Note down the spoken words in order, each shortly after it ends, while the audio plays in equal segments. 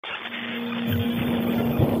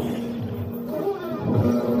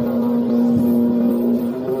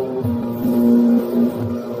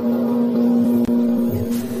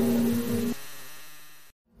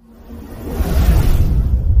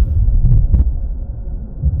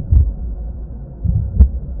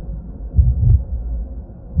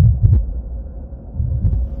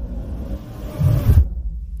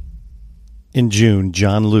In June,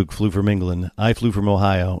 John Luke flew from England. I flew from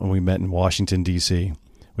Ohio, and we met in Washington, D.C.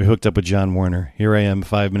 We hooked up with John Warner. Here I am,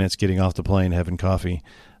 5 minutes getting off the plane, having coffee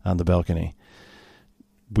on the balcony.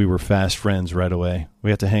 We were fast friends right away. We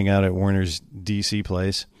had to hang out at Warner's D.C.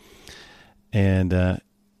 place and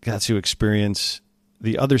got to experience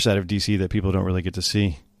the other side of D.C. that people don't really get to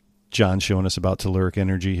see. John showing us about Telluric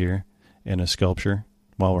Energy here and a sculpture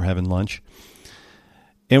while we're having lunch.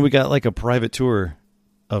 And we got like a private tour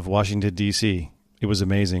of Washington, D.C. It was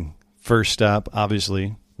amazing. First stop,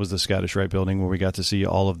 obviously, was the Scottish Rite Building, where we got to see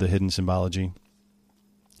all of the hidden symbology.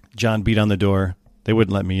 John beat on the door. They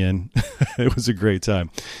wouldn't let me in. It was a great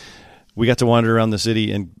time. We got to wander around the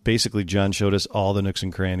city, and basically John showed us all the nooks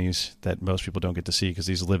and crannies that most people don't get to see because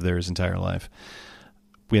he's lived there his entire life.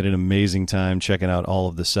 We had an amazing time checking out all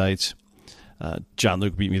of the sites. John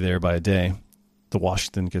Luke beat me there by a day. The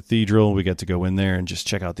Washington Cathedral, we got to go in there and just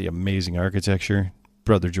check out the amazing architecture.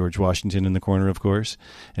 Brother George Washington in the corner, of course,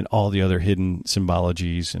 and all the other hidden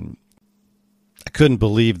symbologies. And I couldn't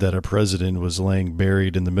believe that a president was laying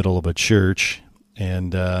buried in the middle of a church.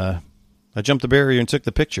 And I jumped the barrier and took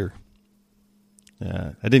the picture.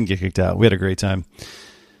 I didn't get kicked out. We had a great time.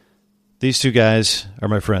 These two guys are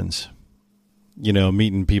my friends. You know,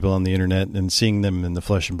 meeting people on the internet and seeing them in the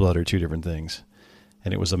flesh and blood are two different things.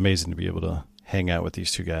 And it was amazing to be able to hang out with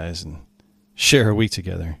these two guys and share a week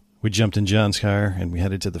together. We jumped in John's car, and we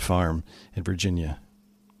headed to the farm in Virginia.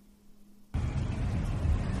 I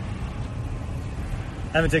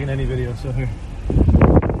haven't taken any video, so here.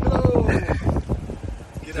 Hello.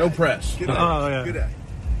 No press. Good day. Oh, yeah. Good day.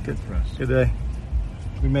 Good press. Good day.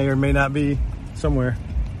 We may or may not be somewhere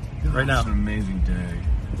right now. It's an amazing day.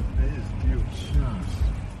 It is beautiful.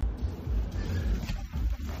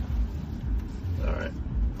 All right.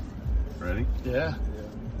 Ready? Yeah.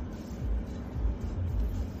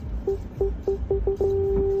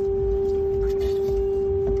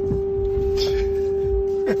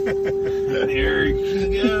 There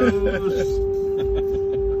he goes.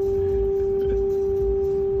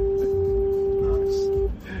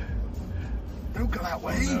 Don't go that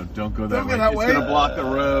way. No, don't go that Don't way. go that It's way. gonna block the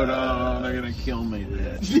road. Oh, they're gonna kill me,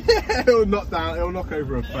 bitch. Yeah, it'll knock down. It'll knock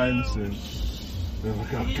over a fence and. Oh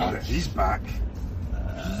God, got it. He's back.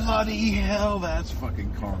 Bloody hell, that's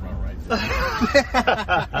fucking karma right there.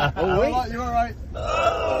 Oh wait, you're all right.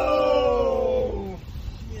 Oh,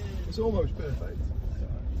 it's almost perfect.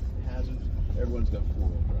 Hazard. Everyone's got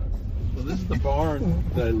four-wheel drive. So this is the barn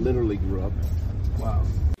that I literally grew up in. Wow.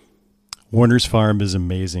 Warner's farm is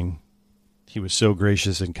amazing. He was so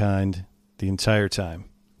gracious and kind the entire time.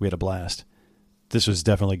 We had a blast. This was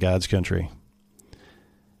definitely God's country.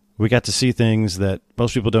 We got to see things that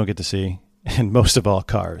most people don't get to see, and most of all,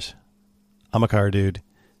 cars. I'm a car dude.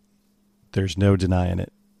 There's no denying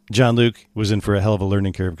it. John Luke was in for a hell of a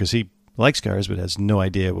learning curve because he likes cars but has no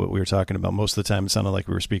idea what we were talking about. Most of the time, it sounded like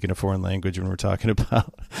we were speaking a foreign language when we were talking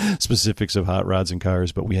about specifics of hot rods and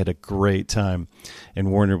cars, but we had a great time,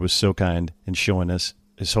 and Warner was so kind in showing us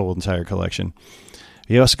his whole entire collection.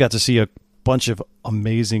 He also got to see a bunch of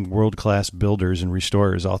amazing world-class builders and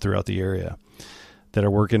restorers all throughout the area that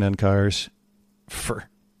are working on cars for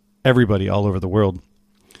everybody all over the world.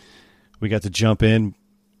 We got to jump in.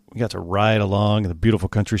 We got to ride along the beautiful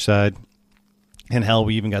countryside. And hell,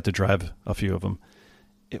 we even got to drive a few of them.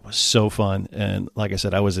 It was so fun. And like I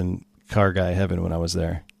said, I was in car guy heaven when I was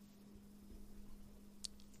there.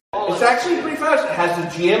 It's actually pretty fast. It has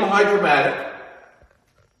the GM Hydromatic,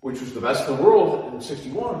 which was the best in the world in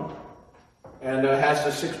 '61, and it has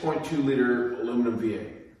the 6.2 liter aluminum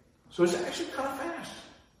V8. So it's actually kind of fast.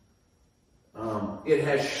 It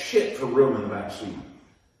has shit for room in the back seat,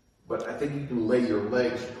 but I think you can lay your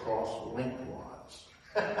legs across lengthwise.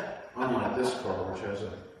 Unlike this car, which has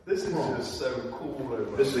a. This is just so cool.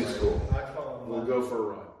 This thing's cool. We'll go for a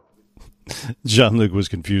ride. John Luke was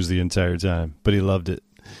confused the entire time, but he loved it.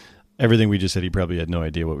 Everything we just said, he probably had no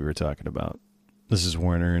idea what we were talking about. This is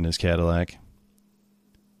Warner in his Cadillac.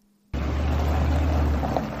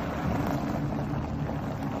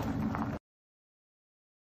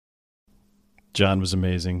 John was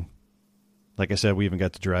amazing. Like I said, we even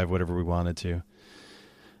got to drive whatever we wanted to.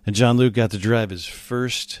 And John Luke got to drive his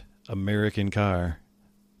first American car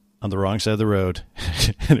on the wrong side of the road,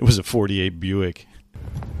 and it was a 48 Buick.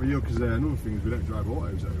 Well, yeah, because another thing is we don't drive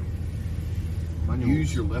autos, though. Manual.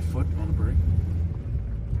 Use your left foot on the brake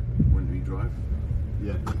when you drive.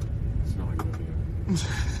 Yeah. It's not a good idea. It's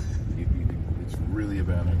really a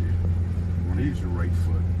bad idea. You want to use your right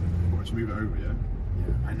foot. Well, just move it over, yeah?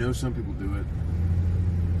 Yeah. I know some people do it,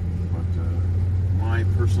 but my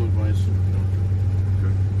personal advice, don't do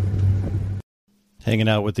it. Hanging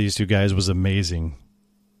out with these two guys was amazing.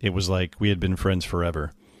 it was like we had been friends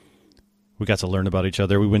forever. We got to learn about each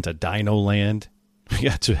other. We went to Dino Land. We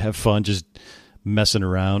got to have fun just messing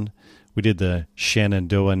around. We did the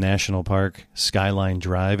Shenandoah National Park Skyline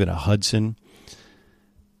Drive in a Hudson.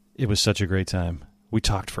 It was such a great time. We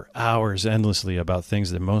talked for hours endlessly about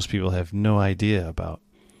things that most people have no idea about.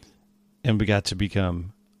 And we got to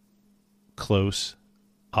become close,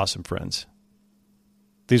 awesome friends.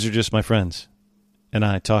 These are just my friends and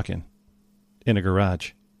I talking in a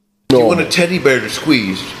garage. You want a teddy bear to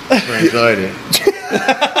squeeze for anxiety.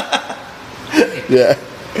 Yeah.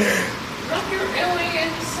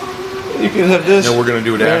 You can have this. No, we're going to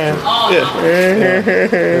do it after.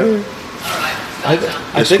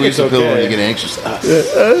 I think it's the pillow when you okay. get anxious.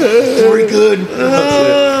 Corey Good.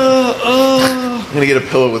 I'm going to get a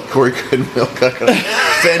pillow with Corey Good milk. I'm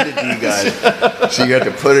offended to you guys. So you have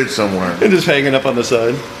to put it somewhere. And just hanging up on the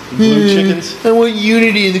side. Blue chickens. I want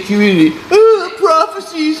unity in the community.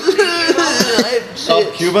 Prophecies.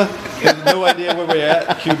 Oh, Cuba? You have no idea where we're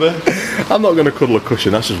at, Cuba. I'm not going to cuddle a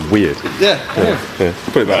cushion. That's just weird. Yeah. Yeah.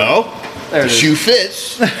 Put it back. Well, the shoe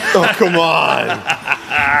fits. Oh, come on.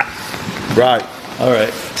 Right. All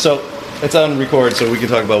right. So it's on record, so we can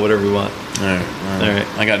talk about whatever we want. All right.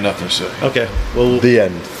 I got nothing to say. Okay. Well, The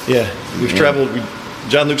end. yeah. We've traveled.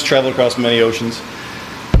 John Luke's traveled across many oceans.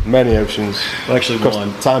 Many oceans. Well, actually, Across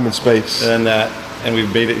one. time and space. And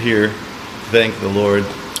we've made it here. Thank the Lord.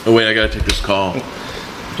 Oh, wait, I got to take this call.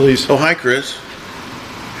 Please. Oh, hi, Chris.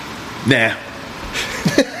 Nah.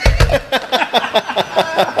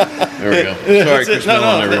 There we go. Sorry, Chris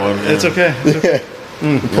Millen, everyone. It's okay. It's okay.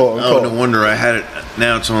 Important Oh, call. no wonder I had it.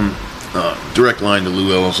 Now it's on direct line to Lou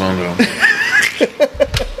Elizondo.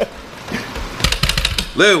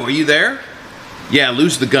 Lou, are you there? Yeah,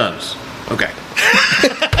 lose the guns. Okay.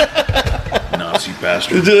 Nazi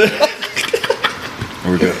bastard.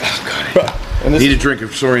 We're good. Oh, God. And this Need a drink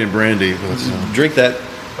of Saurian brandy. But drink that.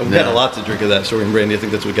 We've No. got a lot to drink of that Saurian brandy. I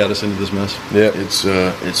think that's what got us into this mess. Yeah.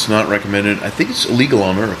 it's not recommended. I think it's illegal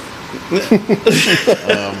on Earth.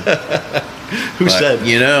 Who said?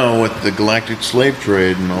 You know, with the galactic slave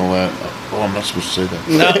trade and all that. Oh, I'm not supposed to say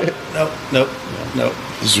that. No.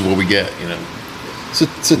 This is what we get, you know. So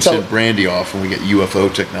We tell send brandy off and we get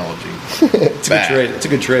UFO technology. It's a good trade. It's a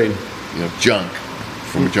good trade. You know, junk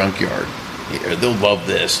from a junkyard. Yeah, they'll love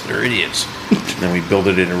this. They're idiots. And then we build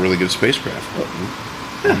it in a really good spacecraft.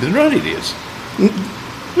 They're not idiots.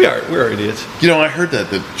 We're idiots. You know, I heard that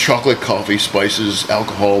the chocolate, coffee, spices,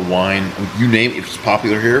 alcohol, wine, you name it, if it's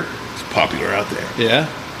popular here, it's popular out there. Yeah.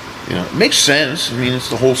 You know, it makes sense. I mean, it's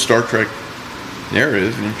the whole Star Trek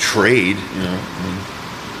narrative, you know, trade, you know. I mean,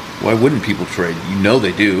 why wouldn't people trade? You know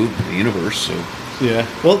they do in the universe, so Yeah.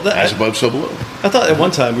 Well, as above, so below. I thought at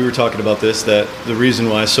one time we were talking about this, that the reason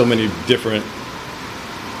why so many different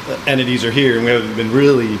entities are here and we haven't been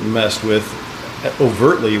really messed with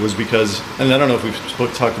overtly was because, and I don't know if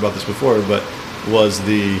we've talked about this before, but was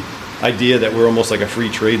the idea that we're almost like a free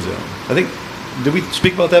trade zone. I think, did we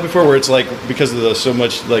speak about that before, where it's like because of the so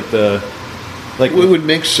much like the like It would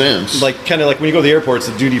make sense. like kind of like when you go to the airport, it's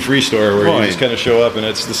a duty free store where you Right. just kind of show up and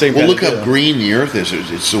it's the same. Well, kind look of how deal. green the earth is.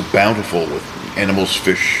 It's so bountiful with animals,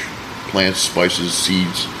 fish, plants, spices,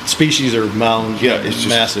 seeds. species are mound. Yeah, it's just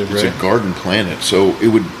massive, It's right? a garden planet, so it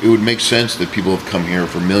would make sense that people have come here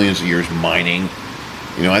for millions of years mining.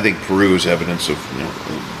 You know, I think Peru is evidence of, you know,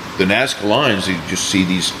 the Nazca lines. You just see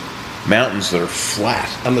these mountains that are flat,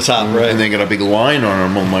 On the top, right? and they got a big line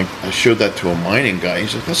on them. I'm like, I showed that to a mining guy.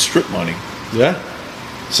 He's like, that's strip mining. Yeah.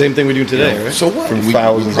 Same thing we do today, You know, right? So what? From We're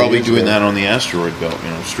thousands of probably years doing ago. that on the asteroid belt. You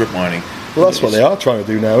know, strip mining. Well, that's what they are trying to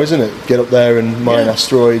do now, isn't it? Get up there and mine Yeah.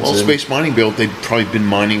 asteroids. Well, and Space Mining Bill, they've probably been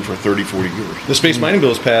mining for 30, 40 years. The space mining bill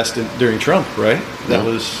was passed during Trump, right? That Yeah.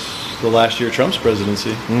 was the last year of Trump's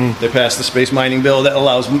presidency. They passed the space mining bill that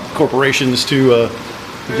allows corporations to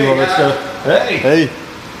do all that stuff. Hey, Hey,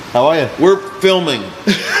 how are you? We're filming.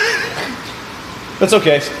 that's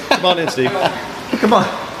okay. Come on in, Steve. Come on.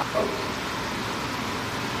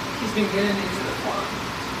 He's been getting into the farm.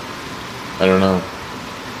 I don't know.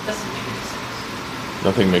 Doesn't make any sense.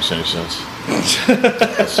 Nothing makes any sense.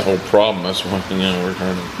 That's the whole problem. That's why, you know, we're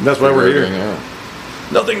trying to. That's why we're figure here. everything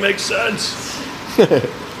out. Nothing makes sense.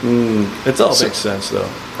 It all makes sense, though.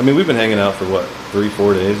 I mean, we've been hanging out for what,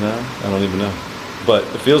 3-4 days now? I don't even know. But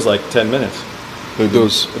it feels like 10 minutes. It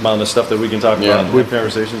does. The amount of stuff that we can talk Yeah. about and have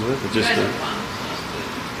conversations with. It You just, guys are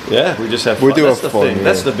fun. yeah, we just have We fun. do That's have the fun, thing. yeah.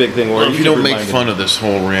 That's the big thing. Well, if you keep don't make reminding- fun of this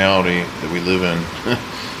whole reality that we live in,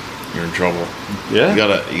 you're in trouble. Yeah.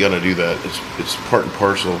 You gotta do that. It's part and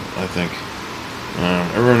parcel, I think.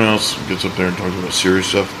 Everyone else gets up there and talks about serious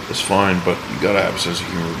stuff. That's fine, but you gotta have a sense of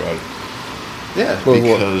humor about it Yeah. Well,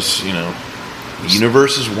 what- because you know The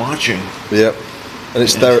universe is watching. Yep. And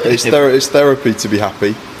it's therapy to be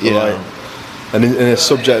happy. Yeah. Right? And in a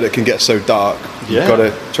subject that can get so dark, you've got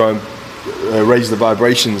to try and raise the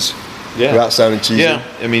vibrations without sounding cheesy. Yeah,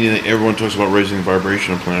 I mean, everyone talks about raising the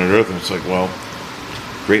vibration of planet Earth, and it's like, well,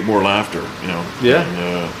 create more laughter, you know. Yeah.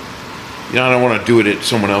 And, I don't want to do it at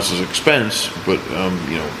someone else's expense, but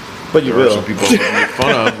But you there will. are some people that make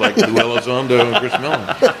fun of, like Lou Elizondo and Chris Mellon,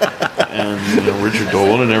 and Richard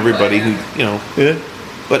Dolan and everybody who, Yeah.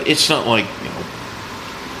 But it's not like,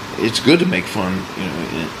 it's good to make fun,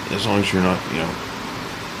 as long as you're not,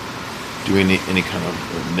 doing any kind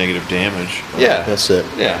of negative damage. Yeah. That's it.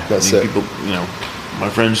 Yeah. That's I mean, it. people, my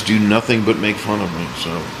friends do nothing but make fun of me.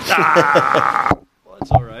 So Well,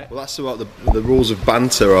 that's all right. Well, that's what the rules of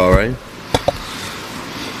banter are, eh?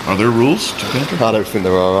 are there rules to banter? I don't think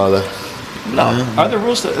there are there? No. Are there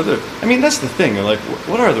rules I mean, that's the thing. Like,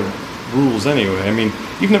 what are the rules anyway? I mean,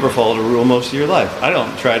 you've never followed a rule most of your life. I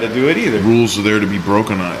don't try to do it either. Rules are there to be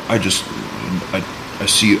broken. I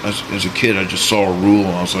see as a kid, I just saw a rule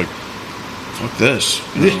and I was like, fuck this.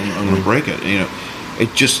 I'm going to break it.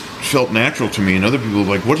 It just felt natural to me. And other people were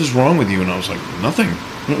like, what is wrong with you? And I was like, nothing.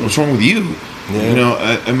 What's wrong with you?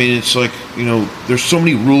 Yeah. I mean, it's like, there's so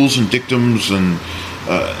many rules and dictums and,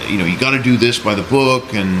 you got to do this by the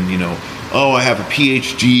book and, oh, I have a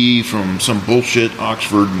PhD from some bullshit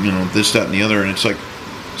Oxford, this, that, and the other. And it's like,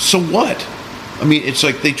 so what? I mean, it's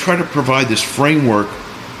like they try to provide this framework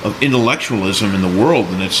of intellectualism in the world,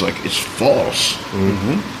 and it's like, it's false.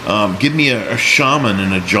 Mm-hmm. Give me a shaman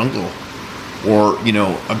in a jungle or,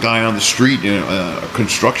 a guy on the street, a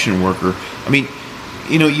construction worker. I mean,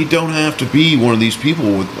 you don't have to be one of these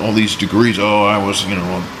people with all these degrees. Oh, I was,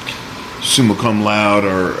 summa cum laude,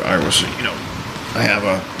 or I was,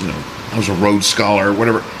 I was a Rhodes Scholar or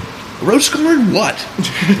whatever. A Rhodes Scholar in what?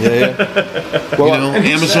 Yeah. Well,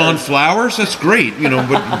 Amazon flowers, that's great,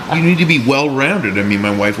 but you need to be well-rounded. I mean,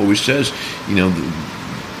 my wife always says, you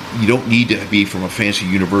don't need to be from a fancy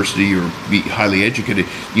university or be highly educated.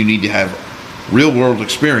 You need to have real-world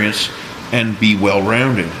experience and be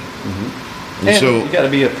well-rounded. Mm-hmm. And so you got to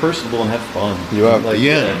be personable and have fun. You have, like,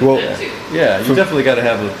 Well, you definitely got to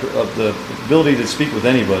have the ability to speak with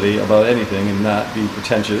anybody about anything and not be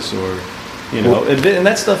pretentious or, and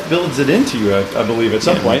that stuff builds it into you. I believe at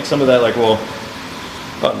some point. Some of that, like, well,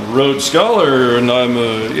 I'm a Rhodes Scholar and I'm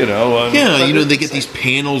a, they get these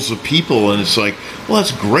panels of people and it's like, well,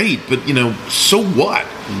 that's great, but so what?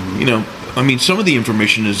 Mm-hmm. I mean, some of the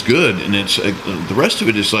information is good, and it's the rest of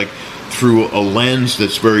it is like through a lens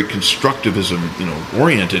that's very constructivism,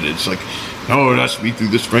 oriented. It's like, oh, it has to be through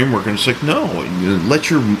this framework, and it's like, no, let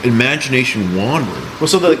your imagination wander. Well,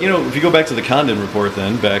 so if you go back to the Condon report,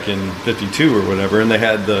 then back in '52 or whatever, and they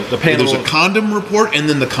had the panel. There's a condom report, and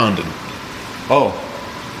then the condon. Oh,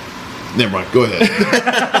 never mind. Go ahead.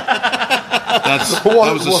 That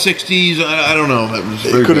was the '60s. I don't know. That was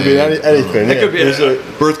it could have been anything. It could be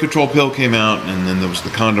a birth control pill came out, and then there was the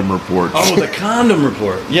condom report. Oh, the condom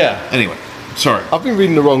report. Yeah. Anyway, sorry. I've been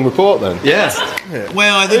reading the wrong report then. Yeah.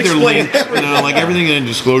 Well, I think they're linked. Like everything in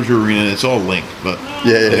disclosure arena, it's all linked. But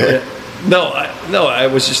yeah. No. I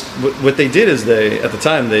was just what they did is at the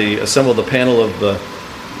time they assembled a panel of the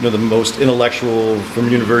most intellectual from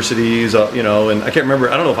universities, and I can't remember.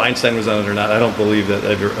 I don't know if Einstein was on it or not. I don't believe that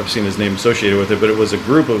I've seen his name associated with it, but it was a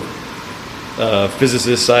group of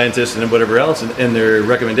physicists, scientists, and whatever else, and their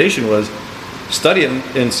recommendation was study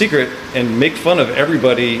it in secret and make fun of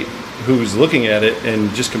everybody who's looking at it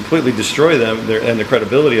and just completely destroy them and the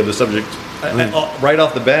credibility of the subject right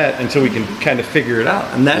off the bat until we can kind of figure it out.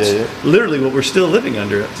 And that's literally what we're still living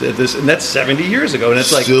under at this, and that's 70 years ago. And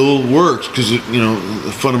it's like still works because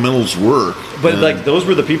the fundamentals work. But like those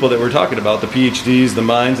were the people that we're talking about, the PhDs, the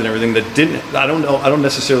minds, and everything that didn't. I don't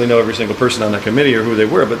necessarily know every single person on that committee or who they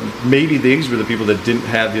were, but maybe these were the people that didn't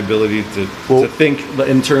have the ability to think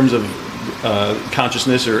in terms of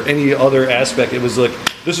consciousness or any other aspect. It was like,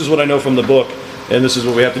 this is what I know from the book, and this is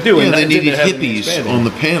what we have to do. Yeah, and they needed hippies on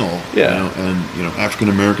the panel. Yeah, and African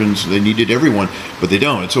Americans, they needed everyone, but they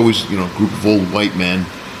don't. It's always a group of old white men,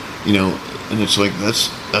 and it's like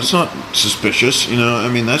that's not suspicious. I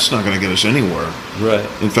mean, that's not going to get us anywhere. Right.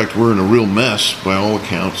 In fact, we're in a real mess by all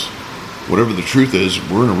accounts. Whatever the truth is,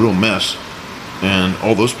 we're in a real mess, and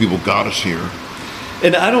all those people got us here.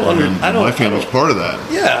 And my family's part of that.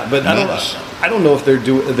 Yeah, but I don't know if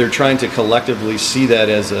they're trying to collectively see that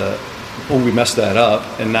as we messed that up,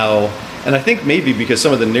 and I think maybe because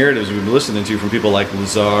some of the narratives we've been listening to from people like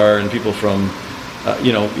Lazar and people from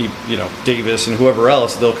Davis and whoever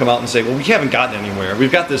else, they'll come out and say, well, we haven't gotten anywhere.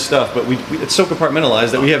 We've got this stuff, but it's so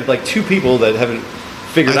compartmentalized that we have like two people that haven't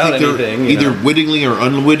figured out anything. Either wittingly or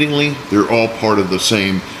unwittingly, they're all part of the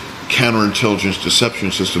same counterintelligence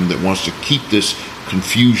deception system that wants to keep this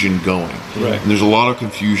confusion going. Right. And there's a lot of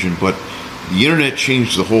confusion, but the internet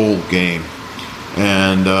changed the whole game.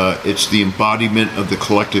 And it's the embodiment of the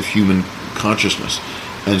collective human consciousness.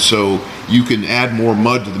 And so you can add more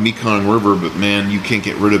mud to the Mekong River, but man, you can't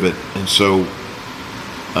get rid of it. And so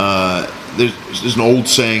there's an old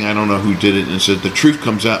saying, I don't know who did it, and it said, the truth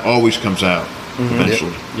always comes out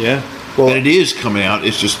eventually. Yeah. Well, and it is coming out.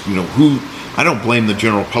 It's just, I don't blame the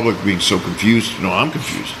general public for being so confused. I'm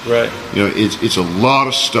confused. Right. It's a lot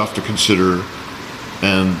of stuff to consider.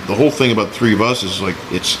 And the whole thing about the three of us is like,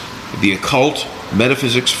 it's the occult,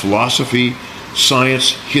 metaphysics, philosophy,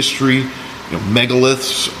 science, history,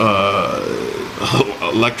 megaliths,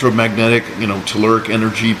 electromagnetic, telluric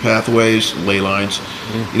energy pathways, ley lines.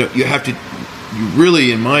 You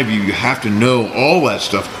really, in my view, you have to know all that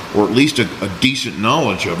stuff, or at least a decent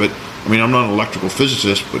knowledge of it. I mean, I'm not an electrical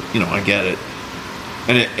physicist, but, I get it.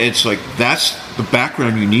 And it's like, that's the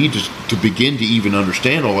background you need to begin to even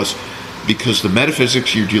understand all this, because the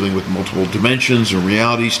metaphysics, you're dealing with multiple dimensions and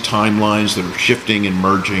realities, timelines that are shifting and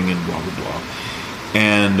merging and blah, blah, blah.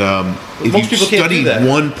 And if you study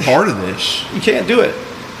one part of this, you can't do it.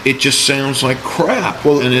 It just sounds like crap.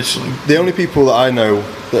 Well, and it's like, the only people that I know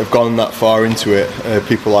that have gone that far into it are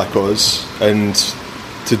people like us, and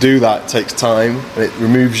to do that takes time, and it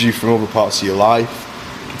removes you from other parts of your life.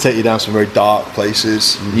 It can take you down some very dark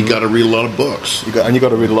places. You got to read a lot of books. You got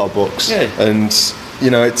to read a lot of books. Yeah. And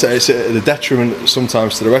it's at a detriment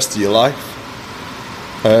sometimes to the rest of your life.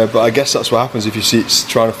 But I guess that's what happens if you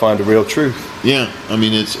trying to find a real truth. Yeah, I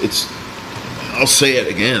mean, it's. I'll say it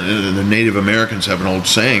again. The Native Americans have an old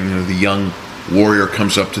saying: the young warrior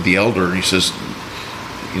comes up to the elder and he says,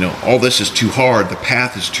 all this is too hard. The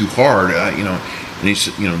path is too hard. And he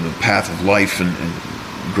said, the path of life and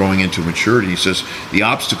growing into maturity. He says the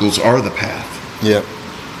obstacles are the path. Yeah.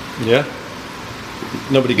 Yeah.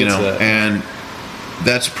 Nobody gets that. And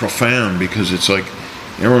that's profound, because it's like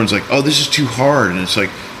everyone's like, oh, this is too hard, and it's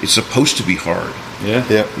like it's supposed to be hard.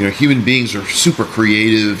 Yeah. Yeah. Human beings are super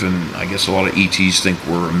creative, and I guess a lot of ETs think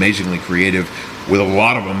we're amazingly creative with a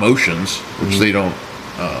lot of emotions, which they don't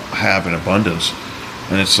have in abundance.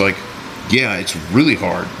 And it's like, yeah, it's really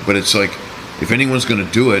hard, but it's like, if anyone's going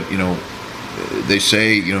to do it, they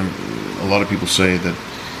say, a lot of people say that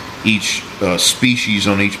each species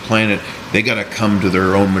on each planet, they got to come to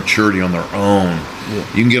their own maturity on their own. Yeah.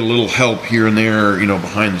 You can get a little help here and there,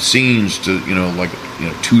 behind the scenes to,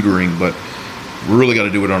 tutoring, but we really got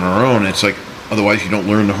to do it on our own. It's like, otherwise you don't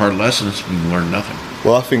learn the hard lessons, you learn nothing.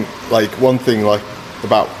 Well, I think one thing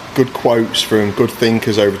about good quotes from good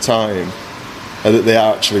thinkers over time are that they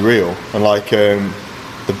are actually real. And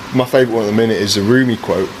my favourite one at the minute is the Rumi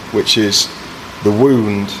quote, which is, the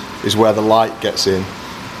wound is where the light gets in.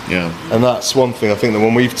 Yeah. And that's one thing I think that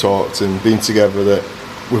when we've talked and been together, that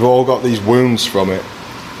we've all got these wounds from it,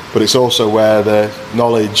 but it's also where the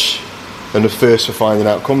knowledge and the thirst for finding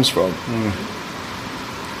out comes from.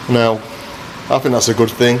 Now, I think that's a good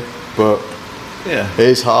thing, but yeah, it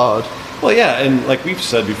is hard. Well, yeah, and like we've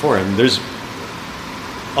said before, there's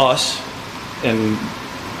us and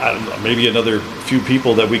I don't know, maybe another few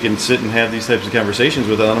people that we can sit and have these types of conversations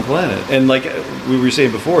with on the planet. And like we were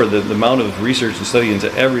saying before, the amount of research and study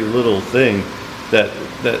into every little thing that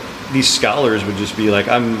these scholars would just be like,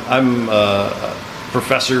 I'm a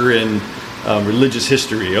professor in religious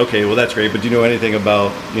history. Okay, well that's great, but do you know anything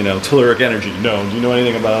about telluric energy? No. Do you know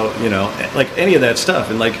anything about like any of that stuff?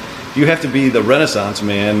 And like you have to be the Renaissance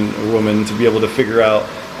man or woman to be able to figure out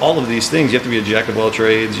all of these things. You have to be a jack of all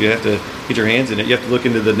trades. You have to get your hands in it. You have to look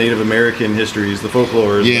into the Native American histories, the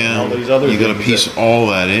folklores, and all these other things. You got to piece all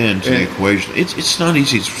that into the equation. It's not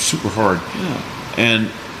easy. It's super hard. Yeah. And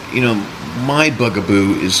my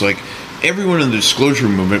bugaboo is like everyone in the disclosure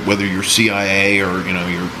movement, whether you're CIA or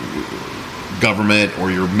your government or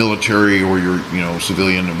your military or your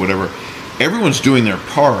civilian or whatever, everyone's doing their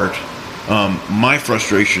part. My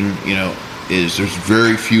frustration, is there's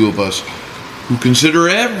very few of us who consider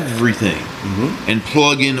everything and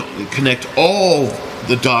connect all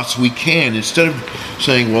the dots we can, instead of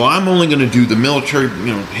saying, well, I'm only going to do the military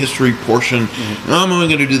history portion, and I'm only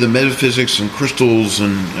going to do the metaphysics and crystals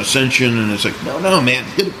and ascension. And it's like, no, man,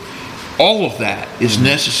 all of that is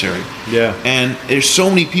necessary. Yeah. And there's so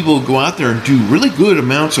many people who go out there and do really good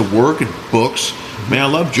amounts of work and books. Man, I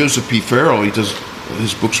love Joseph P. Farrell.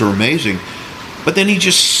 His books are amazing. But then he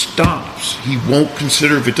just stops. He won't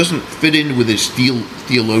consider, if it doesn't fit in with his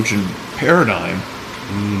theologian paradigm,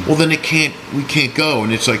 well, then we can't go.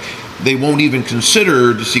 And it's like they won't even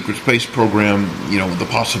consider the secret space program, the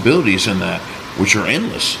possibilities in that. which are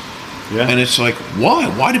endless. Yeah. And it's like, why?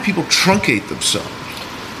 Why do people truncate themselves?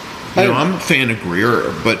 You know, I'm a fan of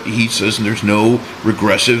Greer, but he says there's no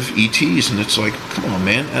regressive ETs, and it's like, come on,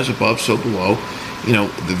 man, as above, so below. You know,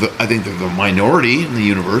 I think they're the minority in the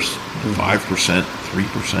universe, 5%,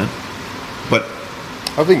 3%. But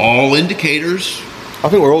I think all indicators. I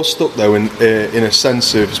think we're all stuck though in a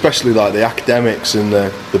sense of, especially like the academics and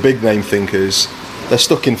the big name thinkers. They're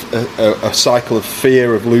stuck in a cycle of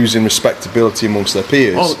fear of losing respectability amongst their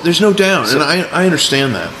peers. Oh, there's no doubt, and I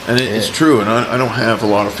understand that, and it's true. And I don't have a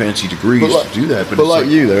lot of fancy degrees to do that. But it's like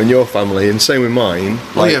you though, and your family, and same with mine.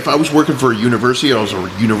 Yeah, if I was working for a university, I was a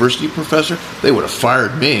university professor, they would have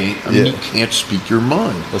fired me. I mean, you can't speak your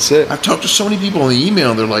mind. That's it. I've talked to so many people on the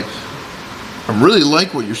email, and they're like, I really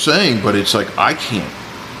like what you're saying, but it's like, I can't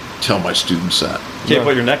tell my students that. Can't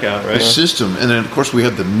put your neck out, right? The system, and then of course we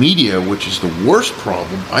have the media, which is the worst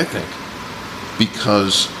problem, I think,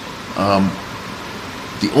 because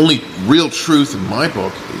the only real truth in my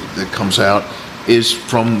book that comes out is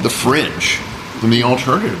from the fringe, from the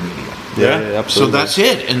alternative media. Yeah, absolutely. So that's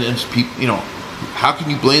it, and it's people. You know, how can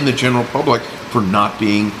you blame the general public for not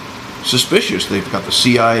being suspicious? They've got the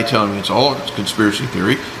CIA telling me it's all conspiracy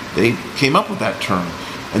theory. They came up with that term,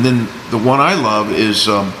 and then the one I love is.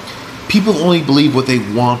 People only believe what they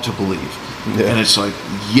want to believe. And it's like,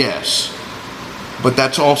 yes. But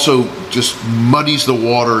that's also just muddies the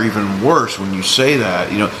water even worse when you say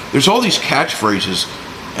that. You know, there's all these catchphrases,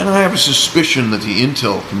 and I have a suspicion that the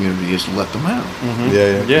intel community has let them out.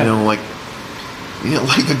 Yeah. You know, like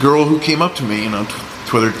the girl who came up to me,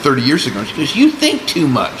 30 years ago, she goes, "You think too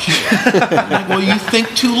much." I'm like, well, you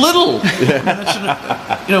think too little.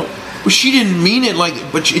 Well, she didn't mean it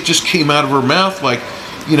but it just came out of her mouth like,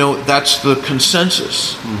 that's the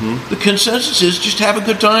consensus. The consensus is just have a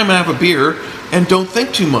good time, have a beer, and don't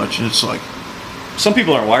think too much. And it's like, some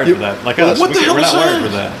people aren't wired for that. Like us, what the hell we're is not that? wired for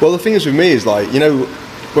that. Well, the thing is with me is like,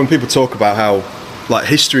 when people talk about how like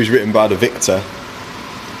history is written by the victor,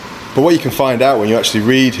 but what you can find out when you actually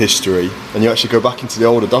read history and you actually go back into the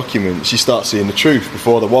older documents, you start seeing the truth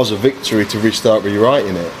before there was a victory to restart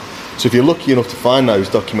rewriting it. So if you're lucky enough to find those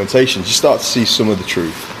documentations, you start to see some of the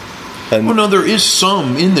truth. And well, no, there is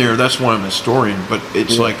some in there. That's why I'm a historian. But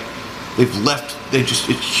it's like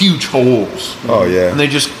it's huge holes. Oh yeah. And they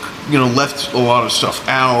just left a lot of stuff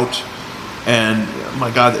out. And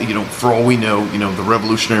my God, for all we know, the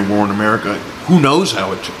Revolutionary War in America, who knows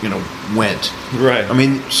how it went? Right. I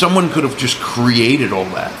mean, someone could have just created all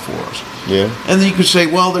that for us. Yeah. And then you could say,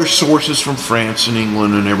 well, there's sources from France and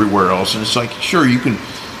England and everywhere else, and it's like, sure, you can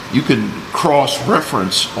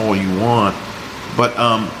cross-reference all you want, but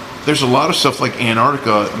there's a lot of stuff like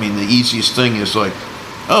Antarctica. I mean, the easiest thing is like,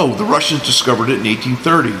 oh, the Russians discovered it in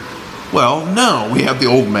 1830. Well, no, we have the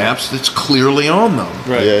old maps that's clearly on them.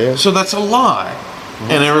 Right. Yeah. So that's a lie.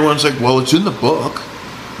 And everyone's like, well, it's in the book.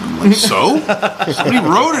 I'm like, so? Somebody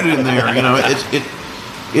wrote it in there.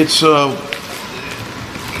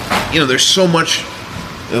 There's so much.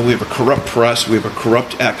 We have a corrupt press. We have a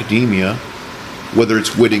corrupt academia. Whether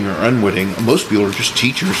it's witting or unwitting, most people are just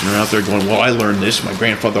teachers and they're out there going, well, I learned this, my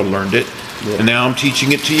grandfather learned it, and now I'm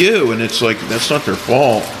teaching it to you. And it's like, that's not their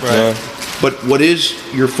fault. Right. Yeah. But what is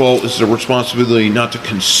your fault is the responsibility not to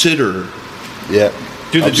consider Yeah.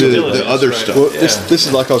 Do the due diligence, the other right. stuff. Well, this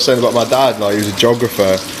is like I was saying about my dad. Like, he was a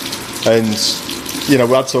geographer, and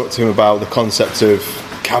I'd talked to him about the concept of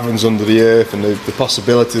caverns under the earth and the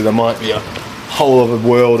possibility there might be a whole other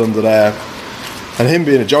world under there. And him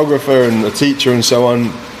being a geographer and a teacher and so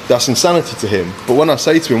on, that's insanity to him. But when I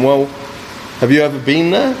say to him, well, have you ever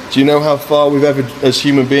been there? Do you know how far we've ever, as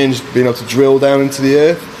human beings, been able to drill down into the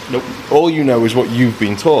earth? Nope. All you know is what you've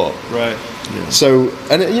been taught. Right. Yeah. So,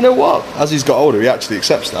 and you know what? As he's got older, he actually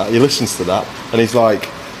accepts that. He listens to that. And he's like,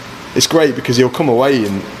 it's great because he'll come away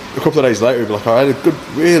and a couple of days later he'll be like, I had a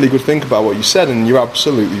really good think about what you said, and you're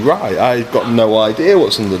absolutely right. I've got no idea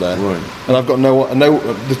what's under there. Right. And I've got no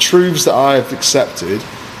the truths that I've accepted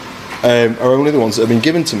are only the ones that have been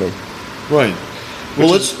given to me. Right. Well,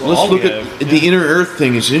 let's all look we at have, the inner Earth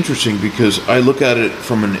thing. Is interesting because I look at it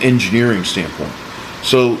from an engineering standpoint.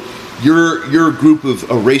 So you're a group of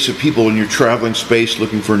a race of people, and you're traveling space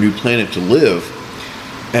looking for a new planet to live,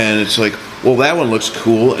 and it's like, well, that one looks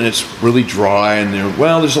cool, and it's really dry, and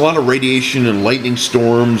there's a lot of radiation and lightning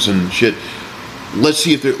storms and shit. Let's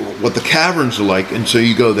see what the caverns are like. And so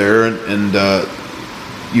you go there, and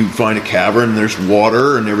you find a cavern, and there's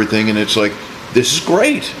water and everything, and it's like, this is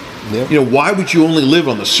great. Yeah. Why would you only live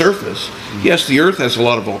on the surface? Yes, the Earth has a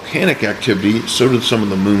lot of volcanic activity, so do some of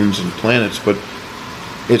the moons and planets, but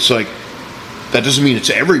it's like, that doesn't mean it's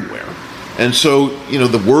everywhere. And so, you know,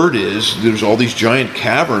 the word is there's all these giant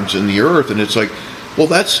caverns in the earth, and it's like, well,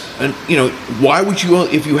 you know, why would you,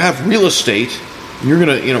 if you have real estate, you're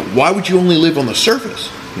going to, you know, why would you only live on the surface?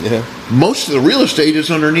 Yeah. Most of the real estate is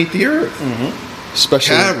underneath the earth.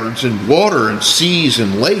 Especially Caverns and water and seas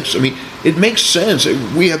and lakes. I mean, it makes sense.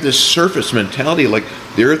 We have this surface mentality, like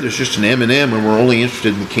the earth is just an M&M and we're only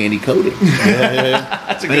interested in the candy coating.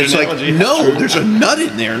 That's a And good it's analogy. like, no, there's a nut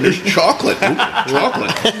in there, and there's chocolate. Ooh,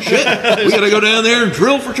 chocolate. Shit, we got to go down there and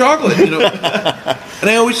drill for chocolate. You know. And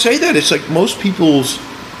I always say that it's like most people's,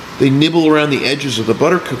 they nibble around the edges of the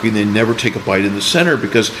butter cookie, and they never take a bite in the center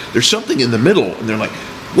because there's something in the middle, and they're like,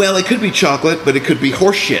 well, it could be chocolate, but it could be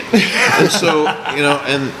horse shit. And so, you know,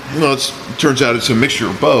 and you know, it turns out it's a mixture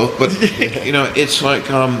of both. But you know, it's like,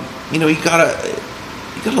 you know, you gotta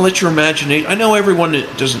let your imagination. I know everyone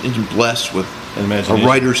isn't blessed with a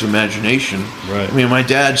writer's imagination. Right. I mean, my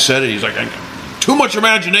dad said it. He's like, too much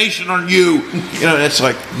imagination on you. You know, and it's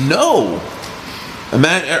like, no.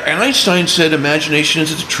 Einstein said imagination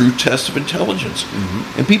is the true test of intelligence.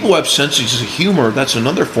 And people who have senses of humor, that's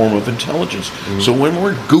another form of intelligence. So when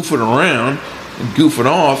we're goofing around and goofing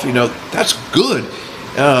off, you know, that's good.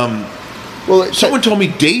 Someone told me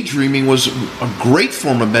daydreaming was a great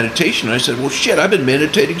form of meditation. I said, well, shit, I've been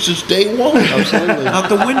meditating since day one. Absolutely. Out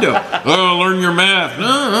the window. Oh, learn your math.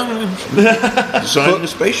 Designing a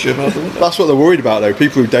spaceship out the window. That's what they're worried about, though.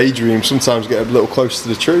 People who daydream sometimes get a little close to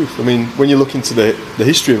the truth. I mean, when you look into the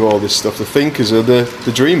history of all this stuff, the thinkers are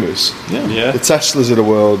the dreamers. Yeah. The Teslas of the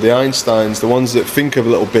world, the Einsteins, the ones that think of a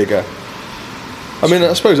little bigger. I mean,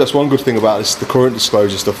 I suppose that's one good thing about this, the current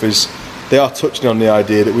disclosure stuff, is they are touching on the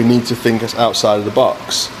idea that we need to think outside of the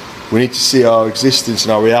box. We need to see our existence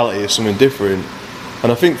and our reality as something different.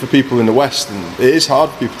 And I think for people in the West, it is hard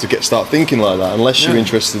for people to start thinking like that unless you're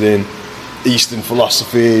interested in Eastern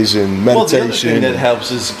philosophies and meditation. Well, the other thing that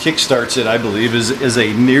helps is kickstarts it, I believe, is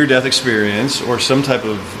a near-death experience or some type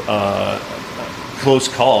of close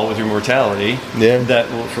call with your mortality. Yeah. That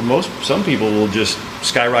will, some people will just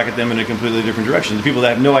skyrocket them in a completely different direction. The people that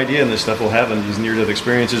have no idea in this stuff will have these near-death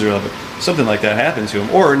experiences or have something like that happen to them,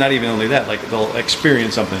 or not even only that, like they'll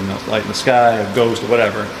experience something like in the sky, a ghost or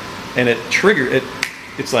whatever, and it triggers it.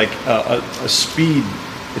 It's like a speed.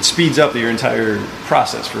 It speeds up your entire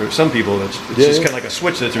process. For some people, it's just kind of like a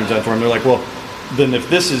switch that turns on for them. They're like, well, then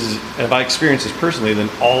if I experience this personally, then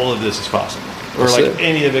all of this is possible, or That's like it.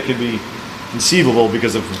 any of it could be conceivable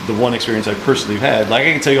because of the one experience I personally had. Like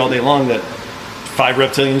I can tell you all day long that 5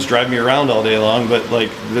 reptilians drive me around all day long, but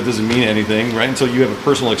like that doesn't mean anything, right? Until you have a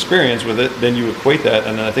personal experience with it, then you equate that,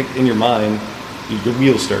 and then I think in your mind, the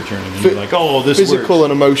wheels start turning, and you're like, oh, this physical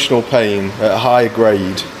works. and emotional pain at a higher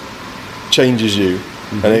grade changes you,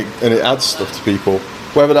 and it adds stuff to people.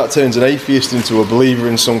 Whether that turns an atheist into a believer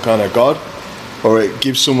in some kind of God, or it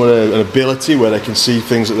gives someone an ability where they can see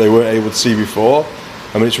things that they weren't able to see before.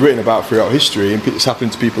 I mean, it's written about throughout history, and it's happening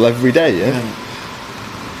to people every day.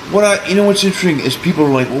 What's interesting is people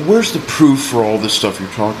are like, well, where's the proof for all this stuff you're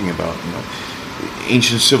talking about? You know,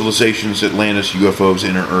 ancient civilizations, Atlantis, UFOs,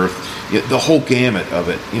 inner Earth, the whole gamut of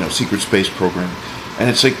it. You know, secret space program, and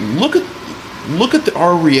it's like, look at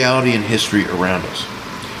our reality and history around us.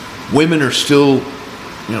 Women are still,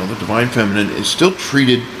 you know, the divine feminine is still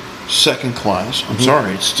treated second class. I'm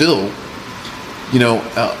sorry, it's still, you know,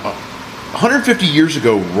 150 years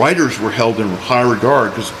ago, writers were held in high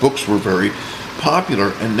regard because books were very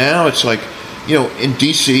popular, and now it's like, you know, in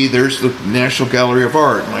DC there's the National Gallery of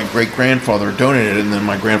Art. My great-grandfather donated, and then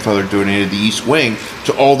my grandfather donated the East Wing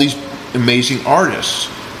to all these amazing artists.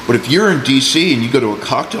 But if you're in DC and you go to a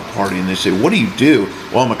cocktail party and they say, what do you do?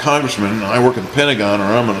 Well, I'm a congressman and I work at the Pentagon, or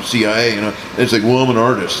I'm in the CIA, you know. And it's like, well, I'm an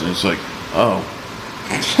artist. And it's like, oh.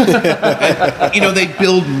 And, you know, they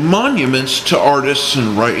build monuments to artists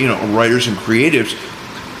and writers and creatives,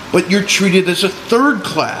 but you're treated as a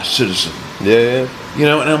third-class citizen. Yeah. You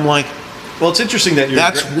know, and I'm like, Well, it's interesting that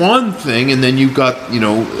that's one thing, and then you've got, you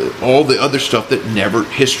know, all the other stuff that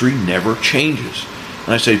history never changes.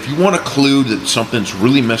 And I say, if you want a clue that something's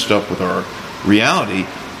really messed up with our reality,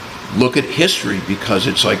 look at history, because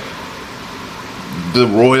it's like the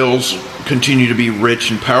royals continue to be rich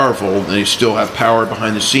and powerful, and they still have power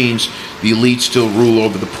behind the scenes. The elite still rule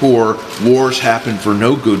over the poor. Wars happen for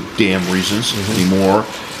no good damn reasons anymore,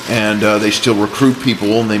 and they still recruit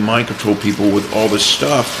people and they mind control people with all this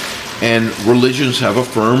stuff. And religions have a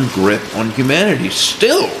firm grip on humanity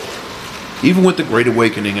still, even with the Great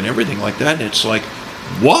Awakening and everything like that. And it's like,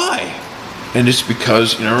 why? And it's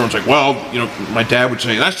because, you know, everyone's like, well, you know, my dad would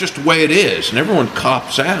say, that's just the way it is. And everyone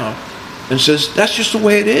cops out and says, that's just the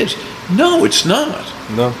way it is. No, it's not.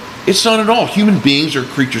 No. It's not at all. Human beings are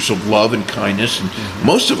creatures of love and kindness, and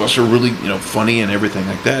most of us are really, funny and everything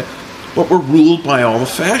like that. But we're ruled by all the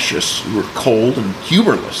fascists who are cold and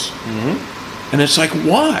humorless. And it's like,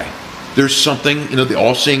 why? There's something, the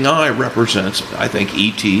all-seeing eye represents, I think,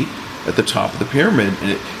 E.T. at the top of the pyramid.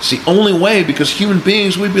 And it's the only way, because human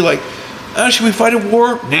beings, we'd be like, should we fight a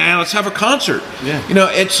war? Nah, let's have a concert. Yeah.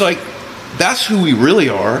 It's like, that's who we really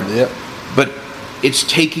are. Yep. But it's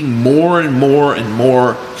taking more and more and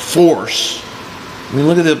more force. I mean,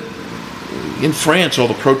 look at in France, all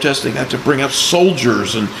the protests, they have to bring out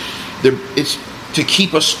soldiers, and it's to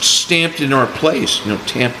keep us stamped in our place,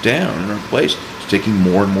 tamped down in our place. It's taking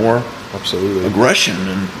more and more Absolutely. aggression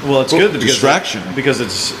and It's good distraction. because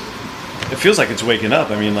it feels like it's waking up.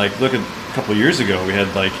 I mean, like, look at a couple of years ago, we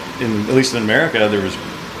had, like, at least in America, there was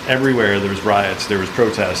everywhere, there was riots, there was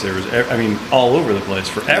protests, there was, all over the place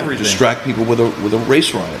for everything. Distract people with a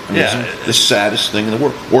race riot. I mean, it's the saddest thing in the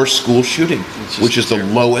world. Or school shooting, which is the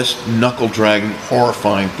lowest, knuckle-dragging,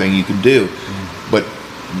 horrifying thing you can do. But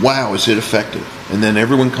wow, is it effective? And then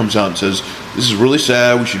everyone comes out and says, this is really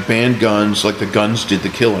sad, we should ban guns, like the guns did the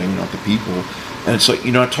killing, not the people. And it's like,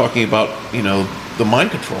 you're not talking about, the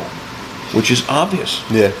mind control, which is obvious.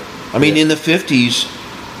 Yeah. I mean, in the 50s,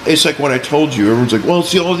 it's like what I told you. Everyone's like, well,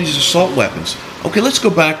 see all these assault weapons. Okay, let's go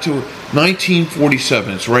back to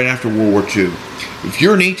 1947. It's right after World War II. If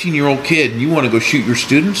you're an 18-year-old kid and you want to go shoot your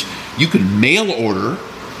students, you can mail order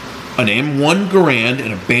an M1 Garand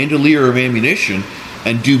and a bandolier of ammunition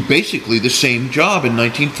and do basically the same job in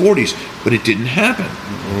 1940s, but it didn't happen.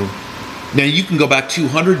 Now, you can go back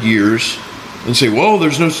 200 years and say, well,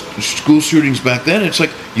 there's no school shootings back then. It's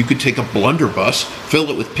like you could take a blunderbuss, fill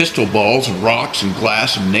it with pistol balls and rocks and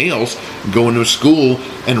glass and nails, and go into a school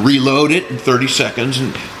and reload it in 30 seconds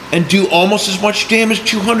and do almost as much damage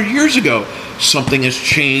 200 years ago. Something has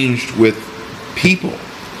changed with people.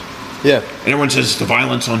 Yeah. And everyone says it's the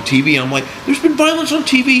violence on TV. I'm like, there's been violence on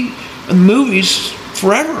TV and movies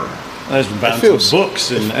forever. There's been violence in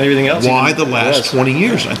books and everything else. Why the last 20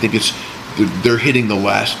 years? I think they're hitting the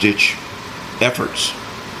last-ditch efforts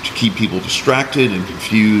to keep people distracted and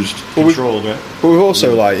confused, controlled, right? But we've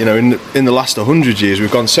also, in the last 100 years,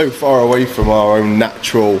 we've gone so far away from our own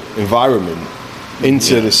natural environment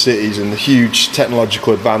into the cities and the huge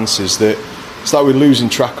technological advances that it's like we're losing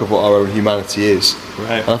track of what our own humanity is.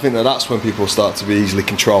 Right. And I think that's when people start to be easily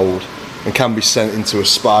controlled and can be sent into a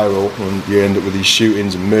spiral, and you end up with these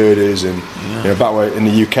shootings and murders and back where in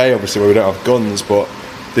the UK, obviously, where we don't have guns, but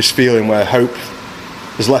this feeling where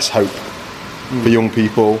there's less hope for young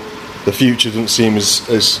people. The future doesn't seem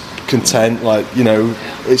as content.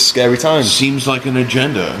 It's scary times. Seems like an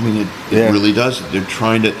agenda. I mean, it really does. They're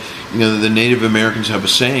trying to. The Native Americans have a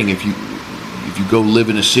saying: if you go live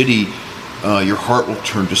in a city, your heart will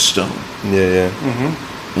turn to stone. Yeah.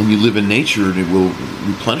 And you live in nature, and it will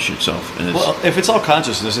replenish itself. And if it's all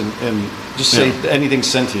consciousness, and just say anything's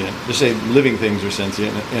sentient, just say living things are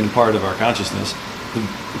sentient and part of our consciousness.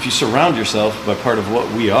 If you surround yourself by part of what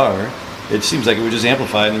we are, it seems like it would just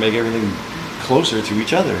amplify it and make everything closer to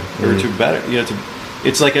each other or to better.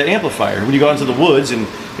 It's like an amplifier. When you go out into the woods and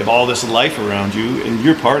you have all this life around you, and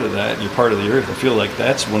you're part of that, you're part of the earth. I feel like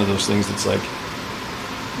that's one of those things that's like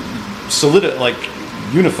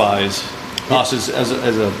unifies us as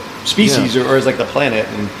a species or as like the planet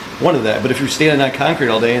and one of that. But if you're standing on concrete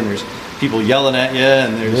all day and there's people yelling at you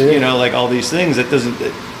and there's all these things,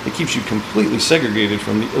 it keeps you completely segregated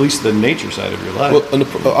from at least the nature side of your life. Well, and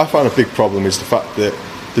I find a big problem is the fact that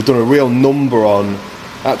they've done a real number on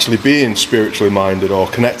actually being spiritually minded or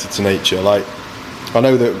connected to nature. Like, I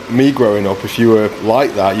know that me growing up, if you were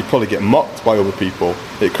like that, you'd probably get mocked by other people.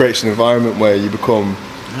 It creates an environment where you become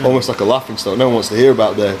almost like a laughing stock. No one wants to hear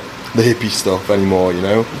about the hippie stuff anymore,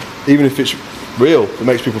 even if it's real, it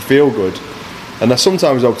makes people feel good. And there's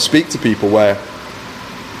sometimes I would speak to people where,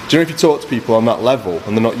 do you know, if you talk to people on that level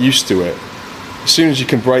and they're not used to it, as soon as you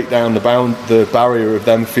can break down the barrier of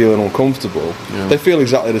them feeling uncomfortable, they feel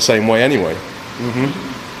exactly the same way anyway.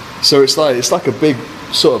 So it's like a big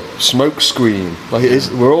sort of smoke screen. Like it is,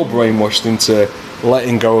 we're all brainwashed into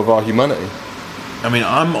letting go of our humanity. I mean,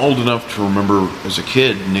 I'm old enough to remember as a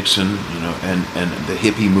kid Nixon, and the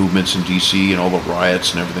hippie movements in D.C. and all the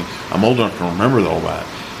riots and everything. I'm old enough to remember all that.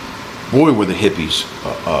 Boy, were the hippies.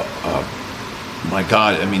 My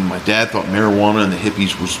God, I mean, my dad thought marijuana and the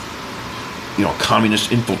hippies was,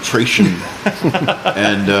 communist infiltration.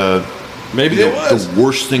 And maybe it was the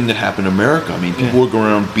worst thing that happened in America. I mean, people were going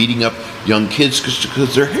around beating up young kids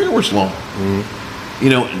because their hair was long.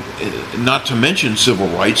 not to mention civil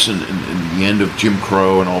rights and the end of Jim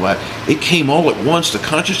Crow and all that. It came all at once, the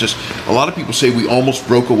consciousness. A lot of people say we almost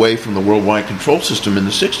broke away from the worldwide control system in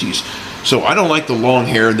the 60s. So I don't like the long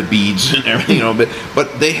hair and the beads and everything,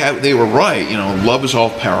 but they were right. Love is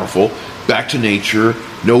all powerful, back to nature,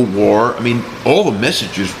 no war. I mean, all the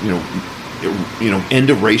messages, end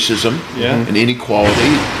of racism and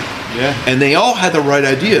inequality. Yeah. And they all had the right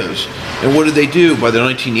ideas. And what did they do? By the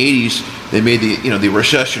 1980s, they made the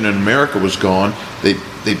recession in America was gone. They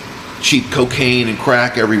cheap cocaine and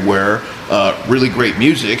crack everywhere. Really great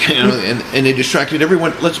music, and they distracted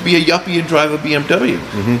everyone. Let's be a yuppie and drive a BMW,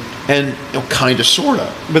 and kind of, sort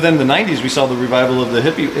of. But then in the 90s, we saw the revival of the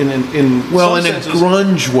hippie in in a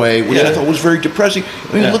grunge way, which I thought was very depressing.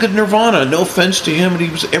 I mean, look at Nirvana. No offense to him,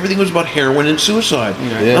 but everything was about heroin and suicide.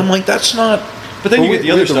 Yeah. I'm like, that's not. But then you get the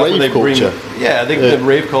other stuff where they bring, culture. The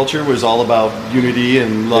rave culture was all about unity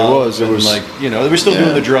and love. It was like, they were still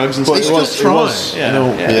doing the drugs and but stuff. Still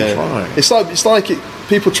trying. It's like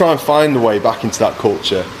people try and find the way back into that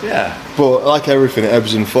culture. Yeah. But like everything, it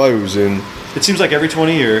ebbs and flows, and it seems like every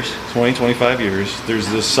 25 years, there's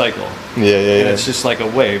this cycle. And it's just like a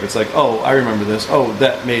wave. It's like, oh, I remember this. Oh,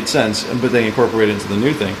 that made sense. But they incorporate it into the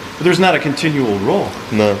new thing. But there's not a continual roll.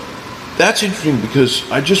 No. That's interesting because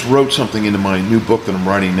I just wrote something into my new book that I'm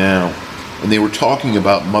writing now, and they were talking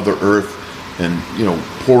about Mother Earth and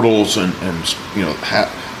portals and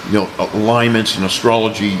alignments and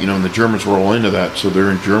astrology. And the Germans were all into that, so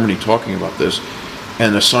they're in Germany talking about this.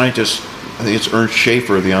 And the scientist, I think it's Ernst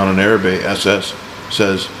Schaefer, the Ahnenerbe SS,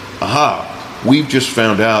 says, "Aha, we've just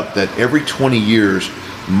found out that every 20 years,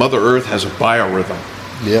 Mother Earth has a biorhythm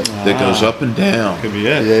that goes up and down. Could be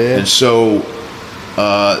it. Yeah. And so."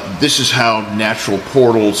 This is how natural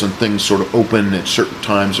portals and things sort of open at certain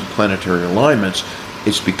times of planetary alignments.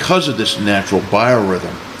 It's because of this natural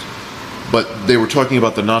biorhythm. But they were talking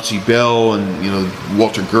about the Nazi Bell and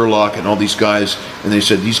Walter Gerlach and all these guys, and they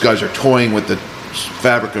said these guys are toying with the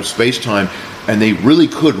fabric of space-time, and they really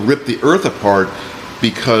could rip the Earth apart,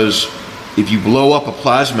 because if you blow up a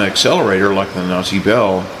plasma accelerator like the Nazi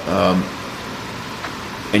Bell,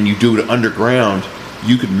 and you do it underground,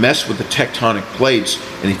 you could mess with the tectonic plates,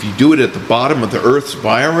 and if you do it at the bottom of the Earth's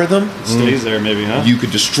biorhythm, it stays there maybe, huh? You could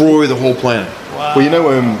destroy the whole planet. Wow.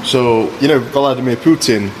 Well, Vladimir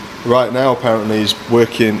Putin right now apparently is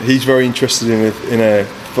working. He's very interested in a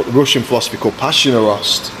Russian philosophy called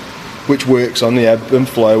Passionarost, which works on the ebb and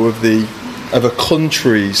flow of a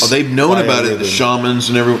country's. Oh, they've known about it. The shamans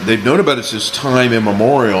and everyone. They've known about it since time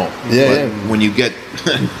immemorial. Yeah. When you get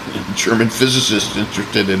German physicists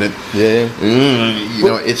interested in it,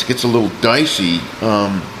 it gets a little dicey.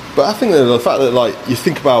 But I think that the fact that you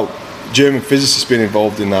think about German physicists being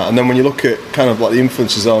involved in that, and then when you look at kind of like the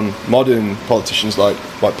influences on modern politicians like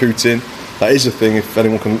Putin, that is a thing. If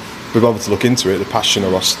anyone can be bothered to look into it, the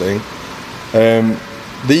Passionarost thing.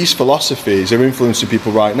 These philosophies are influencing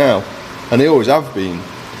people right now, and they always have been.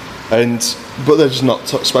 But they're just not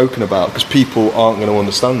spoken about because people aren't going to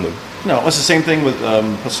understand them. No, it's the same thing with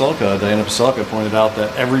Pasulka. Diana Pasulka pointed out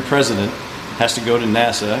that every president has to go to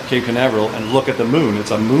NASA, Cape Canaveral, and look at the moon.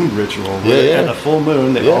 It's a moon ritual. At the full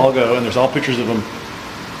moon, they all go, and there's all pictures of them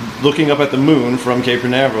looking up at the moon from Cape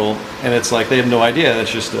Canaveral, and it's like they have no idea.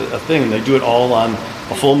 That's just a thing. They do it all on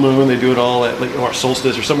a full moon. They do it all at or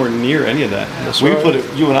solstice or somewhere near any of that.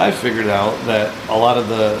 You and I figured out that a lot of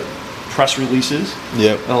the press releases,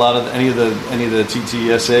 and a lot of any of the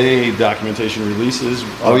TTSA documentation releases.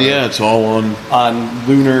 It's all on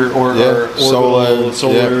lunar or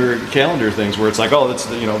solar calendar things where it's like, it's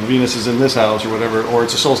Venus is in this house or whatever, or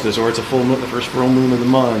it's a solstice, or it's a full moon, the first full moon of the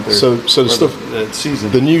month. Or, so the stuff, the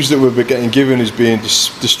season. The news that we're getting given is being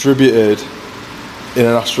distributed in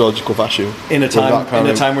an astrological fashion in a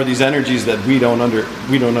time where these energies that we don't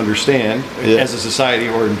understand as a society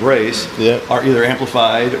or embrace are either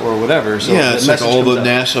amplified or whatever. So it's like all the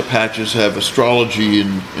NASA patches have astrology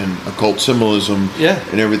and occult symbolism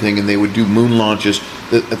and everything, and they would do moon launches.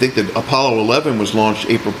 I think that Apollo 11 was launched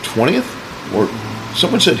April 20th, or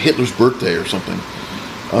someone said Hitler's birthday or something.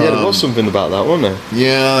 There was something about that, wasn't there?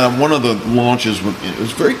 Yeah, one of the launches, it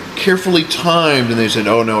was very carefully timed, and they said,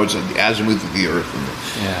 oh no, it's the azimuth of the Earth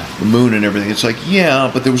and the moon and everything. It's like,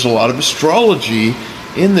 but there was a lot of astrology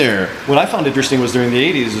in there. What I found interesting was during the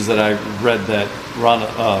 80s is that I read that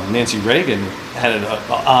Nancy Reagan had an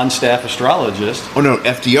on-staff astrologist. Oh no,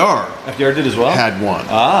 FDR. FDR did as well? Had one.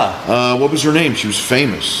 What was her name? She was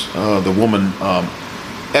famous. The woman,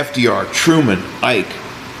 FDR, Truman, Ike.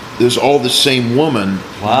 There's all the same woman.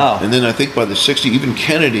 Wow. And then I think by the 60s, even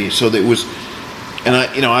Kennedy. So it was, and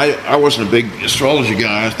I wasn't a big astrology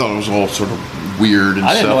guy. I thought it was all sort of weird and I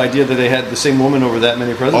had stuff. no idea that they had the same woman over that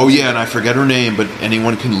many presidents. Oh yeah, and I forget her name, but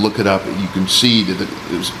anyone can look it up. You can see that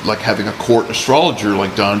it was like having a court astrologer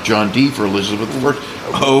like John Dee for Elizabeth I.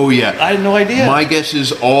 Oh yeah, I had no idea. My guess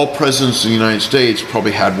is all presidents of the United States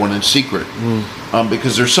probably had one in secret,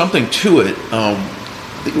 because there's something to it. I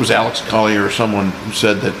think it was Alex Collier or someone who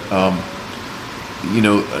said that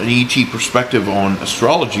an ET perspective on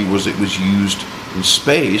astrology was it was used in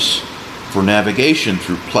space for navigation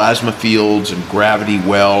through plasma fields and gravity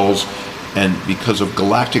wells, and because of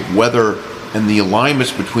galactic weather and the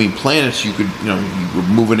alignments between planets, you could, you were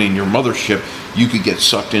moving in your mothership, you could get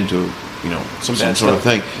sucked into, some sort of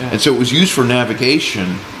thing. Yeah. And so it was used for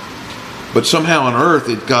navigation, but somehow on Earth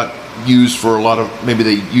it got used for a lot of, maybe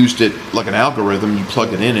they used it like an algorithm, you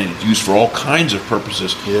plug it in and it's used for all kinds of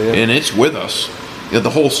purposes. Yeah. And it's with us. The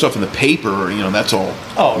whole stuff in the paper, that's all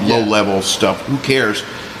low-level stuff. Who cares?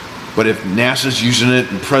 But if NASA's using it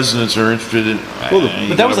and presidents are interested in,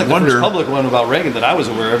 but that was like the first public one about Reagan that I was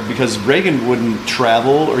aware of, because Reagan wouldn't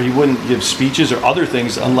travel or he wouldn't give speeches or other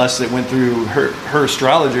things unless it went through her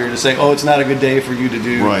astrologer to say, oh, it's not a good day for you to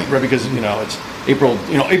do, right? Because it's April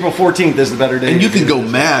 14th is the better day. And you can go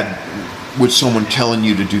mad with someone telling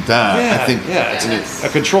you to do that. Yeah, I think it's a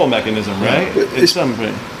control mechanism, right? It's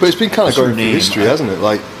something. But it's been kind of going through history, hasn't it?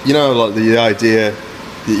 Like, like the idea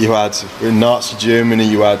that you had in Nazi Germany,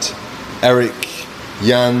 you had Eric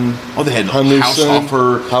Jan. Oh, they had Hanussen,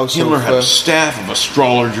 Haushofer. Hitler had a staff of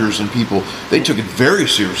astrologers and people. They took it very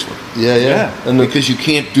seriously. Yeah. And because you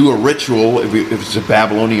can't do a ritual, if it's a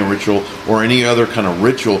Babylonian ritual or any other kind of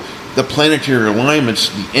ritual, the planetary alignments,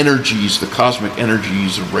 the energies, the cosmic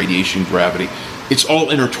energies of radiation, gravity, it's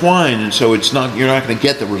all intertwined, and so you're not going to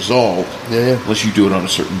get the result unless you do it on a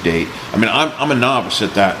certain date. I mean, I'm a novice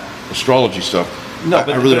at that astrology stuff. No,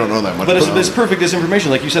 I really don't know that much. But it's perfect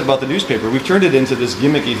disinformation, like you said about the newspaper. We've turned it into this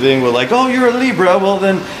gimmicky thing where, like, oh, you're a Libra, well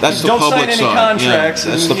then that's don't the sign any side. contracts.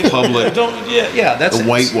 Yeah, that's the public. That's the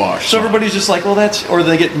whitewash. So everybody's just like, well, or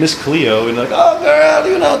they get Miss Cleo and like, oh,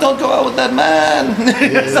 girl, don't go out with that man.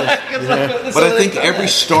 But I think every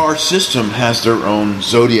star system has their own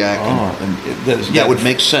zodiac, and that would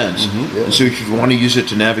make sense. Mm-hmm. And so if you want to use it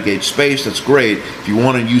to navigate space, that's great. If you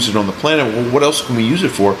want to use it on the planet, well, what else can we use it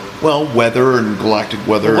for? Well, weather and galactic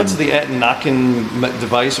weather. What's the Atnakin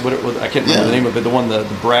device? I can't remember the name of it.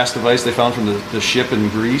 The brass device they found from the ship in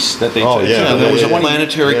Greece that they took. There was a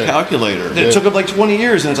planetary calculator. It took up like 20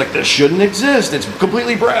 years, and it's like, this shouldn't exist. It's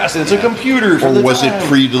completely brass, and it's a computer for or was it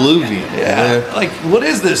pre-Diluvian? Like, what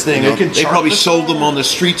is this thing? They probably sold them on the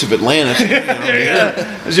streets of Atlantis.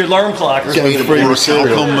 It's your alarm clock or something.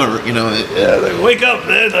 Wake up,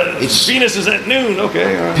 Venus is at noon.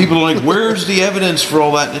 Okay. People are like, where's the evidence for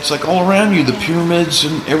all that? And it's like all around you, the pyramids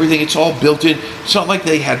and everything. It's all built in. It's not like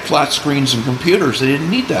they had flat screens and computers. They didn't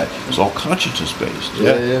need that. It was all consciousness based.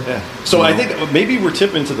 Yeah. So I think maybe we're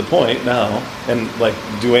tipping to the point now, and like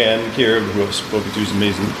Duane Kira, who I've spoken to, is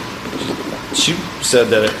amazing. She said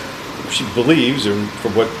that she believes, or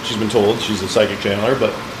from what she's been told, she's a psychic channeler,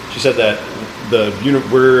 but she said that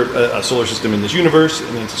we're a solar system in this universe,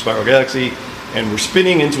 and it's a spiral galaxy, and we're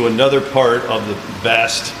spinning into another part of the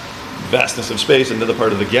vastness of space, another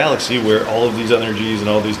part of the galaxy where all of these energies and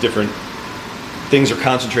all these different things are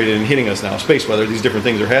concentrated and hitting us now. Space weather, these different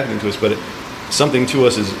things are happening to us, but something to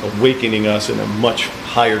us is awakening us in a much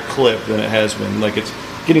higher clip than it has been. Like, it's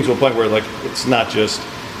getting to a point where, like, it's not just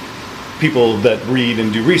people that read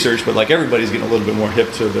and do research, but like everybody's getting a little bit more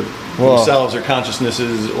hip to themselves or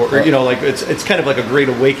consciousnesses, or like it's kind of like a great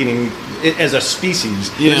awakening as a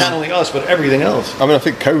species. Not only us, but everything else. I mean, I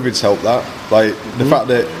think COVID's helped that. Like the fact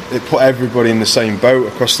that it put everybody in the same boat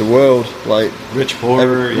across the world. Like rich, poor,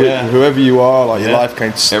 whoever you are, like your life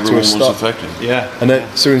came to a stop. Everyone was affected. Yeah,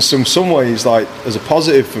 and so in some ways, like as a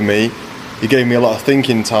positive for me, it gave me a lot of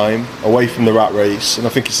thinking time away from the rat race, and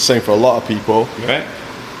I think it's the same for a lot of people. Right.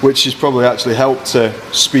 Which has probably actually helped to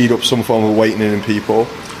speed up some form of awakening in people.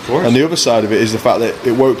 Of course. And the other side of it is the fact that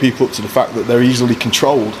it woke people up to the fact that they're easily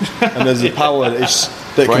controlled, and there's a power that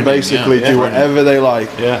can basically do whatever they like.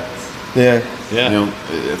 Yeah.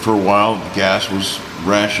 For a while, gas was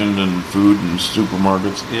rationed and food in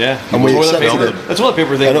supermarkets. Yeah. And we accepted it. That's toilet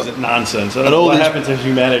paper thing is nonsense. I don't know what happened to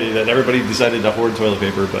humanity that everybody decided to hoard toilet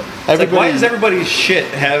paper, but why does everybody's shit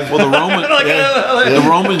have... Well, the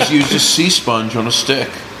Romans used a sea sponge on a stick.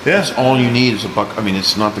 Yeah. That's all you need is a bucket. I mean,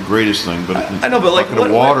 it's not the greatest thing, but I know, but like, bucket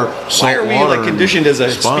of water, why salt are we water, like conditioned as a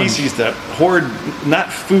sponge. species to hoard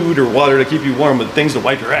not food or water to keep you warm, but things to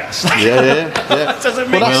wipe your ass? Yeah. That doesn't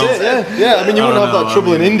make Well, that's sense. it. Yeah. I mean, you I wouldn't don't have that know,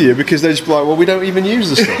 trouble I in mean- India because they're just like, well, we don't even use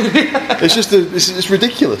the stuff. It's just it's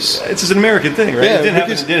ridiculous. It's just an American thing, right? Yeah, it didn't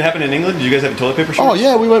because- happen. Did it happen in England? Did you guys have toilet paper Oh shortage?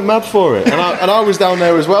 yeah, we went mad for it, and I was down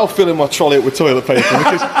there as well, filling my trolley up with toilet paper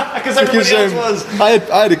Because everybody else was. I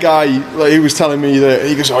had a guy like, he was telling me that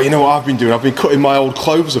he goes, oh, you know what I've been doing? I've been cutting my old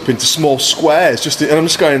clothes up into small squares, and I'm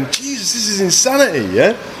just going, Jesus, this is insanity,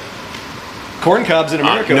 yeah. Corn cobs in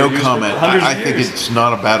America. No were used for comment. hundreds I of think years. it's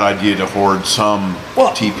not a bad idea to hoard some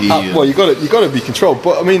TP. and- Well, you got to be controlled,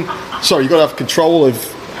 but I mean, sorry, you got to have control of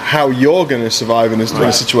how you're going to survive in a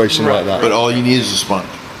situation like that. but all you need is a sponge.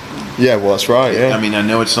 Yeah, well, that's right. Yeah. I mean, I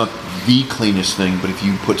know it's not the cleanest thing, but if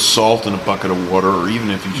you put salt in a bucket of water, or even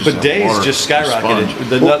if you just have Bidets water, just a skyrocketed.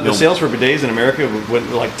 sponge. The sales for bidets in America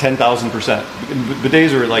went like 10,000%.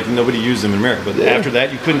 Bidets are like nobody used them in America, but after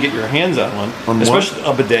that you couldn't get your hands on one. On what? Especially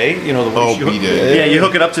a bidet. You know the Oh, you hook, bidet. Yeah, you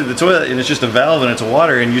hook it up to the toilet and it's just a valve and it's a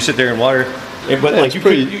water and you sit there and water. But Yeah, like it's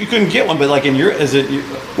pretty- you couldn't get one. But like in your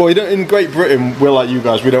Well, you don't, in Great Britain, we're like you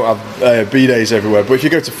guys. We don't have bidets everywhere. But if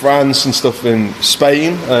you go to France and stuff in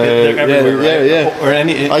Spain, they're everywhere, right? yeah. Or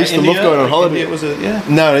any. I used to India, love going on like holiday. India was a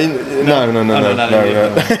no. No, Oh, not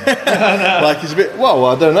India. Like it's a bit. Well,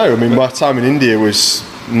 I don't know. I mean, my time in India was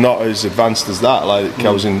not as advanced as that. Like I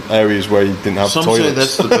was in areas where you didn't have Some toilets. say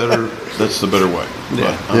that's the better. That's the better way.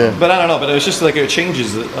 Yeah. But, Yeah. But I don't know. But it's just like it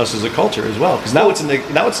changes us as a culture as well. Because now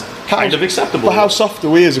it's kind of acceptable. But how soft are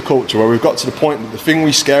we as a culture where we've got to the point that the thing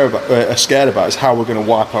we are scared about is how we're going to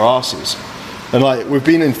wipe our asses? And like we've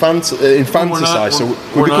been infanticized, so we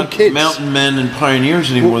we're become not kids. mountain men and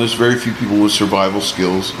pioneers anymore. There's very few people with survival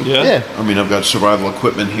skills. Yeah. I mean, I've got survival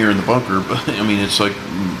equipment here in the bunker, but I mean, it's like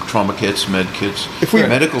trauma kits, med kits, If we-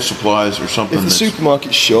 medical supplies or something. If the that's,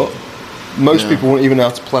 supermarket's shut, most Yeah. people wouldn't even know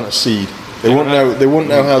how to plant a seed. They wouldn't know. They wouldn't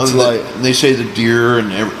know how to like. They say the deer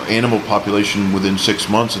and animal population within 6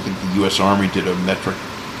 months. I think the U.S. Army did a metric,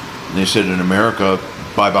 and they said in America,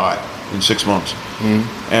 bye in 6 months.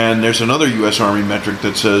 And there's another U.S. Army metric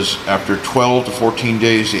that says after 12 to 14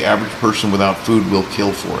 days, the average person without food will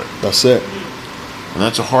kill for it, That's it. and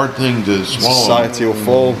that's a hard thing to swallow. Society will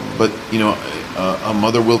fall. But you know, a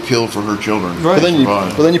mother will kill for her children. But then you,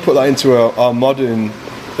 Survive. but then you put that into our modern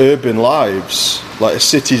urban lives, like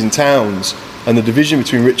cities and towns, and the division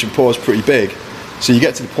between rich and poor is pretty big. So you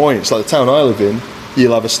get to the point. It's like the town I live in.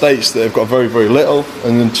 You'll have estates that have got very, very little,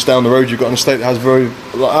 and then just down the road you've got an estate that has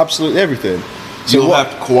like, absolutely everything. So You'll what-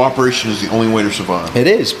 have cooperation is the only way to survive. It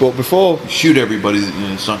is, but before Shoot everybody,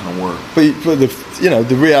 it's not going to work. But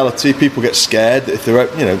the reality, people get scared if they're,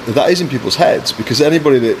 that is in people's heads, because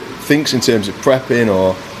anybody that thinks in terms of prepping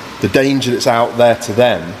or the danger that's out there to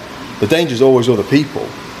them, the danger is always other people.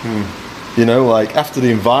 Like after the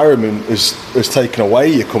environment has taken away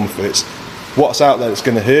your comforts, what's out there that's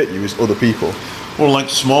going to hurt you is other people. Well, like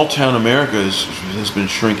small town America has been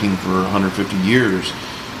shrinking for 150 years.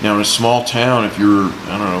 Now, in a small town, if you're,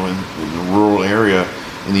 I don't know, in a rural area,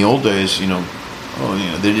 in the old days, they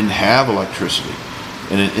didn't have electricity.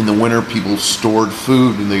 And in the winter, people stored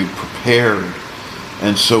food and they prepared.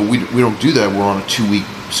 And so we don't do that. We're on a 2-week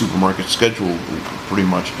supermarket schedule, pretty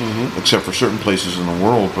much, except for certain places in the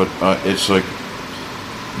world. But it's like,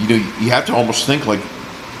 you have to almost think like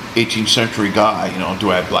 18th century guy. Do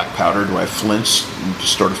I have black powder? Do I have flints to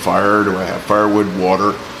start a fire? Do I have firewood,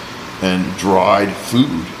 water, and dried food?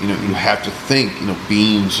 You have to think,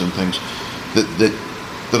 beans and things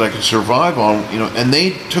that I can survive on. And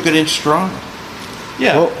they took it in strong.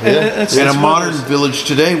 Yeah. Well, yeah. And a modern village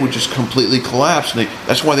today would just completely collapse. And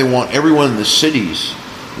that's why they want everyone in the cities,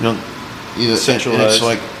 Centralized. And it's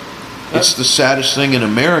like, it's the saddest thing in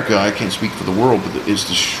America. I can't speak for the world, but it's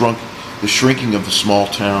the shrinking of the small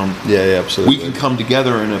town. Yeah, absolutely. We can come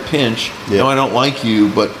together in a pinch. Yeah. No, I don't like you,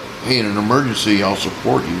 but hey, in an emergency, I'll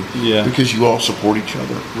support you. Yeah. Because you all support each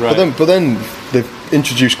other. Right. But then they've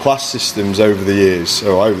introduced class systems over the years,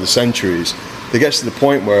 or over the centuries. It gets to the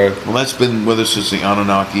point where Well, that's been with us since the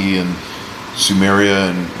Anunnaki and Sumeria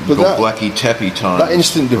and But that- Göbekli Tepe times. that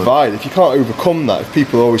instant But- divide, if you can't overcome that, if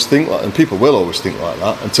people always think like, and people will always think like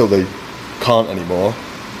that until they can't anymore,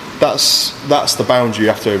 that's the boundary you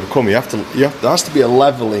have to overcome. There has to be a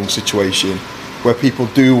leveling situation where people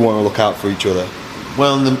do want to look out for each other.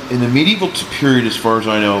 Well, in the medieval period, as far as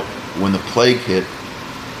I know, when the plague hit,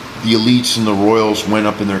 the elites and the royals went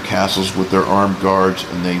up in their castles with their armed guards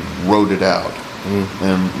and they rode it out.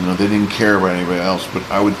 And they didn't care about anybody else. But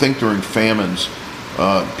I would think during famines,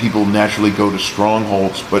 people naturally go to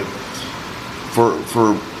strongholds. But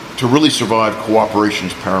to really survive, cooperation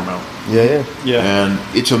is paramount. Yeah. And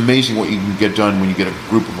it's amazing what you can get done when you get a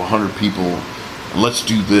group of 100 people. And let's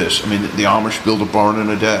do this. I mean, the Amish build a barn in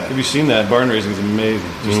a day. Have you seen that? Barn raising is amazing.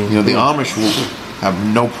 Just, The Amish will have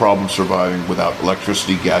no problem surviving without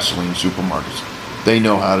electricity, gasoline, supermarkets. They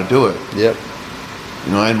know how to do it. Yep.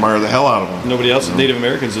 I admire the hell out of them. Nobody else, Native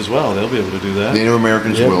Americans as well, they'll be able to do that. Native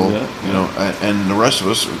Americans Yeah. will, Yeah. and the rest of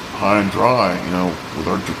us are high and dry, with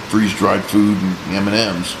our freeze-dried food and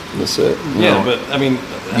M&Ms. That's it. Yeah, know. but I mean,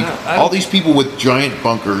 All these people with giant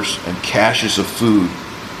bunkers and caches of food.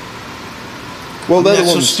 Well, they're That's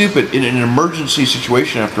the so ones. stupid. In an emergency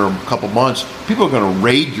situation, after a couple months, people are going to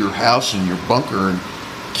raid your house and your bunker and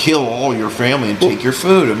kill all your family and take your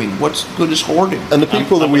food. I mean, what's good is hoarding? And the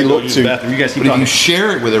people that we look to. You guys keep But if talking. you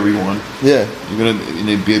share it with everyone, Yeah. you're going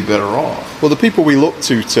to be better off. Well, the people we look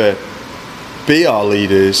to be our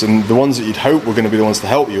leaders, and the ones that you'd hope were going to be the ones to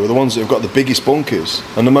help you, are the ones that have got the biggest bunkers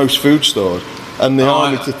and the most food stored, and the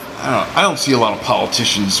army to. I don't see a lot of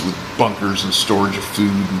politicians with bunkers and storage of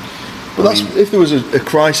food. But that's if there was a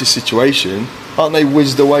crisis situation, aren't they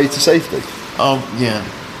whizzed away to safety? Yeah.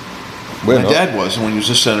 We're My not. dad was, and when he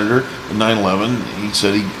was a senator in 9/11, he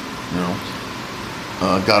said he,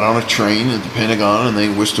 got on a train at the Pentagon and they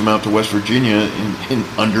whisked him out to West Virginia in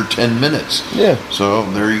under 10 minutes. Yeah. So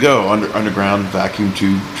there you go, underground vacuum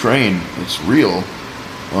tube train. It's real.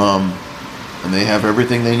 And they have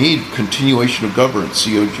everything they need. Continuation of government,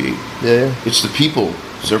 COG. Yeah. It's the people.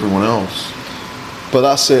 It's everyone else. But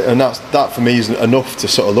that's it, and that for me is enough to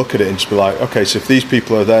sort of look at it and just be like, okay, so if these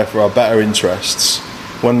people are there for our better interests,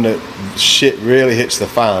 when the shit really hits the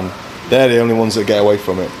fan, they're the only ones that get away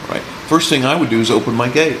from it. Right. First thing I would do is open my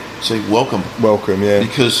gate. Say, welcome. Welcome, yeah.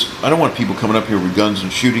 Because I don't want people coming up here with guns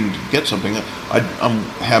and shooting to get something. I'm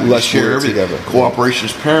happy Let's to share work everything. together. Cooperation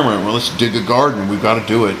is paramount. Well, let's dig a garden. We've got to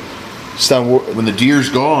do it. Stan, When the deer's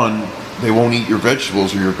gone, they won't eat your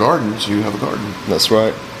vegetables or your garden, so you have a garden. that's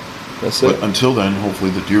right. That's it. But until then, hopefully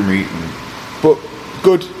the deer meat and But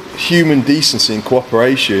good human decency and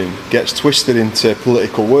cooperation gets twisted into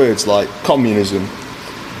political words like communism.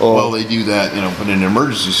 Or well, they do that, but in an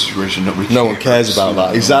emergency situation, no one cares about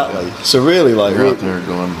that. Exactly. So really, like, They're out there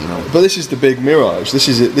going, but this is the big mirage. This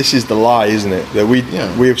is it. This is the lie, isn't it? That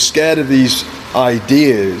we're scared of these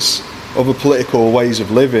ideas of the political ways of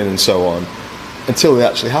living and so on until they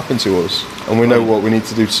actually happen to us, and we know what we need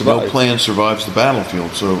to do to survive. no plan survives the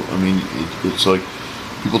battlefield. So, I mean, it's like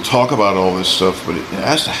people talk about all this stuff, but it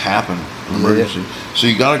has to happen in an emergency. So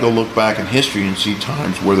you got to go look back in history and see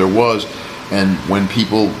times where there was, and when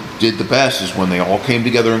people did the best is when they all came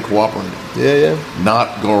together and cooperated. Yeah.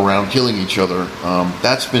 Not go around killing each other.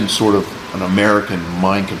 That's been sort of an American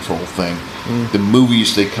mind control thing. The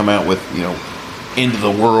movies they come out with, End of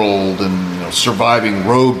the World and surviving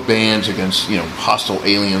rogue bands against hostile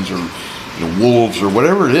aliens or wolves or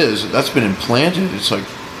whatever it is, that's been implanted. It's like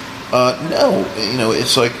no,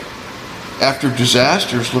 it's like after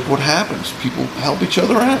disasters, look what happens. People help each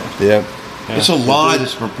other out. Yeah. It's a lie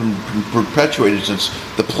that's been perpetuated since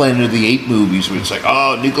the Planet of the Apes movies, where it's like,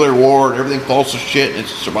 nuclear war and everything falls to shit, and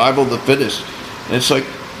it's survival of the fittest. And it's like,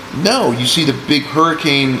 no, you see the big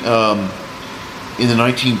hurricane in the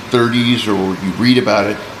 1930s, or you read about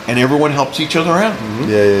it, and everyone helps each other out.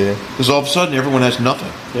 Yeah. Because all of a sudden, everyone has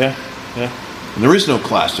nothing. Yeah. And there is no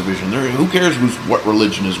class division. Who cares what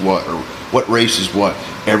religion is what, or what race is what?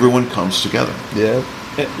 Everyone comes together. Yeah.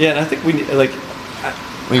 Yeah, and I think we need,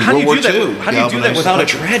 I mean, how do you World do War that? II How do you do that galvanized without a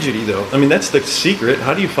the country. tragedy, though? I mean, that's the secret.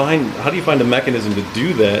 How do you find a mechanism to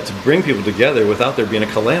do that, to bring people together without there being a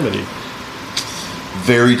calamity?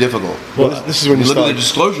 Very difficult. Well, this is when you look at start. the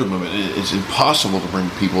disclosure movement. It's impossible to bring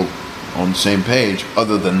people on the same page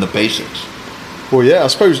other than the basics. Well, yeah, I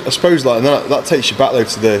suppose like that takes you back though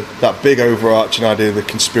to that big overarching idea of the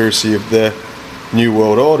conspiracy of the New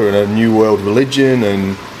World Order and a New World religion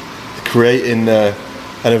and creating an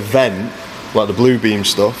event like the Blue Beam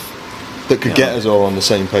stuff that could get us all on the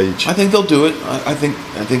same page. I think they'll do it. I think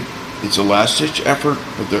it's a last-ditch effort,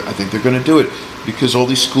 but I think they're going to do it because all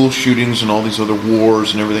these school shootings and all these other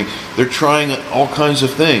wars and everything, they're trying all kinds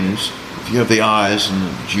of things. If you have the eyes and the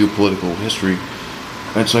geopolitical history,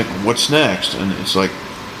 it's like, what's next? And it's like,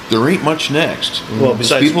 there ain't much next. Well, Because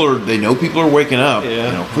besides- they know people are waking up.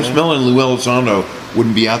 Yeah, Chris yeah. Mellon and Lou Elizondo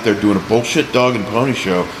wouldn't be out there doing a bullshit dog and pony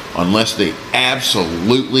show unless they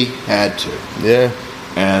absolutely had to. Yeah.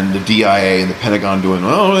 And the DIA and the Pentagon doing,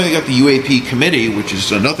 they got the UAP committee, which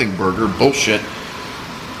is a nothing burger, bullshit.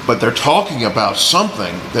 But they're talking about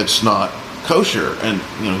something that's not kosher, and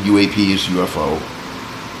UAP is UFO.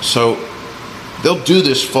 So they'll do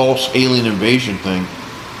this false alien invasion thing,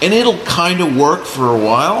 and it'll kind of work for a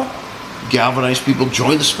while, galvanize people,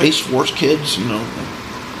 join the Space Force, kids,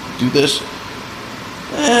 do this.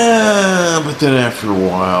 But then after a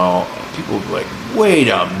while, people would be like, wait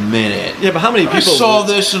a minute. Yeah, but how many people... I saw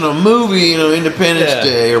this in a movie, Independence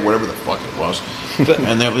Day or whatever the fuck it was.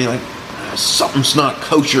 And they'll be like, something's not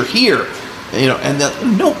kosher here.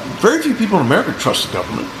 Very few people in America trust the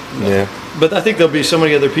government. Yeah. But I think there'll be so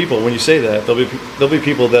many other people, when you say that, there'll be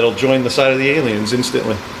people that'll join the side of the aliens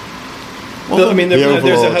instantly. Well, I mean,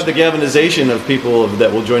 there's have the galvanization of people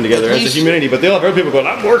that will join together as a community, but they'll have other people going,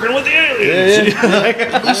 I'm working with the aliens.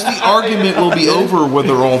 At least the argument will be over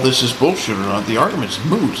whether all this is bullshit or not. The argument's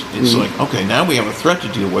moot. It's like, okay, now we have a threat to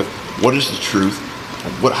deal with. What is the truth?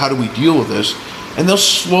 How do we deal with this? And they'll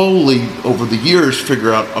slowly, over the years,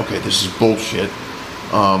 figure out, okay, this is bullshit.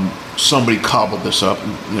 Somebody cobbled this up.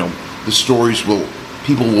 And, the stories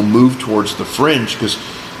people will move towards the fringe because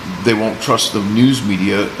they won't trust the news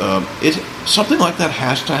media. Something like that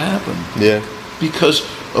has to happen. Yeah. Because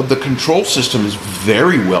of the control system is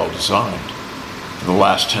very well designed for the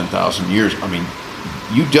last 10,000 years. I mean,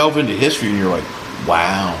 you delve into history and you're like,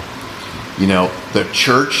 wow. The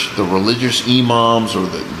church, the religious imams, or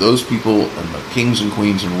those people, and the kings and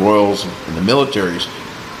queens and royals and the militaries,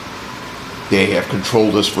 they have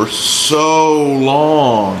controlled us for so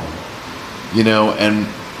long, and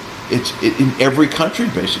it's in every country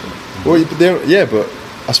basically. Well, but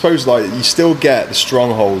I suppose you still get the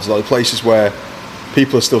strongholds, the places where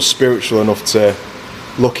people are still spiritual enough to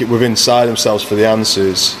look inside themselves for the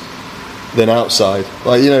answers than outside.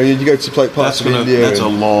 You go to parts of India. That's a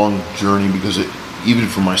long journey because even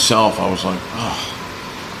for myself, I was like,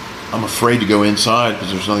 I'm afraid to go inside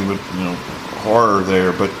because there's nothing but horror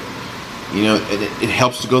there. But it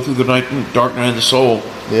helps to go through the dark night of the soul.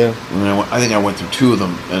 Yeah. And I think I went through 2 of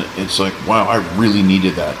them, and it's like, wow, I really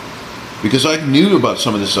needed that because I knew about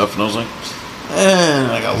some of this stuff, and I was like,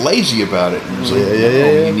 I got lazy about it. And it was like,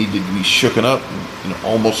 you need to be shooken up, and,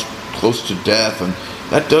 almost close to death, and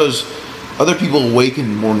that does. Other people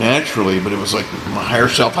awaken more naturally, but it was like my higher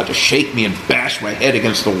self had to shake me and bash my head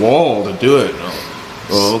against the wall to do it.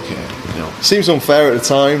 Okay. Seems unfair at the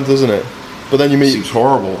time, doesn't it? But then you meet... Seems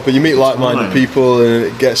horrible. But you meet like-minded people and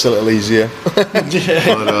it gets a little easier.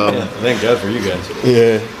 Thank God for you guys.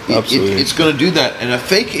 Yeah, absolutely. It's going to do that. And a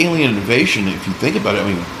fake alien invasion, if you think about it, I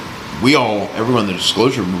mean, everyone in the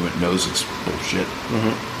disclosure movement knows it's bullshit.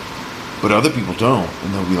 Mm-hmm. But other people don't,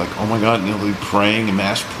 and they'll be like, "Oh my God!" They'll be praying and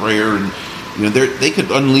mass prayer, and they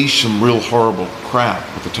could unleash some real horrible crap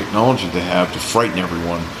with the technology they have to frighten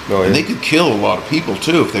everyone, and they could kill a lot of people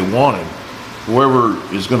too if they wanted. Whoever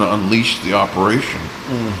is going to unleash the operation,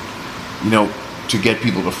 to get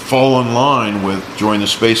people to fall in line with join the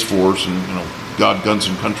Space Force and God, guns,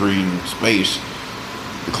 and country and space.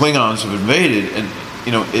 The Klingons have invaded, and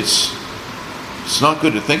it's not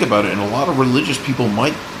good to think about it, and a lot of religious people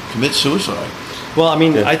might commit suicide. Well, I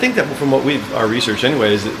mean, I think that from our research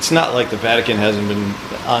anyway, is it's not like the Vatican hasn't been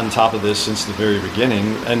on top of this since the very beginning.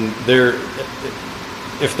 And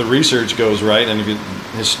if the research goes right, and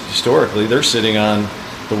historically, they're sitting on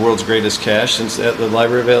the world's greatest cash since at the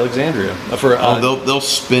Library of Alexandria. They'll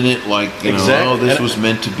spin it like this was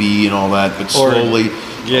meant to be and all that, but slowly.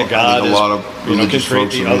 God a lot of can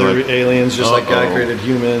create the other aliens just like God created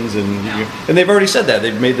humans, and they've already said that.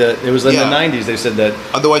 They've made that. It was in the 90s. They said that.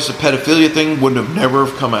 Otherwise, the pedophilia thing wouldn't have never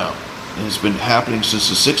have come out, and it's been happening since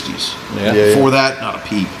the 60s. Before that, not a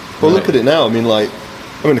peep. Well, look at it now. I mean,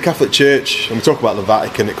 the Catholic Church, and we talk about the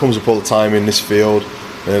Vatican. It comes up all the time in this field,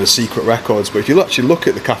 the secret records. But if you actually look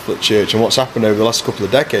at the Catholic Church and what's happened over the last couple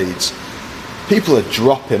of decades, people are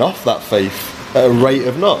dropping off that faith at a rate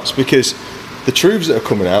of knots because the truths that are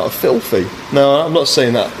coming out are filthy. Now, I'm not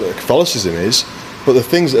saying that Catholicism is, but the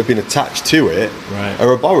things that have been attached to it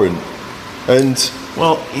are abhorrent. And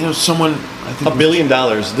someone, I think $1 billion.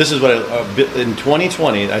 This is what in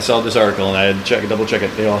 2020 I saw this article, and I had to double check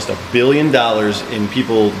it. They lost $1 billion in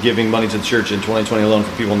people giving money to the church in 2020 alone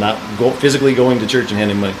for people not physically going to church and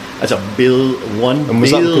handing money. That's $1 billion. And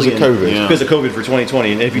was that because of COVID? Yeah. Because of COVID for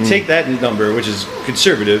 2020. And if you take that number, which is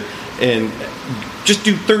conservative, and just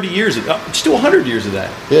do 30 years of just do 100 years of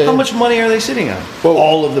that. How much money are they sitting on? Well,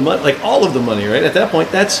 all of the money, all of the money, right? At that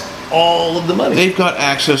point, that's all of the money. They've got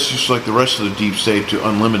access, just like the rest of the deep state, to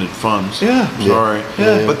unlimited funds. Sorry.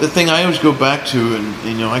 But the thing I always go back to,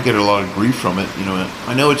 and I get a lot of grief from it.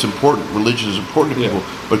 I know it's important. Religion is important to people,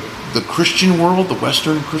 but the Christian world, the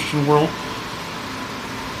Western Christian world,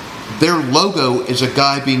 their logo is a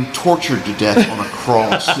guy being tortured to death on a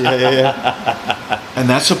cross. And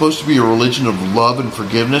that's supposed to be a religion of love and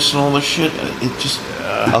forgiveness and all this shit. It just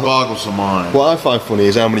boggles the mind. What I find funny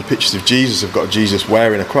is how many pictures of Jesus have got Jesus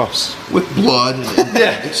wearing a cross. With blood.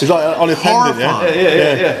 Yeah. It's like on a pendant, Horrifying.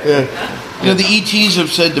 Yeah. You know, the ETs have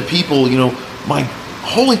said to people, you know, my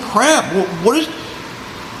holy crap, what is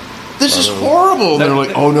this? Is horrible. And they're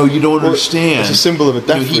like, oh no, you don't understand. It's a symbol of a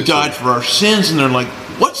death You know, he ritual. died for our sins, and they're like,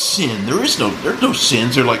 what sin? There's no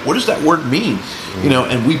sins. They're like, what does that word mean? You know,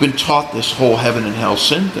 and we've been taught this whole heaven and hell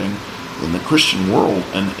sin thing in the Christian world,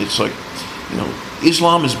 and it's like, you know,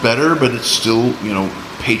 Islam is better, but it's still, you know,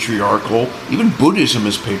 patriarchal. Even Buddhism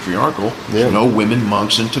is patriarchal. There's no women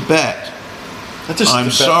monks in Tibet.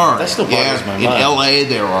 I'm sorry. That still boggles my in mind. LA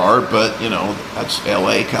there are, but you know, that's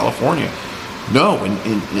LA, California. No, in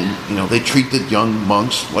you know, they treat the young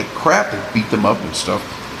monks like crap. They beat them up and stuff.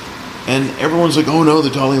 And everyone's like, oh no, the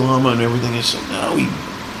Dalai Lama and everything. It's like, no,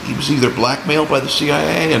 he was either blackmailed by the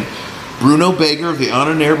CIA, and Bruno Beger of the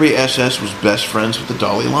Ahnenerbe SS was best friends with the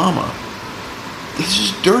Dalai Lama. This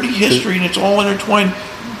is dirty history, and it's all intertwined.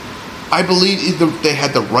 I believe they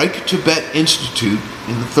had the Reich Tibet Institute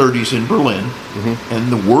in the 30s in Berlin,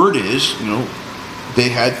 and the word is, you know, they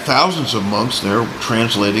had thousands of monks there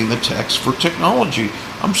translating the text for technology.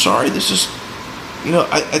 I'm sorry, this is, you know,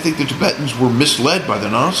 I think the Tibetans were misled by the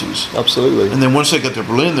Nazis. Absolutely. And then once they got to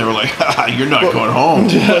Berlin, they were like, you're not going home.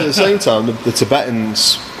 But at the same time, the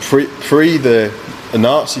Tibetans, pre the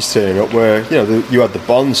Nazis turning up, where, you know, you had the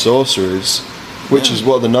Bon sorcerers, which is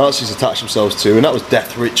what the Nazis attached themselves to, and that was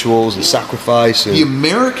death rituals and sacrifice. And The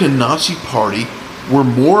American Nazi Party were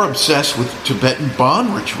more obsessed with Tibetan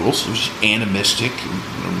Bon rituals, it was animistic, and,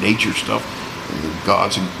 you know, nature stuff, and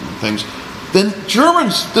gods and things, than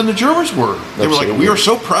the Germans were. They were like, we are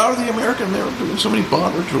so proud of the American, they were doing so many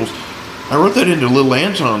Bon rituals. I wrote that into Little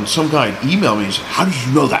Anton. Some guy emailed me and said, how did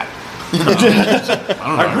you know that? You know,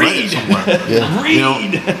 I read it somewhere. You know,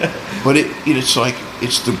 but it's like,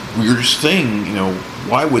 it's the weirdest thing, you know.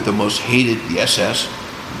 Why would the most hated, the SS,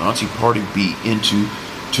 Nazi Party, be into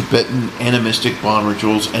Tibetan animistic Bon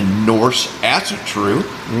rituals and Norse Asatru?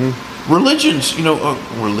 Religions, you know,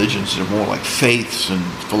 religions are more like faiths and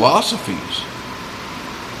philosophies.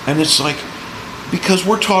 And it's like, because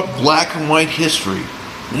we're taught black and white history,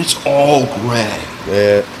 and it's all gray.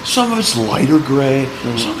 yeah, Some of it's lighter gray,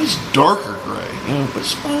 some of it's darker gray, you know, but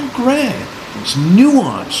it's all gray. It's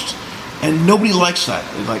nuanced, and nobody likes that.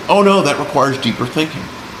 They're like, oh no, that requires deeper thinking.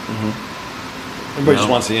 Everybody just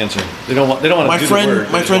wants the answer. They don't want to do the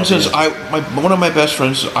work. My friend says, one of my best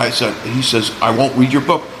friends, he says, I won't read your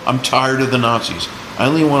book. I'm tired of the Nazis. I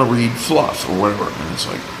only want to read fluff or whatever. And it's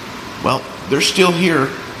like, well, they're still here.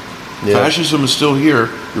 Yeah. Fascism is still here.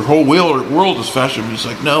 Your whole world is fascism. He's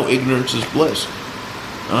like, no, ignorance is bliss.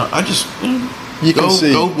 You can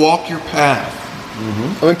see. Go walk your path.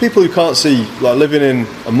 I mean, people who can't see, like living in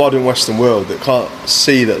a modern Western world, that can't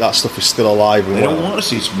see that stuff is still alive and They well. don't want to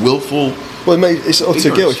see. It's willful. Well, it's utter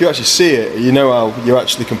ignorance. guilt. If you actually see it, you know how you're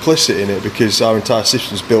actually complicit in it, because our entire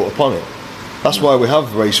system is built upon it. That's why we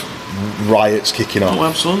have race riots kicking off. Oh,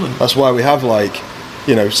 absolutely. That's why we have, like,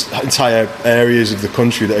 you know, entire areas of the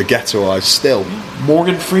country that are ghettoized still.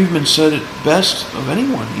 Morgan Freeman said it best of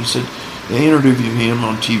anyone. He said, they interviewed him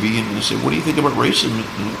on TV and they said, what do you think about racism?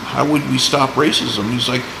 And how would we stop racism? He's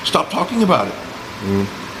like, stop talking about it.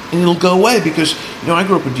 And it'll go away, because, you know, I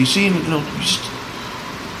grew up in DC, and, you know,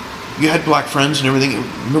 you had black friends and everything.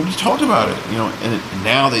 Nobody talked about it, you know, and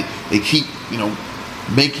now they keep, you know,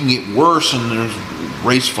 making it worse, and there's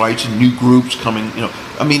race fights and new groups coming, you know.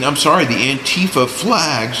 I mean, I'm sorry, the Antifa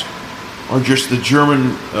flags are just the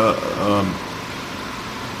German,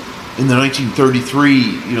 in the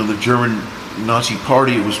 1933, you know, the German Nazi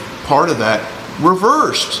Party, it was part of that,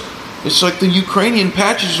 reversed. It's like the Ukrainian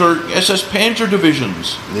patches are SS Panzer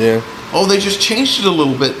divisions. Yeah. Oh, they just changed it a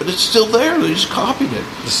little bit, but it's still there. They just copied it.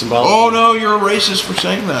 The symbology. Oh no, you're a racist for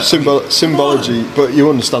saying that. Symbology, but you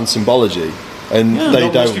understand symbology, and Yeah, they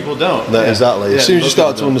no, don't. most people don't. That- Yeah. Exactly. Yeah, As soon as you most start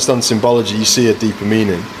people to don't. understand symbology, you see a deeper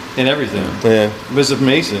meaning. In everything. Yeah. As a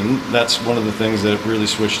Mason, that's one of the things that really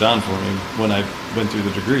switched on for me when I went through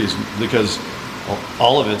the degrees, because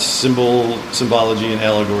all of it's symbology and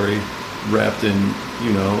allegory wrapped in,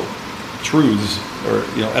 you know, truths, or,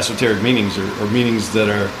 you know, esoteric meanings, or meanings that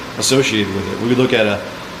are associated with it. We look at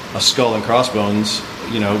a skull and crossbones,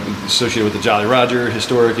 you know, associated with the Jolly Roger,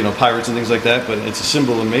 historic, you know, pirates and things like that, but it's a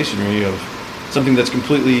symbol in Masonry of something that's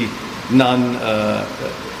completely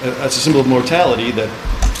it's a symbol of mortality, that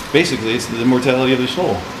basically it's the immortality of the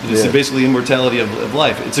soul. It's Yeah. basically immortality of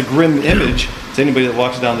life. It's a grim image to anybody that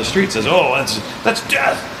walks down the street, says, oh, that's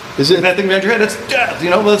death. Is it? That thing behind your head, that's death.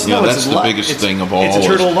 Well, it's, You know, no, that's it's the life. biggest thing of all. It's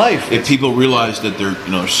eternal is life. If people realize that their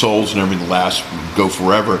souls and everything last go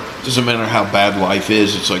forever, it doesn't matter how bad life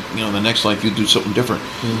is. It's like the next life you do something different.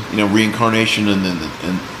 Reincarnation and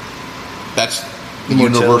that's the Immortality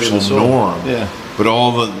of the universal soul. norm. Yeah. But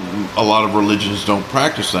a lot of religions don't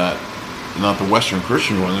practice that. Not the Western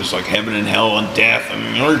Christian one. It's like heaven and hell and death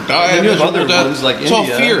and you're dying. And you have other death. ones like it's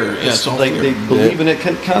India. all fear. Yeah, It's it's all like fear. they believe in it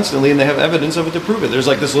constantly, and they have evidence of it to prove it. There's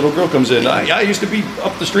like this little girl comes in. I used to be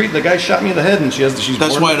up the street, and the guy shot me in the head, and she's.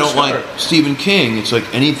 That's born why I with a don't like scar. Stephen King. It's like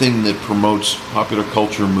anything that promotes popular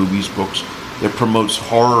culture, movies, books, that promotes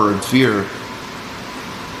horror and fear.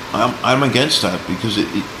 I'm against that because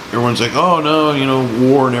everyone's like, oh no,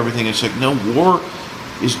 war and everything. It's like, no, war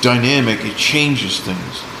is dynamic. It changes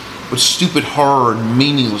things. But stupid horror and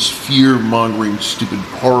meaningless fear-mongering, stupid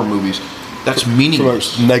horror movies, that's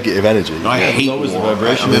meaningless. Promotes negative energy. I hate lowers the war.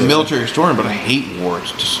 vibration. I'm a military historian, but I hate war.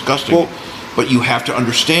 It's disgusting. Well- but you have to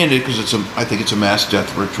understand it because I think it's a mass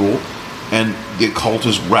death ritual, and the occult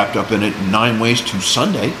is wrapped up in it 9 ways to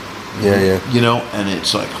Sunday. Yeah. And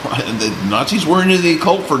it's like the Nazis were into the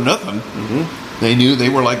occult for nothing. Mm-hmm. They knew they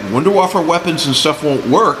were like, Wunderwaffe weapons and stuff won't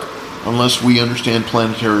work unless we understand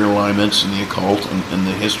planetary alignments and the occult and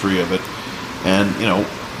the history of it. And,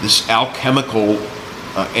 this alchemical,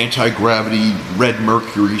 anti-gravity, red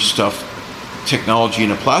mercury stuff, technology in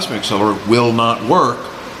a plasma accelerator will not work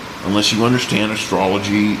unless you understand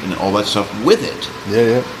astrology and all that stuff with it.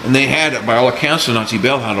 Yeah. And they had, by all accounts, the Nazi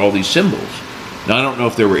Bell had all these symbols. Now, I don't know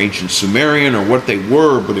if they were ancient Sumerian or what they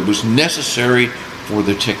were, but it was necessary for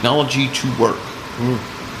the technology to work.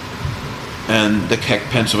 And the Keck,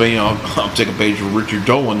 Pennsylvania, I'll take a page from Richard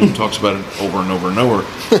Dolan, who talks about it over and over and over.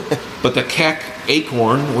 But the Keck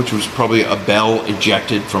acorn, which was probably a bell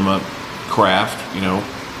ejected from a craft,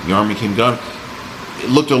 the Army came down, it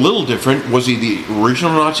looked a little different. Was he the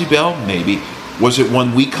original Nazi bell? Maybe. Was it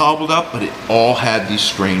one we cobbled up? But it all had these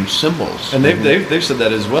strange symbols. And they've said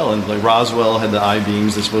that as well. And like Roswell had the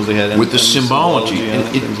I-beams. They supposedly had With the symbology, and and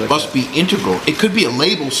things it like must that. be integral. It could be a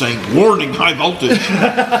label saying "warning, high voltage,"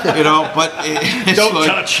 but it's Don't like,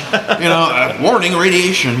 touch. warning,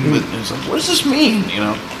 radiation. But it's like, what does this mean?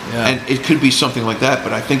 And it could be something like that.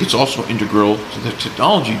 But I think it's also integral to the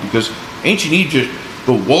technology because ancient Egypt,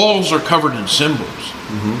 the walls are covered in symbols,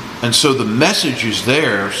 and so the message is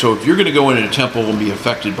there. So if you're going to go into a temple and be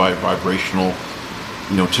affected by vibrational,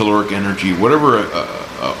 telluric energy, whatever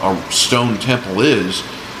a stone temple is,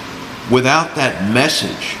 without that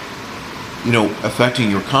message, affecting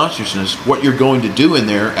your consciousness, what you're going to do in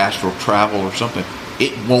there, astral travel or something,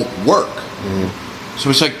 it won't work. So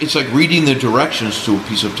it's like reading the directions to a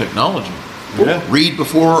piece of technology. Yeah. Read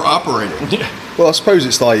before operating. Well, I suppose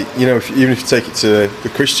it's like, even if you take it to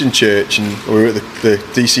the Christian church, and we were at the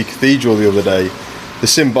DC Cathedral the other day, the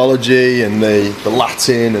symbology and the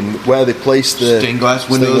Latin and where they place the Stained glass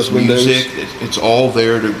windows, music, it's all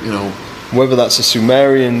there to, Whether that's a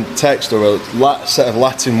Sumerian text or a set of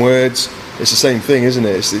Latin words, it's the same thing, isn't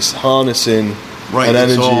it? It's this harnessing an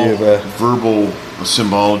it's energy all of a... verbal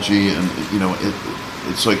symbology, and,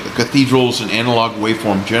 it's like a cathedral's an analog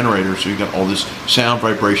waveform generator, so you got all this sound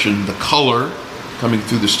vibration, the color coming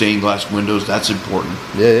through the stained glass windows, that's important.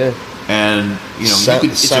 Yeah. And it's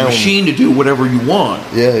a sound. machine to do whatever you want,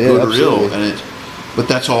 Yeah, good or absolutely. ill, but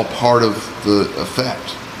that's all part of the effect,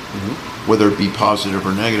 whether it be positive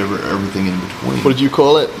or negative or everything in between. What did you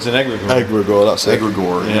call it? It's an egregore. Egregore, that's it.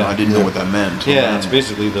 Egregore, Yeah. I didn't know what that meant. Yeah, it's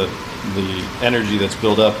basically the energy that's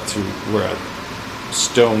built up to where a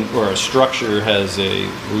stone or a structure has a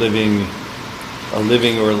living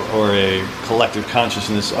or a collective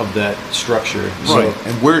consciousness of that structure. Right,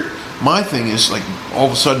 and my thing is, like, all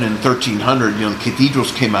of a sudden in 1300, the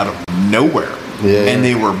cathedrals came out of nowhere, and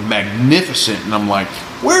they were magnificent, and I'm like,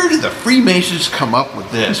 where did the Freemasons come up with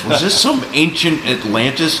this? Was this some ancient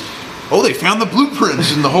Atlantis? Oh, they found the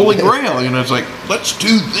blueprints in the Holy Grail, it's like, let's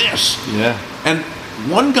do this. Yeah. And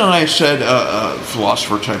one guy said, a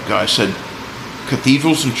philosopher type guy said,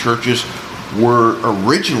 cathedrals and churches were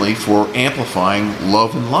originally for amplifying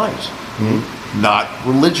love and light, not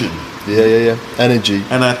religion. Yeah. Energy.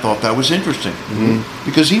 And I thought that was interesting,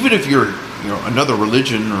 because even if you're another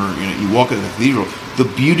religion or you walk in a cathedral,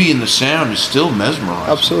 the beauty and the sound is still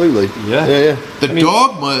mesmerizing. Absolutely. Yeah. The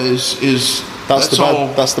dogma is that's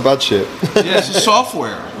the bad shit. Yeah, it's the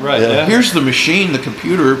software. Right. Yeah. Yeah. Here's the machine, the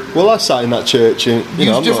computer. Well, I sat in that church and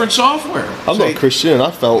Use different software. I'm not a Christian, and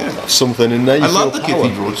I felt something in there. You I love feel the power.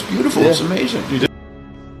 cathedral. It's beautiful. Yeah. It's amazing.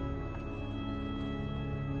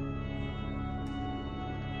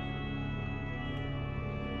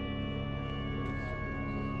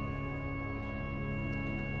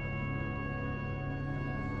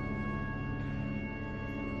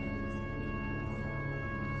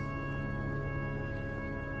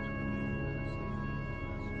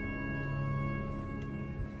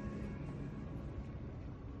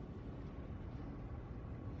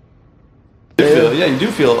 feel. Yeah, you do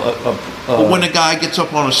feel. But when a guy gets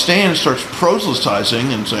up on a stand and starts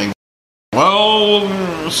proselytizing and saying,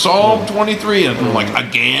 well, Psalm 23, and I'm like,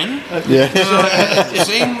 again? Yeah.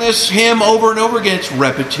 Sing this hymn over and over again. It's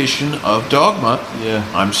repetition of dogma. Yeah.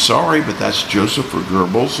 I'm sorry, but that's Joseph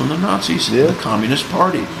Goebbels and the Nazis, Yeah. the Communist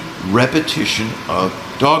Party. Repetition of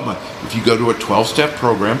dogma. If you go to a 12-step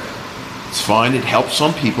program, it's fine. It helps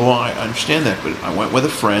some people. I understand that. But I went with a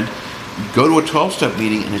friend. You go to a 12-step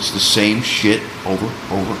meeting, and it's the same shit over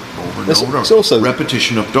and It's over. also-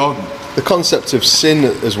 repetition of dogma. The concept of sin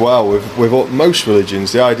as well, with most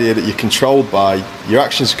religions, the idea that you're controlled by, your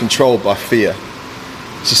actions are controlled by fear.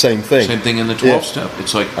 It's the same thing. Same thing in the Yeah. 12-step.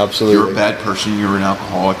 It's like, Absolutely. you're a bad person, you're an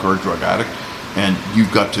alcoholic or a drug addict, and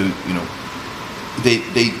you've got to,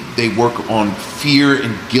 they work on fear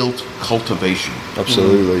and guilt cultivation.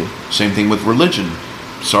 Absolutely. Same thing with religion.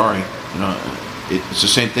 Sorry, it's the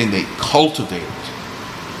same thing. They cultivate it.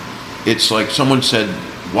 It's like someone said,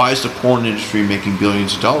 why is the porn industry making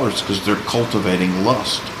billions of dollars? Because they're cultivating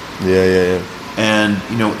lust. Yeah. And,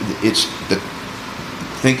 it's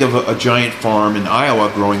think of a giant farm in Iowa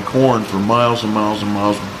growing corn for miles and miles and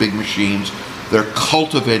miles with big machines. They're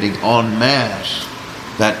cultivating en masse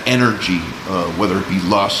that energy, whether it be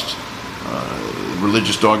lust,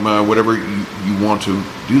 religious dogma, whatever you want to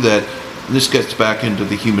do that. And this gets back into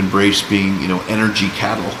the human race being, energy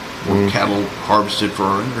cattle. We're cattle harvested for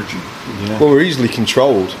our energy. Yeah. Well, we're easily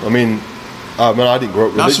controlled. I mean, I didn't grow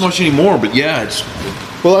up Not so religious. much anymore, but yeah, it's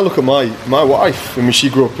Well, I look at my wife. I mean, she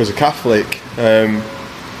grew up as a Catholic, and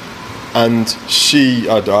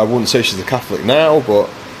I wouldn't say she's a Catholic now, but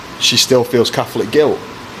she still feels Catholic guilt.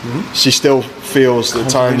 She still feels that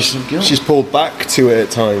at times Cultivation of guilt. she's pulled back to it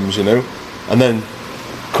at times, and then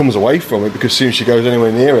comes away from it because as soon as she goes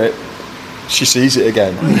anywhere near it, she sees it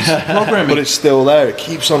again. programming. But it's still there. It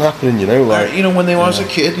keeps on happening, like. when they was a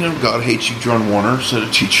kid, God hates you, John Warner, said a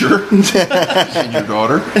teacher, and your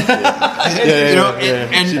daughter.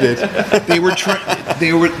 Yeah, she did. They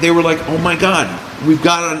were like, oh my God, we've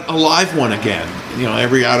got a live one again.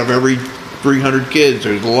 Out of every 300 kids,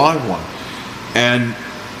 there's a live one, and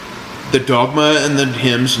the dogma and the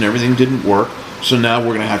hymns and everything didn't work. So now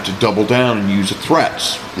we're going to have to double down and use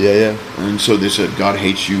threats. Yeah. And so they said, God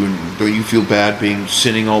hates you, and don't you feel bad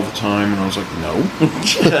sinning all the time? And I was like, no.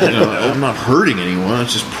 I'm not hurting anyone.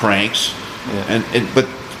 It's just pranks. Yeah. But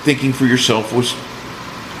thinking for yourself was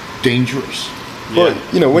dangerous. But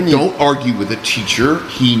when you Don't argue with a teacher.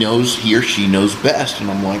 He or she knows best. And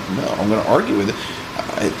I'm like, no, I'm going to argue with it.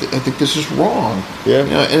 I think this is wrong. Yeah.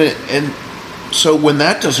 And so when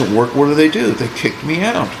that doesn't work, what do? They kicked me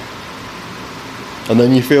out. and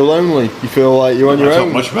then you feel lonely. You feel like you're on your I felt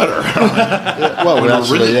own. much better. Yeah, well, When I was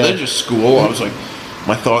naturally, in yeah. religious school, I was like,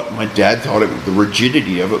 my dad thought the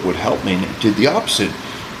rigidity of it would help me, and it did the opposite.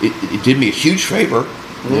 It did me a huge favor.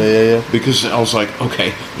 Yeah. Because I was like,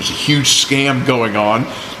 okay, there's a huge scam going on.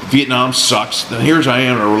 Vietnam sucks. And here's I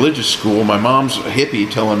am in a religious school. My mom's a hippie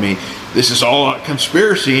telling me this is all a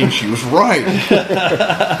conspiracy, and she was right.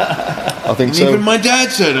 I think And so. even my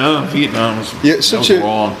dad said, Vietnam was,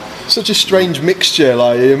 wrong. Such a strange mixture.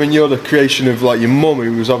 You're the creation of your mum,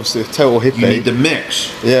 who was obviously a total hippie. You need the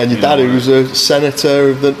mix. Yeah, and your dad, who was a senator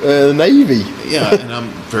of the Navy. Yeah, and I'm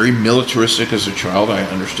very militaristic as a child. I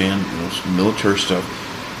understand some military stuff.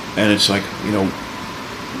 And it's like,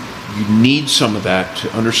 you need some of that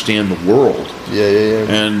to understand the world. Yeah.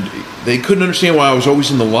 And they couldn't understand why I was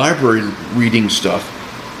always in the library reading stuff,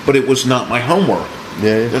 but it was not my homework.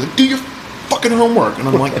 Yeah. They're like, do your fucking homework. And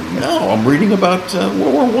I'm like, no, I'm reading about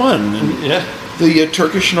World War One and the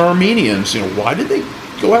Turkish and Armenians. Why did they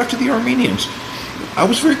go after the Armenians? I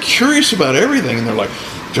was very curious about everything. And they're like,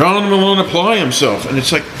 John Malone apply himself. And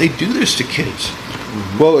it's like, they do this to kids.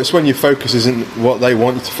 Well, it's when your focus isn't what they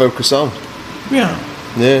want you to focus on. Yeah.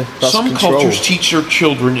 Yeah, that's Some control. cultures teach their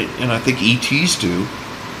children, and I think ETs do,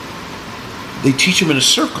 they teach them in a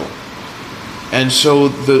circle. And so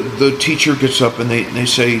the teacher gets up and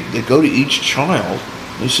they go to each child,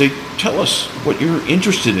 they say, tell us what you're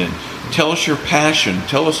interested in. Tell us your passion.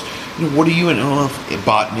 Tell us, what are you in?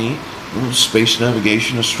 Botany, space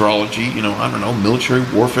navigation, astrology, I don't know, military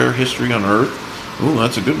warfare history on Earth. Oh,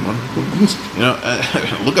 that's a good one.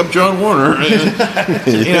 Look up John Warner.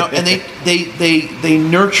 And they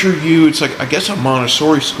nurture you. It's like, I guess a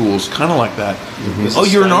Montessori school is kind of like that. Oh,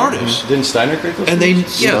 you're an artist. Didn't Steiner create those? And they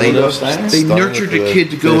Steiner? nurtured the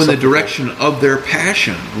kid to go in the direction of their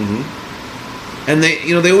passion. And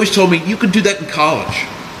they always told me, you could do that in college.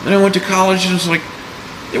 And I went to college and it's like,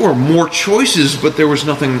 there were more choices, but there was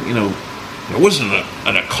nothing, there wasn't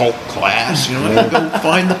an occult class. I had to go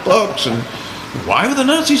find the books. And why were the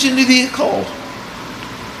Nazis into the occult?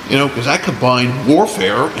 You know, because that combined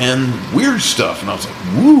warfare and weird stuff, and I was like,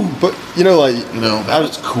 woo. But you know, like That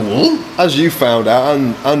was cool. As you found out,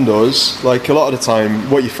 and us, like a lot of the time,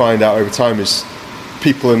 what you find out over time is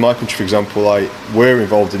people in my country, for example, like were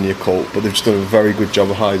involved in the occult, but they've just done a very good job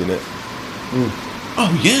of hiding it.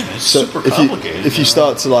 Oh yeah, it's super if complicated. If you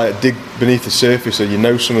start to like dig beneath the surface, or you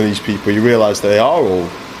know some of these people, you realise they are all,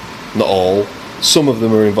 not all, some of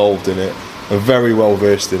them are involved in it, are very well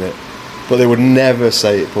versed in it, but they would never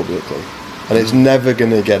say it publicly, and it's never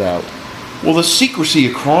going to get out. Well, the secrecy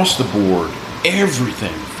across the board,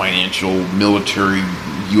 everything, financial, military,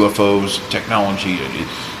 UFOs, technology,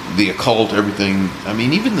 the occult, everything. I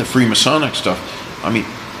mean, even the Freemasonic stuff. I mean,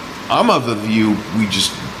 I'm of the view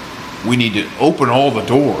we need to open all the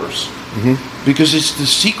doors, because it's the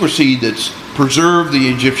secrecy that's preserved the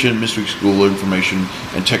Egyptian mystery school information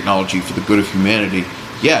and technology for the good of humanity.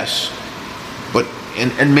 Yes, but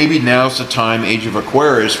and maybe now's the time, Age of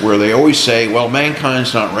Aquarius, where they always say, well,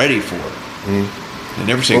 mankind's not ready for it. They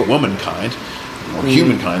never say womankind or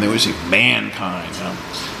humankind. They always say mankind.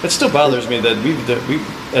 It still bothers me that we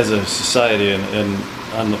as a society and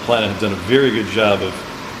on the planet have done a very good job of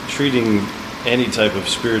treating any type of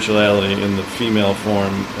spirituality in the female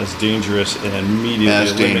form as dangerous and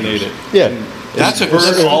immediately eliminate it. Yeah. That's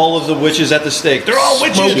burn all of the witches at the stake. They're all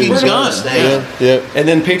witches. Smoking Burn them gun. at the stake. Yeah. And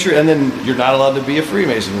then you're not allowed to be a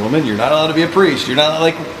Freemason woman. You're not allowed to be a priest. You're not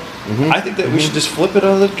like. I think that we should just flip it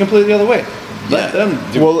completely the other way. Let them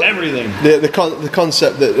do everything. The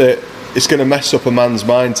concept that it's going to mess up a man's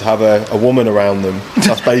mind to have a woman around them.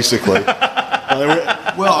 That's basically.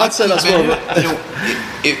 Well, I'd say that's more.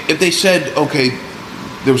 If they said, okay,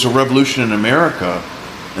 there was a revolution in America,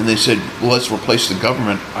 and they said, well, let's replace the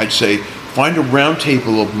government, I'd say, find a round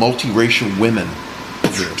table of multiracial women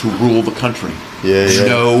to rule the country.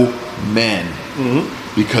 No men,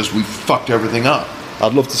 because we fucked everything up.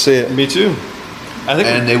 I'd love to see it. Me too.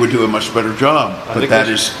 And they would do a much better job. But that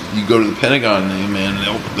is, you go to the Pentagon, man,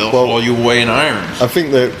 they'll haul you away in irons. I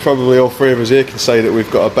think that probably all three of us here can say that we've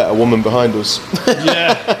got a better woman behind us.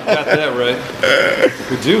 Yeah, you got that right.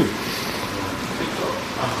 We do.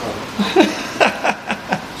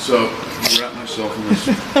 So, wrap myself in this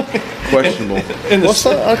questionable. What's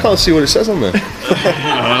that? I can't see what it says on there.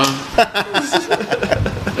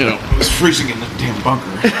 It's freezing in the damn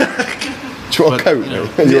bunker. Do you want a coat?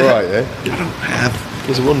 You're right, yeah? I don't have.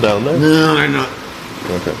 There's one down there. No, they're not.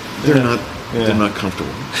 Okay. They're not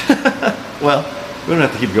comfortable. Well, we don't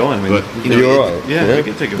have to keep going. I mean, But Are you alright? yeah, we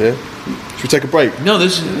can take a Yeah. Should we take a break? No, You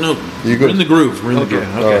we're good? in the groove. We're in the Okay,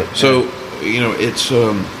 groove. okay. Alright. So, it's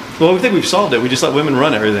Well, we think we've solved it. We just let women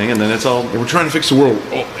run everything, and then it's all. we're trying to fix the world.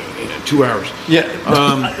 2 hours. Yeah.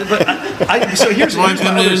 So here's my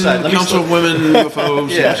other side. Let me Council of Women, UFOs,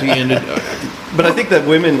 Yeah. he ended. But I think that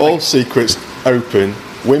women. All secrets open.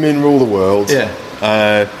 Women rule the world. Yeah.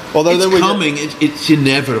 Although It's then we coming. It's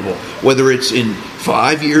inevitable. Whether it's in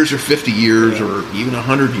 5 years or 50 years or even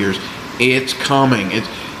 100 years, it's coming. It's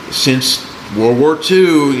since World War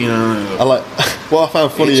II. what I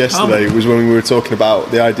found funny It's yesterday coming. was when we were talking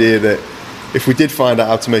about the idea that if we did find out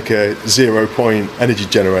how to make a 0-point energy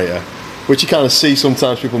generator, which you kind of see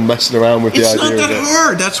sometimes people messing around with It's the not idea that of it.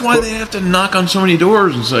 hard. That's why they have to knock on so many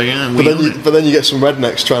doors and say, "Yeah, we But own it." then you get some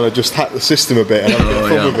rednecks trying to just hack the system a bit and have a bit of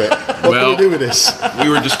fun yeah. with it. What Well, can we do with this? We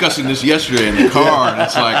were discussing this yesterday in the car, and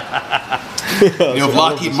it's like, if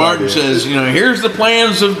Lockheed Martin says, here's the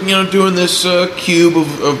plans of, doing this cube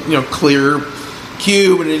of clear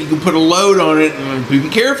cube, and then you can put a load on it, and be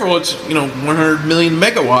careful, it's 100 million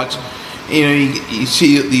megawatts. You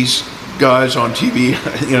see these guys on TV,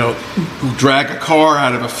 who drag a car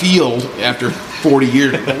out of a field after 40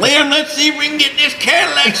 years. Len, let's see if we can get this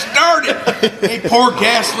Cadillac started. They pour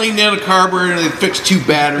gasoline down the carburetor, and they fix 2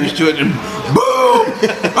 batteries to it, and boom! Oh,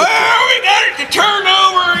 we got it to turn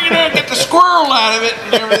over, get the squirrel out of it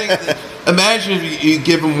and everything. Imagine if you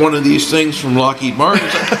give them one of these things from Lockheed Martin.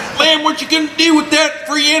 It's like, man, what you gonna do with that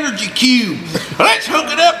free energy cube? Let's hook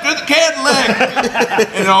it up to the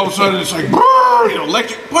Cadillac. And all of a sudden it's like,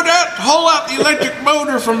 electric. Haul out the electric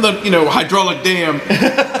motor from the hydraulic dam.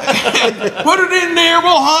 Put it in there.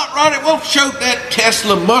 We'll hot rod it. We'll choke that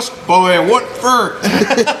Tesla Musk boy. What for?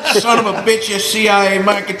 Son of a bitch, you CIA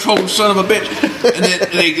mind control son of a bitch. And then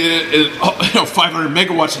they 500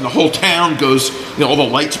 megawatts, and the whole town goes. All the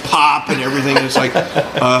lights pop and everything. And it's like,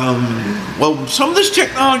 well, some of this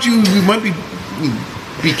technology we might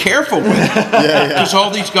be careful with, because all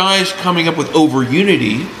these guys coming up with over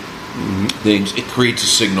unity things, it creates a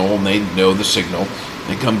signal, and they know the signal.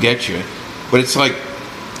 They come get you, but it's like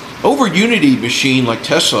over unity machine like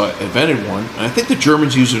Tesla invented one, and I think the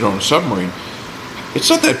Germans use it on a submarine. it's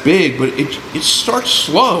not that big, but it starts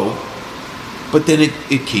slow, but then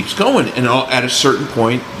it keeps going, and at a certain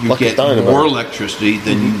point you Like a get dynamo. more electricity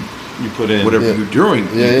than You put in whatever Yeah. you're doing.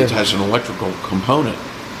 Yeah, It yeah. has an electrical component,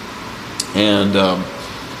 and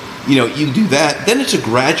you do that. Then it's a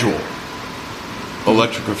gradual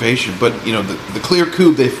electrification. But the clear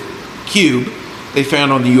cube they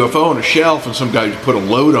found on the UFO on a shelf, and some guy put a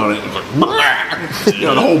load on it. And it was like,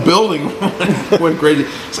 the whole building went crazy.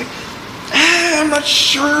 It's like, I'm not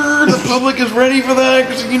sure the public is ready for that,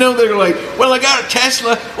 because they're like, well, I got a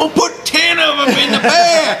Tesla. Well, put 10 of them in the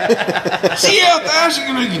back. See how fast you're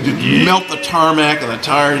gonna melt the tarmac and the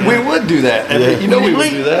tires. We would do that. We would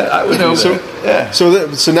do that. I would do that. Yeah.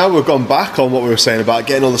 So now we've gone back on what we were saying about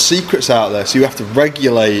getting all the secrets out there. So you have to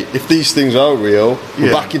regulate. If these things are real, we're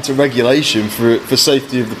Yeah. back into regulation for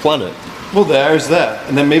safety of the planet. Well, there's that,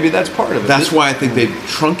 and then maybe that's part of it. That's why I think they've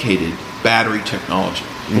truncated battery technology,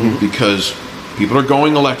 because people are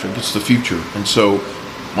going electric. It's the future. And so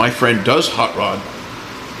my friend does hot rod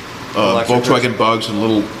Electric Volkswagen Bugs and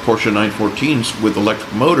little Porsche 914s with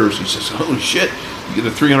electric motors. He says, holy shit, you get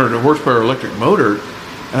a 300 horsepower electric motor.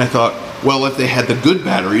 And I thought, well, if they had the good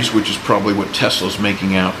batteries, which is probably what Tesla's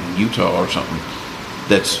making out in Utah or something,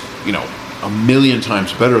 that's, 1,000,000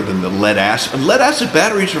 times better than the lead acid. And lead acid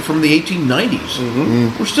batteries are from the 1890s.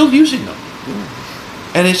 We're still using them.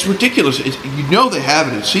 And it's ridiculous. They have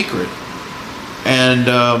it in secret. And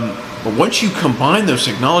but once you combine those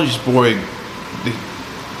technologies, boy,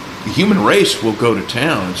 the human race will go to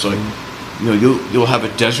town. It's like, you'll have a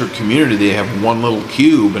desert community. They have one little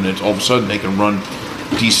cube, and it's all of a sudden they can run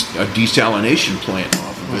a desalination plant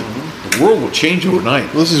off of it. The world will change overnight.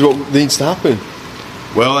 Well, this is what needs to happen.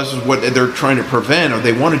 Well, this is what they're trying to prevent, or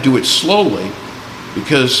they want to do it slowly.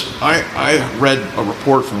 Because I read a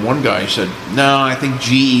report from one guy who said, no, I think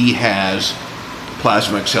GE has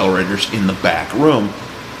plasma accelerators in the back room,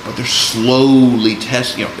 but they're slowly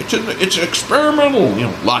testing. It's experimental.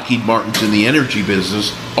 Lockheed Martin's in the energy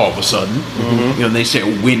business all of a sudden. And they say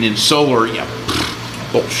wind and solar.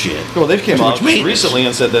 Bullshit. Well, they've came Too much out maintenance. recently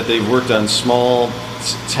and said that they've worked on small,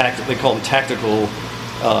 they call them tactical,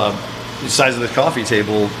 the size of the coffee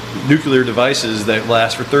table, nuclear devices that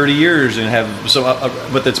last for 30 years and have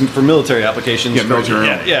but that's for military applications. Yeah, military.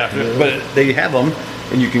 But they have them,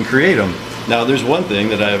 and you can create them. Now, there's one thing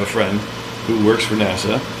that I have a friend who works for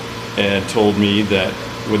NASA and told me that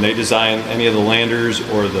when they design any of the landers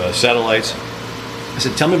or the satellites, I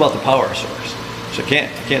said, tell me about the power source. So I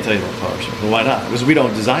can't tell you about the power source. Well, why not? Because we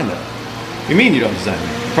don't design them. What do you mean you don't design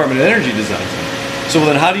them? Department of Energy designs them. So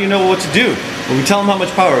then how do you know what to do? Well, we tell them how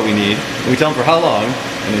much power we need, and we tell them for how long,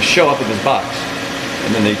 and they show up in this box.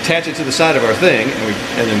 And then they attach it to the side of our thing,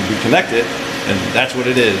 and then we connect it, and that's what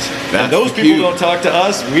it is. That's And those the people cube. don't talk to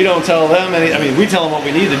us, we don't tell them we tell them what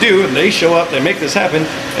we need to do, and they show up, they make this happen,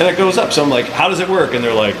 and it goes up. So I'm like, how does it work? And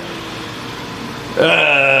they're like,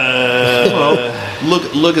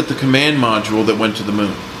 Look at the command module that went to the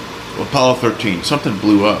moon. Apollo 13. Something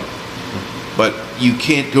blew up. But you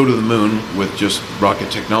can't go to the moon with just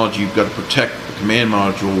rocket technology. You've got to protect the command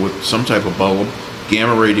module with some type of bulb,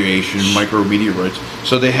 gamma radiation, micrometeorites.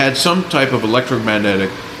 So they had some type of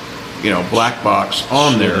electromagnetic, black box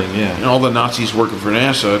on there. Shielding, yeah. And all the Nazis working for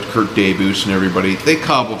NASA, Kurt Debus and everybody, they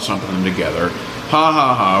cobbled something together.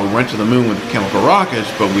 We went to the moon with chemical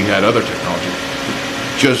rockets, but we had other technology.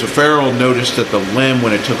 Joseph Farrell noticed that the LEM,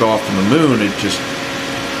 when it took off from the moon, it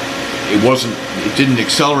didn't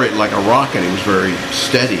accelerate like a rocket. It was very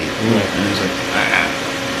steady. And he's like,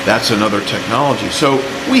 that's another technology. So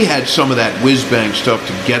we had some of that whiz-bang stuff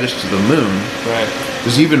to get us to the moon. right.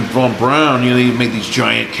 Because even von Braun, they make these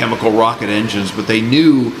giant chemical rocket engines, but they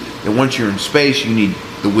knew that once you're in space, you need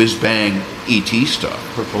the whiz-bang ET stuff.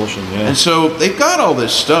 Propulsion, yeah. And so they've got all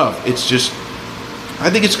this stuff. It's just, I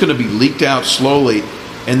think it's going to be leaked out slowly,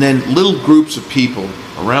 and then little groups of people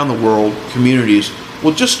around the world, communities,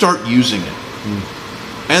 will just start using it.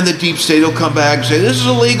 And the deep state will come back and say, this is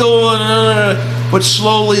illegal, but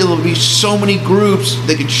slowly it'll be so many groups,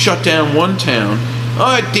 they can shut down one town.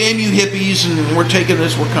 Oh, damn you hippies, and we're taking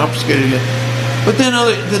this, we're confiscating it. But then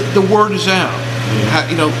the word is out.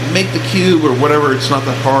 Make the cube or whatever, it's not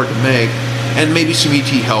that hard to make, and maybe some ET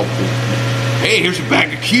help. Hey, here's a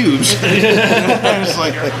bag of cubes. It's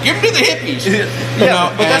like, give them to the hippies.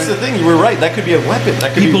 But that's the thing. You were right. That could be a weapon.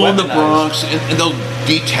 That could People be in the weaponized. Bronx, and they'll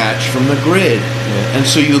detach from the grid. And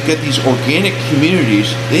so you'll get these organic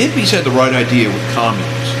communities. The hippies had the right idea with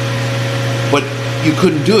communes. But you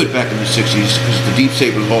couldn't do it back in the 60s because the deep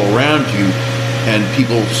state was all around you, and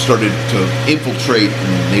people started to infiltrate,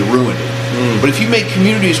 and they ruined it. But if you make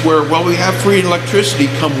communities where, we have free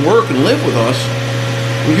electricity, come work and live with us,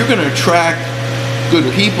 you're going to attract good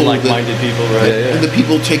people, like-minded people, right? and the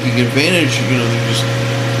people taking advantage, they just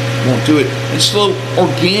won't do it. And so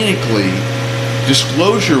organically,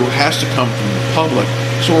 disclosure has to come from the public.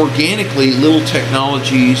 So organically, little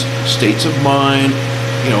technologies, states of mind,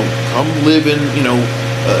 come live in,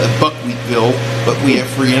 Buckwheatville, but we have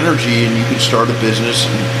free energy, and you can start a business,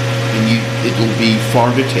 and it'll be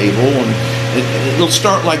farm to table, and it'll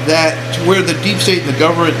start like that, to where the deep state and the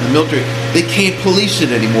government and the military, they can't police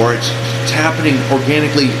it anymore. It's happening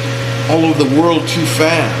organically all over the world too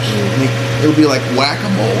fast. It'll be like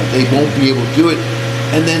whack-a-mole. They won't be able to do it,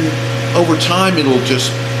 and then over time it'll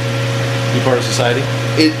just be part of society.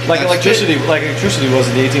 Like electricity was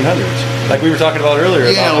in the 1800s. Like we were talking about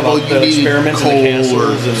earlier. About you the needed experiments coal in the castles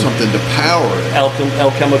or and something to power it.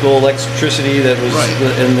 Alchemical electricity that was,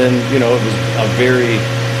 and then it was a very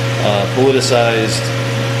politicized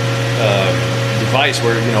device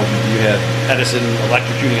where you had Edison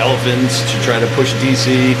electrocuting elephants to try to push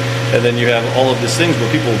DC, and then you have all of these things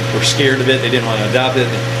where people were scared of it. They didn't want to adopt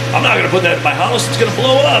it. I'm not going to put that in my house. It's going to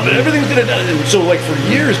blow up, and everything's going to die. And so, like for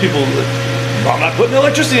years, people. I'm not putting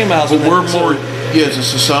electricity in my house. But we're more, as a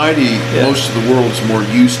society, most of the world is more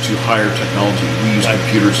used to higher technology. We use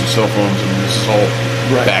computers and cell phones, and this is all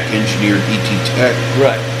back engineered ET tech.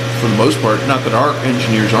 Right. For the most part, not that our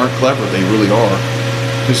engineers aren't clever, they really are,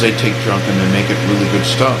 because they take junk and they make it really good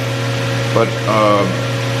stuff. But,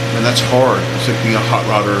 and that's hard. It's like being a hot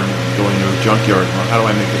rodder and going to a junkyard. Well, how do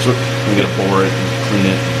I make this work? I'm going to bore it and clean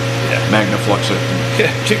it. Magnaflux it.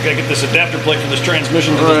 I get this adapter plate for this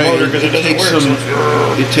transmission to this motor because it doesn't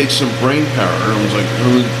work. It takes some brain power. It was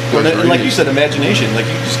like you said, imagination. Like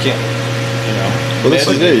you just can't, Well, that's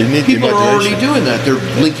the idea. You need people the are already imagination. doing that. They're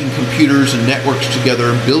linking computers and networks together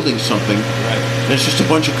and building something. Right. And it's just a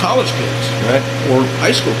bunch of college kids, right, or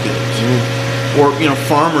high school kids, or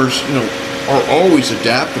farmers. Are always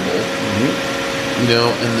adaptable.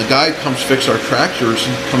 And the guy comes fix our tractors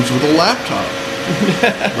and comes with a laptop.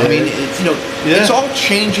 I mean, it's all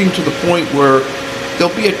changing to the point where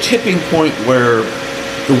there'll be a tipping point where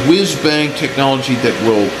the whiz-bang technology that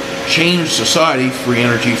will change society, free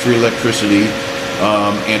energy, free electricity,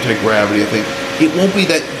 anti-gravity, I think, it won't be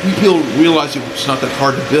that people realize it's not that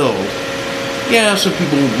hard to build. Yeah, some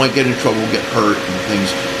people might get in trouble, get hurt and things,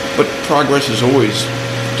 but progress is always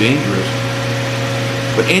dangerous.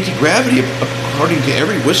 But anti-gravity, according to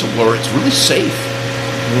every whistleblower, it's really safe.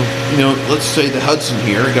 Let's say the Hudson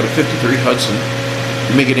here, I got a 53 Hudson.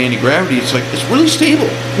 You make it anti-gravity, it's really stable.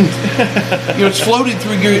 It's floating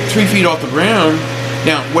 3 feet off the ground.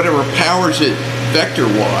 Now, whatever powers it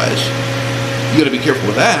vector-wise, you got to be careful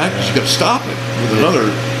with that because you got to stop it with another.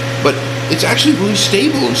 But it's actually really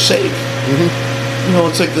stable and safe.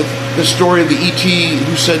 It's like the story of the ET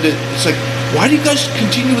who said that it's like, why do you guys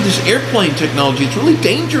continue with this airplane technology? It's really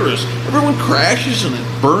dangerous. Everyone crashes and it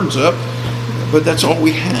burns up. But that's all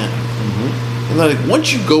we have. And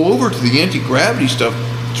once you go over to the anti-gravity stuff,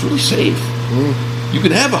 it's really safe. You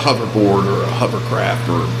can have a hoverboard or a hovercraft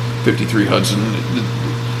or a 53 Hudson,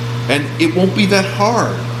 and it won't be that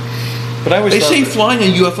hard. But they say flying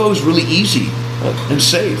a UFO is really easy and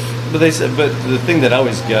safe. But the thing that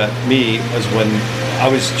always got me was when I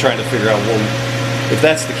was trying to figure out, well, if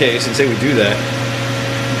that's the case, and say we do that,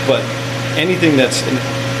 but anything that's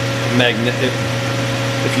magnetic.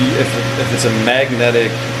 If it's a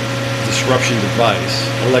magnetic disruption device,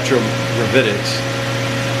 electrogravitics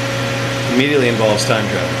immediately involves time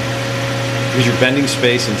travel because you're bending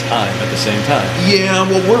space and time at the same time. Yeah,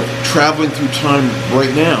 well, we're traveling through time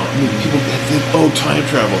right now. I mean, people think, time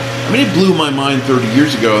travel. I mean, it blew my mind 30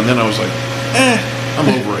 years ago, and then I was like, I'm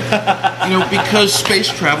over it. Because space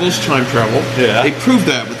travel is time travel. Yeah. They proved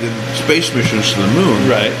that with the space missions to the moon.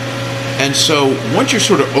 Right. And so once you're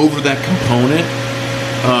sort of over that component,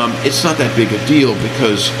 it's not that big a deal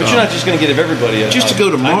because... But you're not just going to get everybody... Just to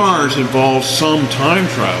go to Mars involves some time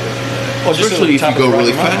travel. Well, especially if you go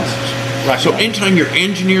really fast. So anytime you're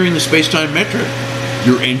engineering the space-time metric,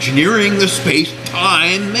 you're engineering the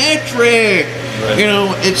space-time metric. Right.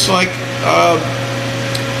 It's like...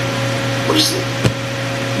 what is it?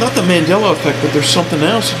 Not the Mandela effect, but there's something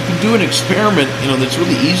else. You can do an experiment, that's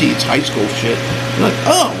really easy. It's high school shit. You're like,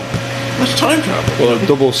 that's time travel. Well, a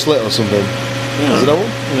double slit or something. Yeah. Is that one?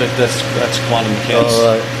 That's quantum mechanics.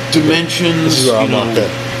 Right. Dimensions. This is where I'm not there.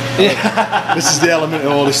 This is the element of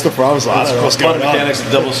all this stuff where I was like, I don't know what's going on. Quantum mechanics, the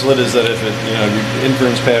double slit is that if your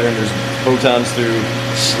inference pattern, there's photons through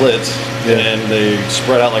slits, and they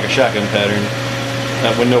spread out like a shotgun pattern.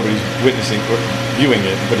 Not when nobody's witnessing or viewing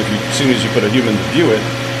it, but as soon as you put a human to view it,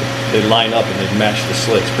 they line up and they match the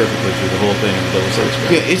slits perfectly through the whole thing in the double slits.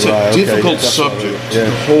 Yeah, it's a difficult subject, the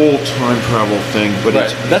whole time travel thing, but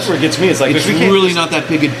that's where it gets me. It's like it's really not that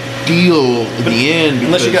big a deal at the end.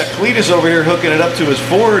 Unless you got Cletus over here hooking it up to his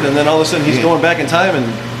Ford, and then all of a sudden he's going back in time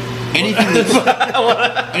and. Anything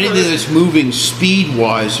that's moving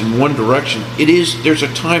speed-wise in one direction, there's a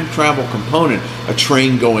time travel component. A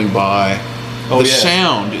train going by,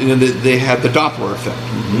 sound, and they have the Doppler effect,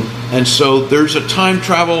 and so there's a time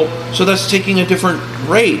travel. So that's taking a different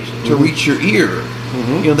rate to reach your ear.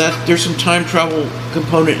 You know that there's some time travel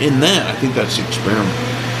component in that. I think that's the experiment.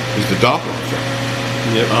 Is the Doppler effect.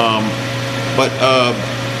 Yep. But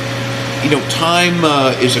time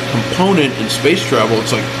is a component in space travel.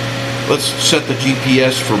 It's like, let's set the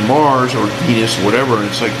GPS for Mars or Venus or whatever, and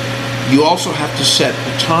it's like you also have to set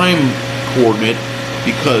the time coordinate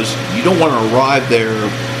because you don't want to arrive there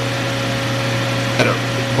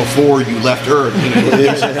before you left Earth.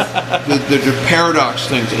 There's paradox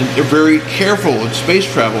things, and they're very careful in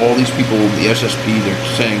space travel. All these people in the SSP,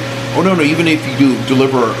 they're saying, oh no, even if you do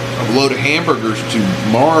deliver a load of hamburgers to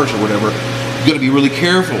Mars or whatever, you got to be really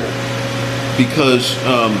careful. Because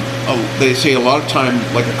they say a lot of time,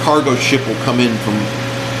 like a cargo ship will come in from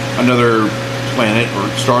another planet or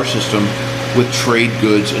star system with trade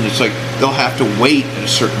goods, and it's like they'll have to wait at a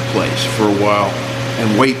certain place for a while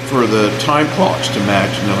and wait for the time clocks to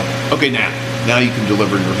match, and they're like, okay, now you can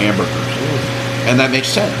deliver your hamburgers. And that makes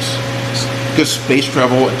sense. Because space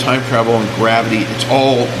travel and time travel and gravity, it's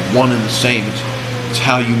all one and the same. It's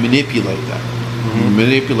how you manipulate that.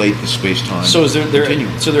 Manipulate the space-time. So is there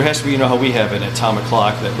so there has to be, how we have an atomic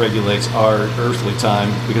clock that regulates our earthly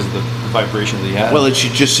time because of the vibration of the atom. Well, it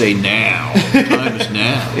should just say now. Time is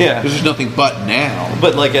now. Yeah. There's nothing but now.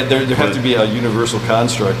 But like there has to be a universal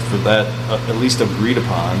construct for that, at least agreed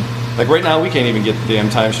upon. Like right now, we can't even get the damn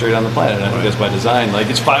time straight on the planet. I think that's by design. Like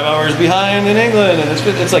it's 5 hours behind in England, and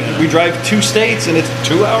it's like we drive 2 states and it's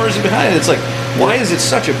 2 hours behind. It's like, why is it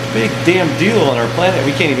such a big damn deal on our planet?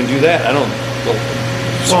 We can't even do that. I don't.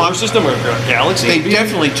 Solar system or galaxy? They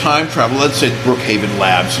definitely time travel. Let's say Brookhaven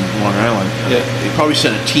Labs in Long Island. They probably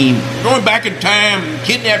sent a team going back in time and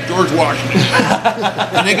kidnap George Washington.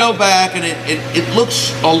 And they go back, and it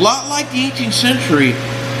looks a lot like the 18th century,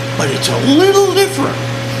 but it's a little different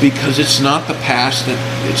because it's not the past.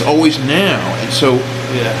 It's always now, and so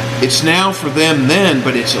it's now for them then,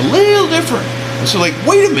 but it's a little different. And so, like,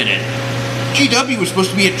 wait a minute. GW was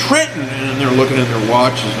supposed to be at Trenton, and they're looking at their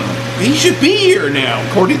watches, and he should be here now,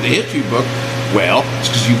 according to the history book. Well, it's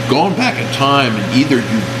because you've gone back in time, and either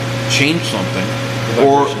you've changed something,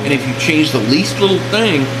 and if you change the least little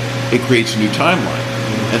thing, it creates a new timeline.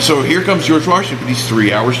 And so here comes George Washington, but he's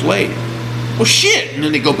 3 hours late. Well, shit! And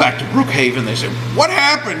then they go back to Brookhaven, they say, what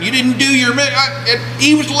happened? You didn't do your...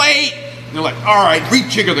 he was late! And they're like, all right,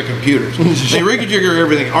 rejigger the computers. They rejigger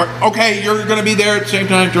everything. Okay, you're going to be there at the same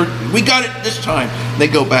time, George. We got it this time. And they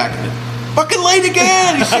go back and fucking late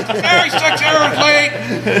again. He's 6 hours late.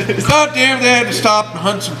 God damn, they had to stop and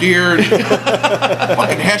hunt some deer. And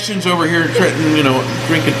fucking Hessians over here in Trenton,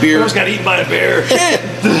 drinking beer. Almost got eaten by a bear. Shit.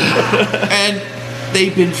 And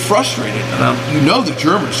they've been frustrated. The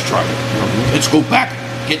Germans struggle. Let's go back,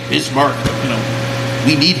 get Bismarck.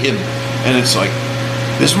 We need him. And it's like,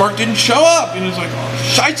 Bismarck didn't show up, and it's like,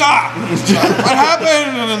 Scheiße! What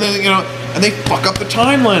happened? And then, and they fuck up the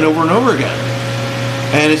timeline over and over again.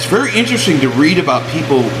 And it's very interesting to read about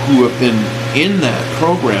people who have been in that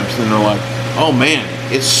programs, and they're like, oh man,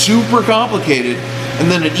 it's super complicated.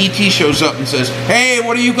 And then an ET shows up and says, hey,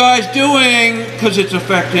 what are you guys doing? Because it's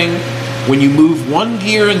affecting, when you move one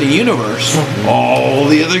gear in the universe, all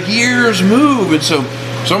the other gears move. And so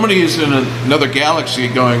somebody is in another galaxy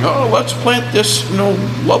going, oh, let's plant this,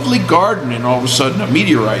 lovely garden, and all of a sudden a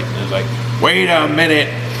meteorite, and it's like, wait a minute,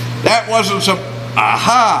 that wasn't some,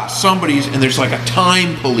 somebody's, and there's like a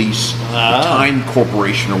time police, a time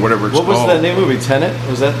corporation, or whatever it's called. What was that name movie, Tenet?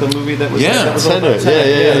 Was that the movie that was? Yeah, that was Tenet.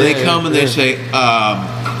 Yeah. And they come and they say,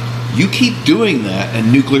 you keep doing that,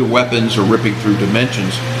 and nuclear weapons are ripping through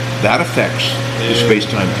dimensions, that affects the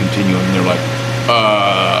space-time continuum. And they're like,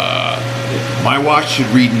 my watch should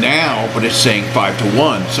read now, but it's saying 5 to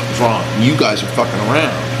 1. Something's wrong. And you guys are fucking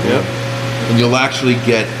around. Yep. And you'll actually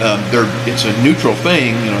get, it's a neutral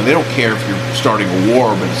thing. They don't care if you're starting a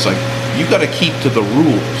war, but it's like, you got to keep to the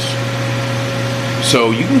rules.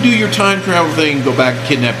 So you can do your time travel thing, go back and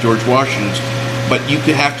kidnap George Washington, but you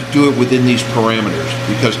have to do it within these parameters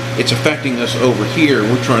because it's affecting us over here.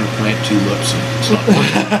 We're trying to plant tulips, and it's not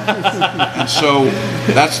working. And so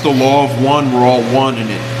that's the law of one. We're all one, and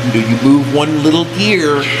you move one little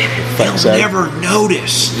gear, they'll never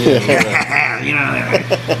notice.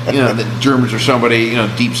 the Germans or somebody,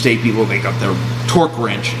 deep state people, they got their torque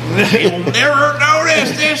wrench. They will never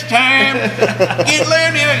notice this time. Get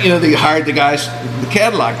landed. They hired the guys, the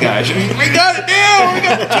Cadillac guys. We got it down. We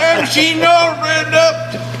got the time machine all rigged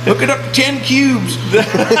up. Hook it up to 10 cubes. We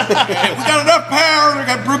got enough power. We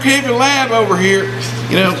got Brookhaven Lab over here.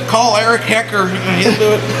 Call Eric Hecker. He'll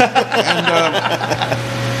do it.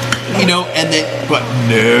 But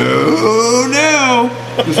no.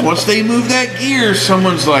 Because once they move that gear,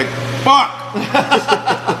 someone's like, fuck.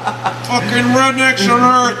 Fucking rednecks on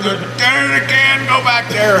Earth. They can go back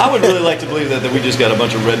there. I would really like to believe that we just got a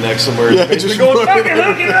bunch of rednecks somewhere. Yeah, Just just going, fucking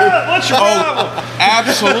hook it up. What's your problem?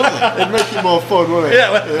 Absolutely. It'd make it more fun, wouldn't it?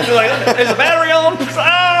 Yeah, you're like, is the battery on?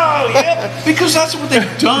 Oh, yep. Because that's what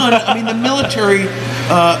they've done. I mean, the military,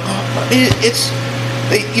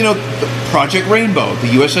 Project Rainbow, the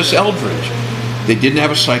USS Eldridge. They didn't have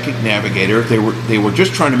a psychic navigator. They were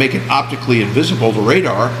just trying to make it optically invisible to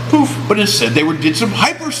radar. Poof! But instead, they did some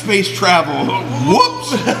hyperspace travel. Whoops!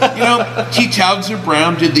 T. Townsend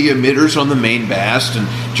Brown did the emitters on the main mast, and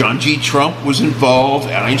John G. Trump was involved.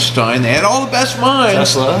 Einstein. They had all the best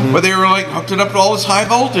minds. Tesla. But they were hooked it up to all this high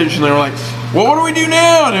voltage, and they were like, well, what do we do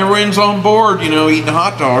now? And everyone's on board, eating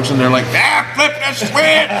hot dogs, and they're like, flip that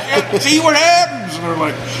switch, see what happens. And they're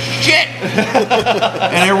like, shit.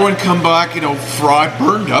 And everyone come back, fried,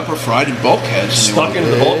 burned up or fried in bulkheads. Stuck into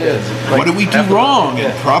the bulkheads. What did we do wrong?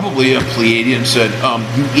 And probably a Pleiadian said,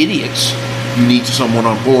 you idiots, you need someone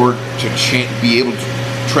on board to be able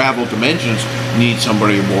to travel dimensions. You need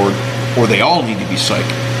somebody aboard, or they all need to be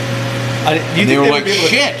psychic. They were like,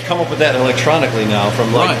 shit. Come up with that electronically now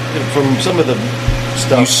from some of the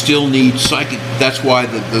stuff. You still need psychic. That's why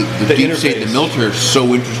the deep state, the military, are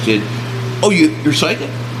so interested. Oh, you're psychic?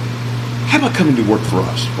 How about coming to work for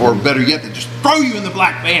us? Or better yet, they just throw you in the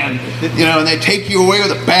black van, and they take you away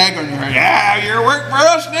with a bag on your head. Yeah, you're working for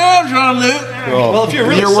us now, Jean-Luc. Well, if you're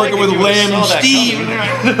really working with Lamb and Steve.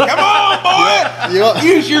 Come on, boy!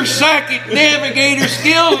 Use your psychic navigator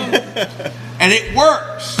skills. And it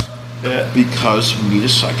works. Yeah. Because you need a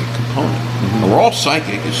psychic component. Mm-hmm. We're all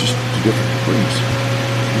psychic, it's just to different degrees.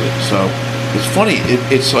 So, it's funny,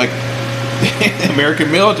 it's like the American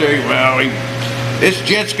military, this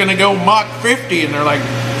jet's going to go Mach 50, and they're like,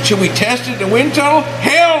 should we test it in the wind tunnel?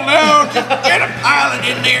 Hell no, just get a pilot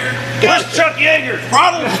in there. Just Chuck Yeager.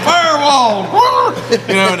 Throttles firewall.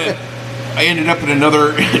 And I ended up in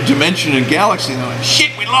another dimension and galaxy, and I'm like,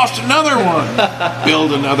 shit, we lost another one.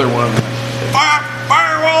 Build another one.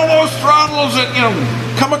 Fire all those throttles that,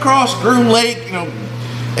 come across Groom Lake,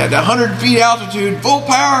 at 100 feet altitude, full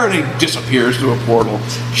power, and he disappears through a portal.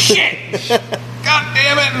 Shit! God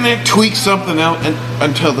damn it! And they tweak something out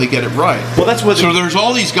until they get it right. Well, that's what. So there's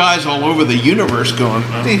all these guys all over the universe going,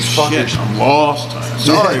 these fuckers. I'm lost. I'm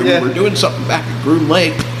sorry, we were doing something back at Groom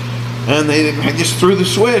Lake, and they just threw the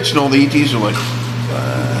switch, and all the ETs are like,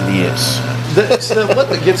 idiots. What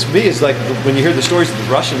that gets me is when you hear the stories of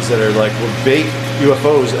the Russians that are will bait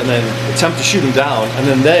UFOs and then attempt to shoot them down, and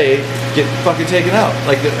then they get fucking taken out.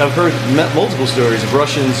 I've heard multiple stories of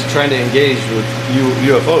Russians trying to engage with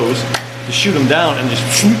UFOs to shoot them down and just.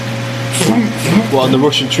 Well, and the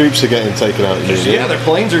Russian troops are getting taken out. Yeah, their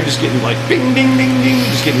planes are just getting bing, ding, ding, ding,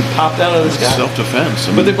 just getting popped out of the sky. Self-defense.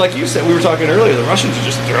 But like you said, we were talking earlier, the Russians are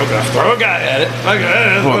just throw a guy at it.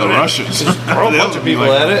 Well, the Russians just throw a bunch of people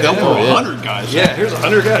at it. They'll throw 100 guys. Yeah, here's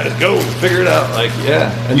 100 guys. Go figure it out.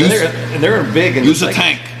 And they're big and use a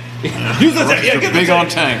tank. Use the tank. Yeah, get big on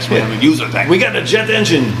tanks. Use a tank. We got a jet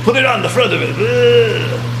engine. Put it on the front of it.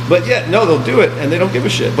 But no, they'll do it, and they don't give a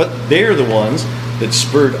shit. But they're the ones that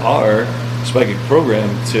spurred our psychic program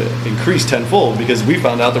to increase tenfold, because we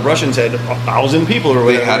found out the Russians had 1,000 people or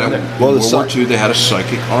whatever. World War II, they had a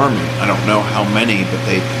psychic army. I don't know how many, but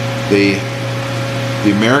the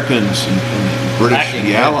Americans and British,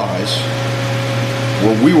 the Allies,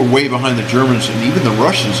 we were way behind the Germans and even the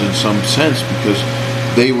Russians in some sense, because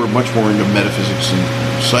they were much more into metaphysics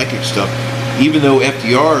and psychic stuff. Even though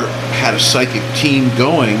FDR had a psychic team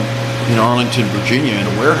going in Arlington, Virginia, in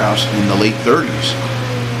a warehouse in the late 30s,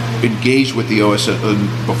 engaged with the OSS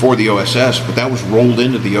before the OSS, but that was rolled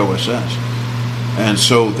into the OSS, and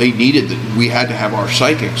so they needed that. We had to have our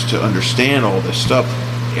psychics to understand all this stuff.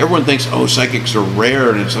 Everyone thinks, psychics are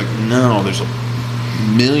rare, and it's like, no, there's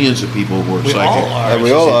millions of people who are psychic. And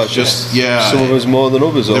we all are. Just some of us more than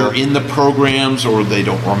others. They're in the programs, or they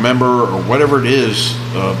don't remember, or whatever it is.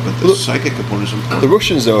 But the psychic component is important. The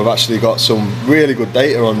Russians, though, have actually got some really good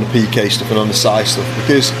data on the PK stuff and on the psi stuff,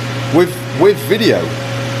 because with video,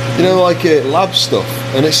 lab stuff,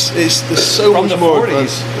 and it's there's so much more,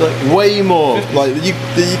 way more, you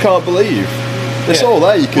can't believe. It's all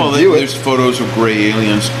there. You can Well, view there's it. photos of gray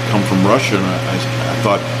aliens come from Russia, and I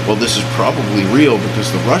thought, well, this is probably real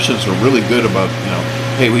because the Russians are really good about,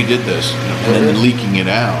 hey, we did this, and then leaking it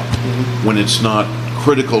out when it's not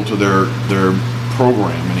critical to their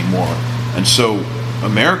program anymore. And so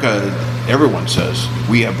America, everyone says,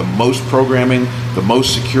 we have the most programming, the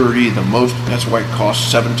most security, that's why it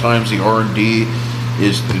costs 7 times the R&D,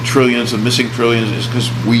 is the trillions, the missing trillions, is because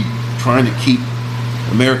we trying to keep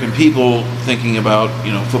American people thinking about,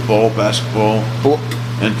 football, basketball,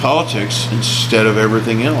 and politics instead of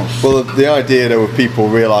everything else. Well, the idea though of people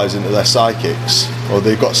realising that they're psychics or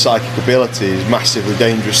they've got psychic ability is massively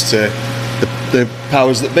dangerous to the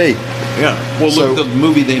powers that be. Yeah. Well, So- look, the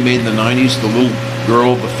movie they made in the 90s, the little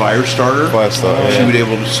girl, the fire starter. Firestarter, She yeah. would be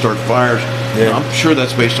able to start fires. Yeah. I'm sure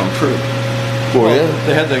that's based on truth. Well, Well, yeah.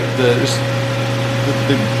 they had the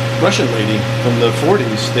Russian lady from the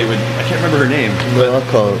 40s. I can't remember her name. No, I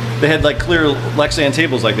can't. They had like clear Lexan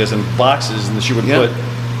tables like this in boxes, and she would Yeah. put,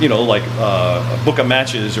 like a book of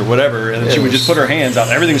matches or whatever, and then she Yeah. would just put her hands out.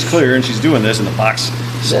 Everything's clear, and she's doing this, and the box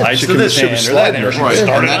slides she to can- this she hand was or that sliding hand, or it, she right. would And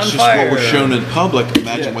start it that's on just fire. what was shown in public.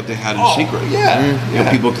 Imagine Yeah. what they had in Oh, secret. yeah.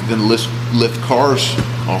 People could then lift cars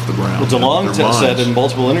off the ground. Well, DeLong with their said minds. in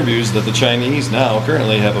multiple interviews that the Chinese now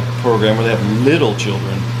currently have a program where they have little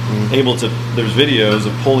children able to. There's videos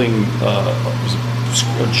of pulling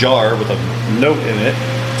a jar with a note in it,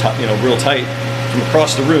 real tight, from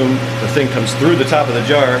across the room. The thing comes through the top of the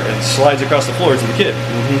jar and slides across the floor to the kid.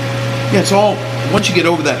 Yeah, it's all, once you get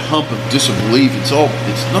over that hump of disbelief, it's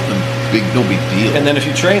nothing big, no big deal. And then if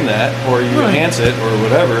you train that or you enhance it or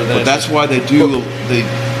whatever, then But that's why they do.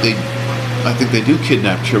 I think they do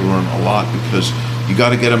kidnap children a lot because you got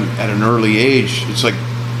to get them at an early age. It's like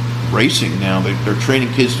racing now. They're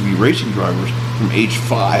training kids to be racing drivers from age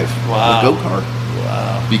 5. Wow. A go-kart.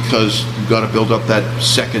 wow. Because you've got to build up that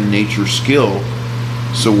second nature skill.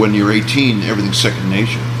 So when you're 18, everything's second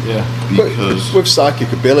nature. Yeah. Because But with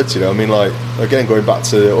psychic ability, though, I mean, like, again, going back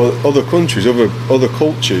to other countries, other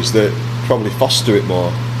cultures that probably foster it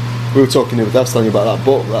more. We were talking, I was telling you about that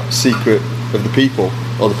book, that Secret of the People,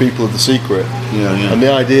 or The People of the Secret. Yeah. And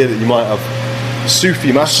the idea that you might have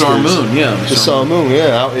Sufi masters. Sarmoon, yeah. The Sarmoon,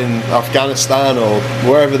 yeah, out in Afghanistan or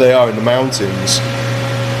wherever they are in the mountains,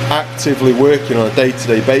 actively working on a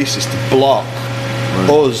day-to-day basis to block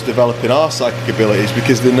us developing our psychic abilities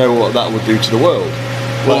because they know what that would do to the world.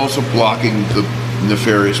 While also blocking the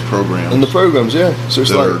nefarious programs. And the programs, yeah. So it's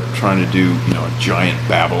that like, are trying to do, a giant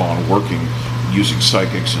Babylon working using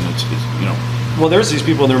psychics, and it's Well, there's these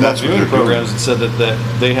people in the remote That's what viewing they're doing. programs that said that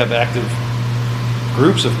they have active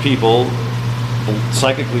groups of people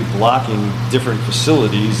psychically blocking different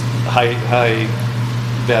facilities, high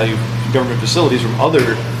value government facilities from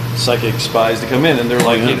other psychic spies to come in, and they're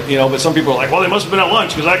like, but some people are like, well, they must have been at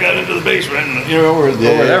lunch because I got into the basement, or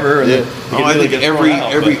whatever. And yeah. you can I really think get thrown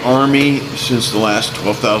out, every but- army since the last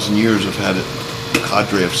 12,000 years have had a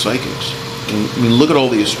cadre of psychics. And, I mean, look at all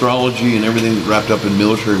the astrology and everything wrapped up in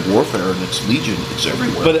military warfare, and it's legion. It's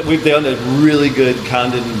everywhere. But we've done a really good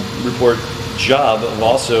Condon report job of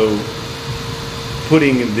also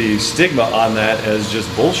putting the stigma on that as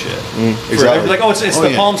just bullshit. For exactly. every- like, it's Oh,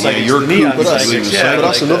 the yeah. palm Yeah, psychics, you're the neon cool, but that's- psychics. but Yeah, but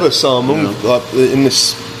that's like another that. Sarmoon. Like, in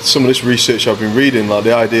some of this research I've been reading, like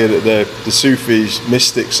the idea that the Sufis,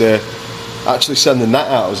 mystics, are actually sending that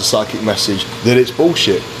out as a psychic message that it's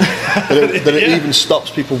bullshit. that it Yeah. even stops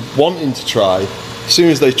people wanting to try. As soon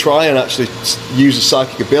as they try and actually use a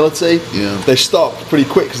psychic ability, Yeah. they stop pretty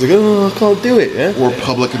quick because they go, "Oh, I can't do it." Yeah. or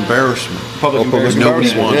public embarrassment. Public Or public embarrassment. Nobody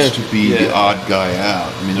embarrassment, wants yeah. to be the Yeah. odd guy out.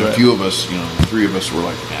 I mean, there are a Right. few of us, 3 of us were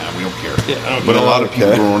like, nah, we don't care. Yeah, I don't But a care. lot of people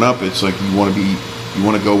Okay. growing up, it's like you want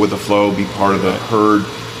to go with the flow, be part of the herd,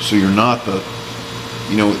 so you're not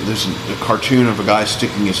there's a cartoon of a guy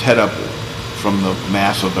sticking his head up from the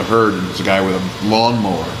mass of the herd, and it's a guy with a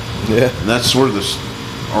lawnmower. Yeah. And that's sort of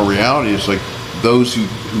our reality is like those who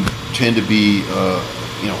tend to be,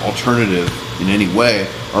 alternative in any way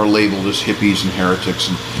are labeled as hippies and heretics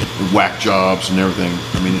and whack jobs and everything.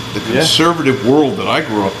 I mean, the conservative world that I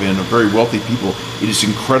grew up in, of very wealthy people, it is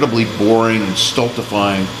incredibly boring and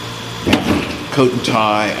stultifying, coat and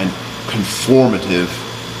tie and conformative,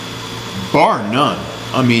 bar none.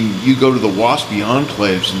 I mean, you go to the waspy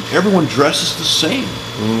enclaves and everyone dresses the same.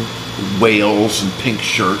 Whales and pink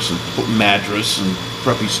shirts and madras and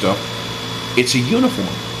preppy stuff. It's a uniform.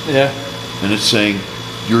 Yeah. And it's saying,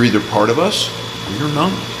 you're either part of us or you're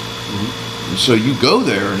not. And so you go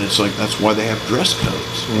there, and it's like, that's why they have dress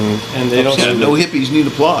codes. And they don't. Yeah, no hippies need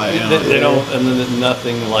apply. They don't, and then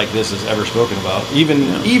nothing like this is ever spoken about. Even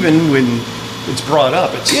when it's brought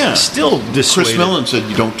up, it's still dissuaded. Chris Mellon said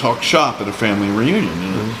you don't talk shop at a family reunion.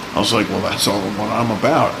 And I was like, well, that's all what I'm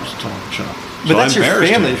about is talk shop. But So that's I your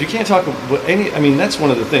embarrassed family. him. If you can't talk about any, I mean, that's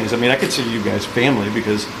one of the things. I mean, I consider you guys family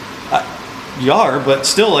because you are, but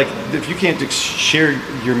still, like, if you can't share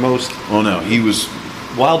your most Oh no, he was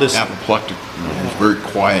wildest, apoplectic. You know, he was very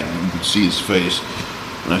quiet, and you could see his face.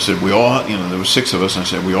 And I said, we all, you know, there were 6 of us, and I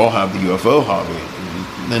said, we all have the UFO hobby.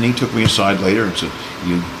 And then he took me aside later and said,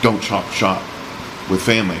 you don't talk shop with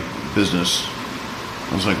family business.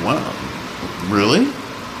 I was like, wow, really?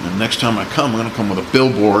 And next time I come, I'm going to come with a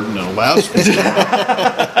billboard and a loudspeaker.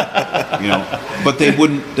 You know, but they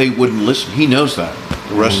wouldn't listen. He knows that.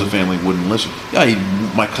 The rest of the family wouldn't listen. Yeah,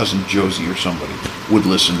 my cousin Josie or somebody would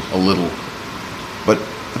listen a little. But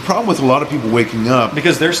the problem with a lot of people waking up,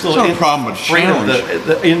 because they're still it's not a problem, but afraid of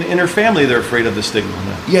challenge. in her family, they're afraid of the stigma.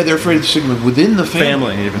 Yeah, they're afraid of the stigma within the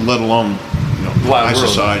family, even. let alone high world.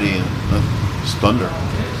 society and it's thunder.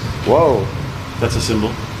 Whoa. That's a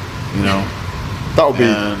symbol. You know, That would be,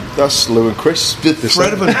 And- that's Lou and Chris. the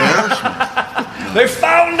threat of embarrassment. They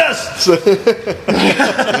found us.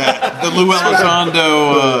 The Lou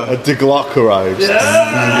Elizondo. A De Glock arrives.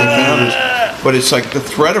 But it's like the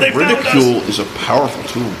threat of They found ridicule is a powerful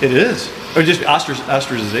tool. It is, or just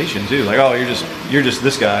ostracization too. Like, oh, you're just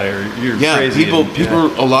this guy, or you're Yeah, crazy. people,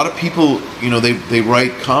 and, a lot of people, they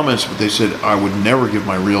write comments, but they said I would never give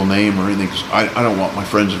my real name or anything because I don't want my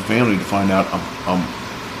friends and family to find out I'm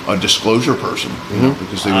a disclosure person,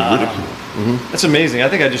 because they would ridicule. That's amazing. I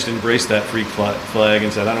think I just embraced that freak flag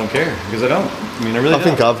and said I don't care because I don't. I mean, I really. I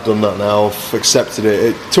think I've done that now. I've accepted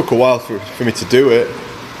it. It took a while for me to do it,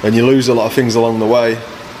 and you lose a lot of things along the way,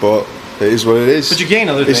 but it is what it is. But you gain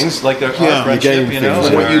other things like our you friendship. gain You know, things,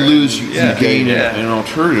 And what you lose, you Yeah. gain Yeah. an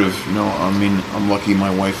alternative. I mean, I'm lucky my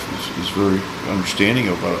wife is very understanding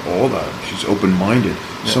about all that. She's open-minded.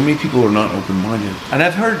 So many people are not open-minded. And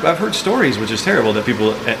I've heard stories, which is terrible, that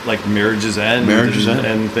people like marriages end,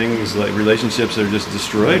 and things like relationships are just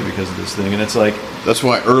destroyed because of this thing. And it's like, That's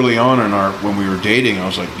why early on when we were dating, I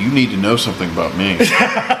was like, you need to know something about me.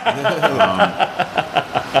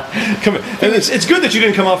 come on. And it's good that you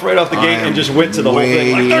didn't come off right off the gate and just went to the whole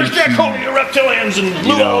thing. Like, there's Jack Cody, the reptilians, and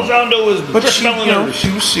Lou Elizondo is But Chris she, Mellon.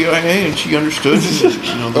 she was CIA and she understood.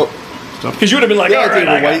 Stuff. Because you would have been like, The all right,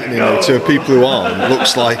 idea I of gotta awakening go. to people who aren't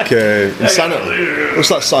looks like insanity.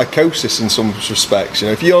 Looks like psychosis in some respects.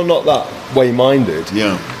 If you're not that way-minded,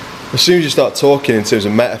 Yeah. as soon as you start talking in terms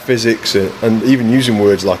of metaphysics and even using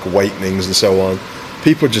words like awakenings and so on,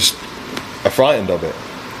 people just are frightened of it.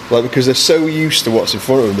 Like, because they're so used to what's in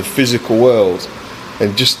front of them, the physical world,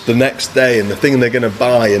 and just the next day and the thing they're going to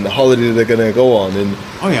buy and the holiday they're going to go on. And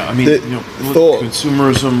Oh yeah, I mean, The thought-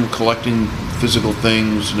 consumerism, collecting physical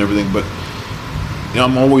things and everything, but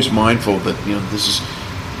I'm always mindful that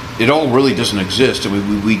it all really doesn't exist. I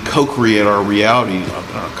mean, we co-create our reality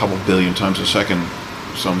a couple billion times a second,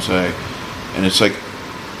 some say, and it's like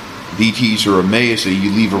the ETs are amazed that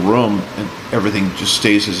you leave a room and everything just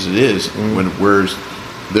stays as it is. Whereas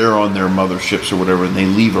they're on their motherships or whatever, and they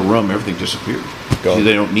leave a room, everything disappears. Got it.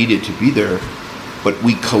 They don't need it to be there. But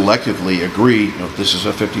we collectively agree, this is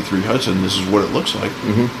a 53 Hudson, this is what it looks like.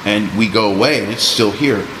 And we go away and it's still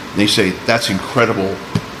here. And they say, that's incredible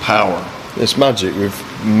power. it's magic.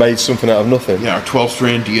 We've made something out of nothing. Yeah, our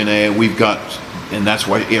 12-strand DNA, we've got, and that's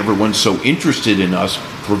why everyone's so interested in us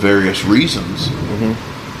for various reasons.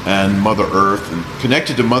 And Mother Earth, and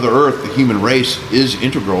connected to Mother Earth, the human race is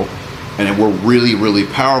integral, and we're really, really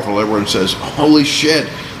powerful. Everyone says, holy shit,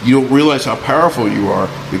 you don't realize how powerful you are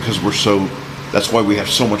because that's why we have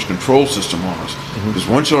so much control system on us. Because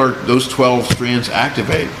once those 12 strands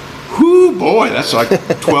activate, whoo boy, that's like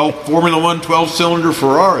 12 Formula One 12-cylinder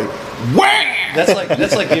Ferrari. Wham!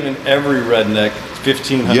 That's like giving every redneck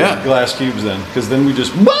 1,500 Yeah. glass cubes then, because then we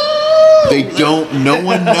just No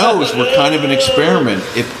one knows. We're kind of an experiment.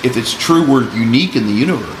 If it's true, we're unique in the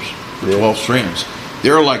universe. The 12 strands.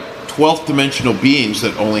 There are like 12th dimensional beings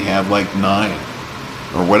that only have like 9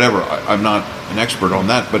 or whatever. I'm not an expert on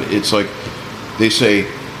that, but it's like they say,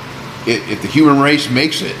 if the human race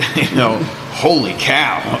makes it, holy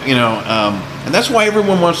cow, and that's why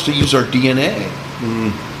everyone wants to use our DNA.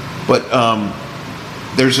 But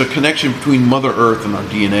there's a connection between Mother Earth and our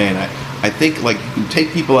DNA, and I think like you can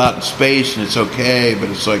take people out in space and it's okay, but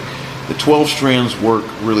it's like the 12 strands work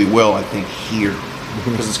really well, I think, here.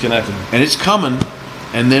 because it's connected. And it's coming,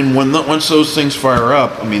 and then once those things fire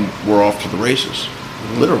up, I mean, we're off to the races,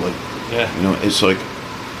 literally. Yeah. It's like,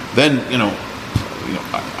 then,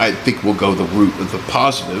 I think we'll go the route of the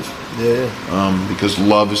positive, because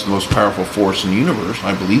love is the most powerful force in the universe.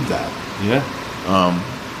 I believe that. Yeah.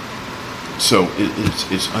 So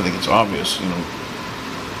it's I think it's obvious,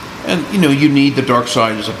 And you need the dark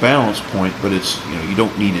side as a balance point, but it's you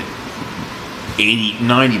don't need it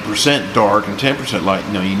 80-90% dark and 10% light.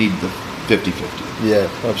 No, you need the 50-50. Yeah,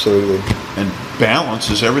 absolutely. And balance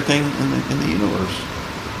is everything in the universe.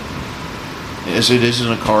 As it is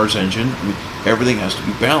in a car's engine, I mean, everything has to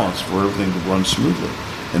be balanced for everything to run smoothly.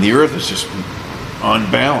 And the Earth is just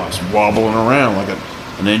unbalanced, wobbling around like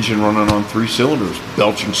an engine running on 3 cylinders,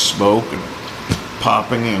 belching smoke and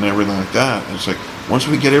popping and everything like that. And it's like, once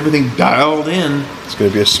we get everything dialed in, it's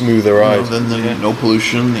going to be a smoother ride. Then no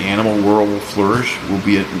pollution, the animal world will flourish. We'll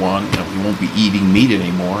be at one. We won't be eating meat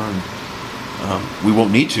anymore. And, we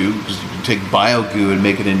won't need to, because you can take bio-goo and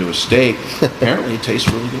make it into a steak. Apparently it tastes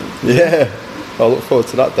really good. Yeah. I look forward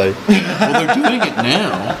to that day. Well, they're doing it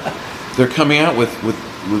now. They're coming out with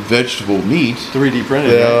vegetable meat. 3D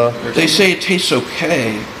printed. Yeah. Right? They say it tastes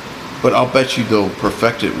okay, but I'll bet you they'll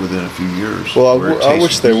perfect it within a few years. Well, I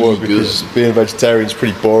wish they really would, because being a vegetarian is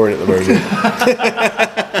pretty boring at the moment.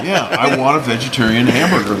 Yeah, I want a vegetarian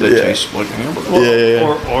hamburger that tastes like a hamburger.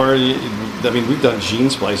 Well, or I mean, we've done gene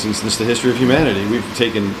splicing since the history of humanity. We've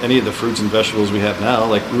taken any of the fruits and vegetables we have now,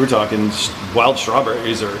 like we were talking, wild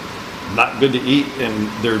strawberries are not good to eat, and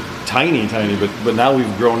they're tiny, but now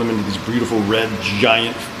we've grown them into these beautiful red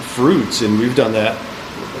giant fruits, and we've done that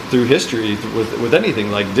through history with anything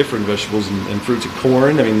like different vegetables and fruits and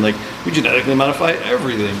corn. I mean, like, we genetically modify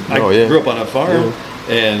everything. I grew up on a farm,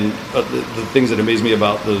 and the things that amaze me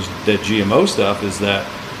about that GMO stuff is that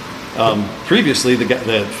previously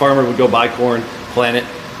the farmer would go buy corn, plant it.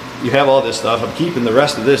 You have all this stuff. I'm keeping the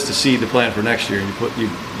rest of this to seed to plant for next year, and you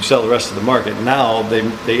sell the rest to the market. Now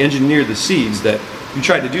they engineer the seeds that you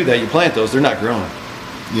tried to do that. You plant those, they're not growing.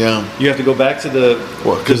 Yeah, you have to go back to the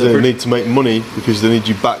because they need to make money, because they need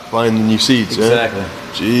you back buying the new seeds. Exactly.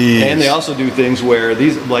 Yeah? Jeez. And they also do things where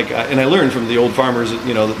these, like, and I learned from the old farmers,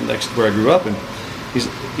 next where I grew up, and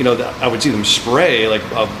I would see them spray like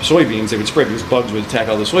soybeans. They would spray because bugs would attack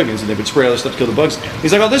all the soybeans, and they would spray all this stuff to kill the bugs.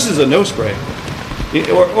 He's like, "Oh, this is a no spray."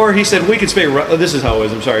 Or he said, "We could spray." This is how it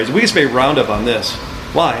was. I'm sorry. We could spray Roundup on this.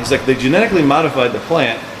 Why? He's like, they genetically modified the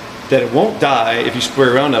plant that it won't die if you spray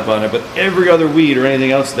Roundup on it, but every other weed or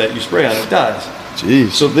anything else that you spray on it dies.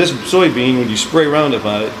 Jeez. So this soybean, when you spray Roundup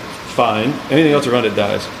on it, fine. Anything else around it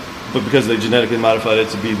dies. But because they genetically modified it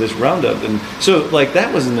to be this Roundup, and so like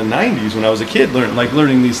that was in the 90s when I was a kid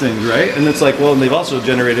learning these things, right? And it's like, well, and they've also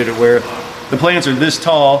generated it where the plants are this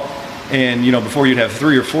tall. And before you'd have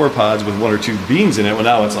 3 or 4 pods with 1 or 2 beans in it. Well,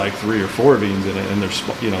 now it's like 3 or 4 beans in it, and they're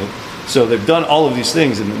So they've done all of these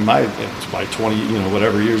things, and it's by 20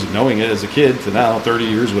 whatever years of knowing it as a kid to now 30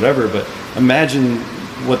 years whatever. But imagine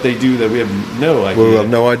what they do that we have no idea. Well, we have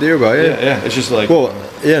no idea about it. Yeah. It's just like, well,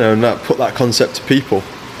 and that put that concept to people.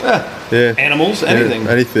 Yeah. Animals, anything.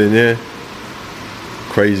 Anything. Yeah.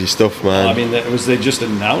 Crazy stuff, man. I mean, they just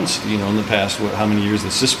announced, in the past, how many years, the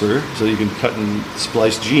CRISPR, so you can cut and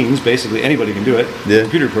splice genes. Basically, anybody can do it. Yeah.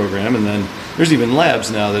 Computer program, and then there's even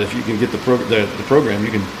labs now that if you can get the program,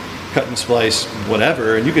 you can cut and splice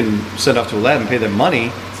whatever, and you can send off to a lab and pay them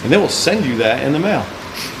money, and they will send you that in the mail.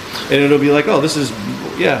 And it'll be like, oh, this is,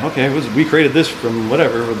 we created this from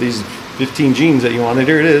whatever with these 15 genes that you wanted.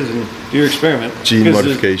 Here it is, and do your experiment. Gene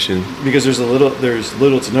modification. Because there's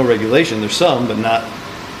little to no regulation. There's some, but not.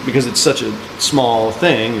 Because it's such a small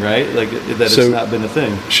thing, right? Like it's not been a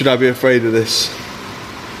thing. Should I be afraid of this?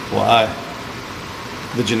 Why?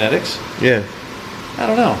 The genetics? Yeah. I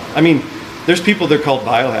don't know. I mean, there's people, they're called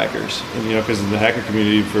biohackers, and because in the hacker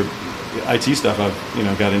community for IT stuff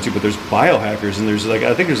I've got into, but there's biohackers, and there's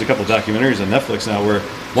I think there's a couple documentaries on Netflix now where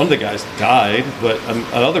one of the guys died, but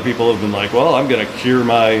other people have been like, well, I'm going to cure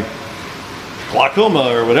my glaucoma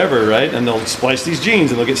or whatever, right? And they'll splice these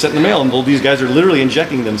genes and they'll get sent in the mail, and these guys are literally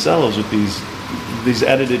injecting themselves with these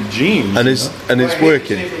edited genes. And it's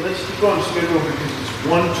working. Let's keep on schedule because it's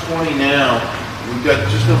 1:20 now. We've got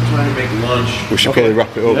just enough time to make lunch. We should probably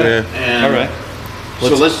wrap it up. Yeah. And all right.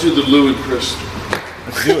 So let's do the Lou and Chris.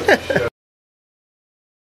 Let's do it.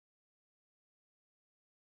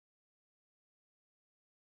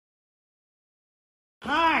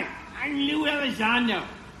 Hi, I'm Lou Elizondo.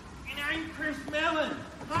 And I'm Chris Mellon.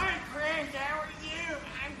 Hi, Chris. How are you?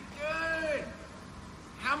 I'm good.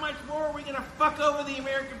 How much more are we going to fuck over the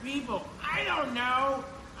American people? I don't know.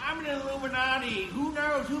 I'm an Illuminati. Who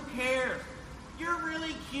knows? Who cares? You're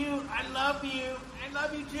really cute. I love you. I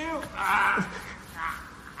love you too. I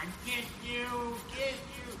kiss you. Kiss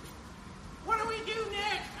you. What do we do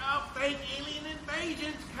next? Oh, fake alien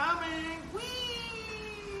invasion's coming.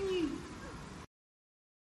 Whee!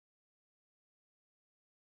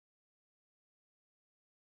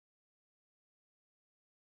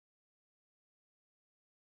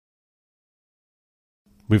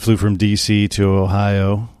 We flew from D.C. to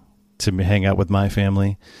Ohio to hang out with my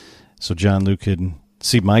family so John Luke could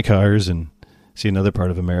see my cars and see another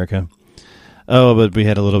part of America. Oh, but we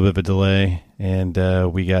had a little bit of a delay, and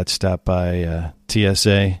we got stopped by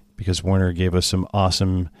TSA because Warner gave us some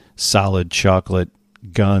awesome, solid chocolate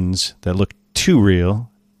guns that looked too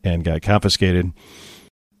real and got confiscated.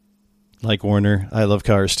 Like Warner, I love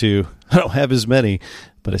cars too. I don't have as many,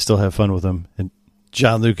 but I still have fun with them. And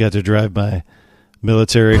John Luke got to drive my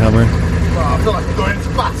military Hummer. Oh, I feel like we're going into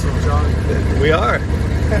battle, John. We are.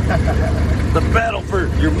 The battle for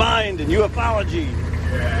your mind and ufology.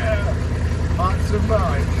 Yeah. Hearts and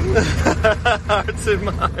minds. Hearts and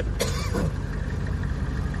minds.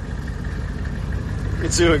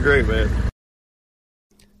 It's doing great, man.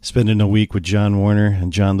 Spending a week with John Warner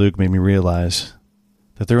and John Luke made me realize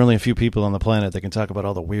that there are only a few people on the planet that can talk about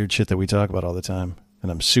all the weird shit that we talk about all the time.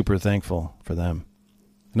 And I'm super thankful for them.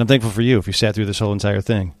 And I'm thankful for you if you sat through this whole entire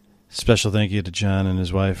thing. Special thank you to John and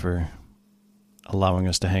his wife for allowing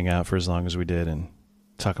us to hang out for as long as we did and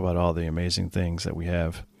talk about all the amazing things that we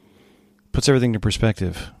have. Puts everything into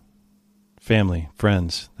perspective. Family,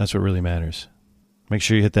 friends, that's what really matters. Make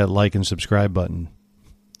sure you hit that like and subscribe button.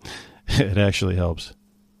 It actually helps.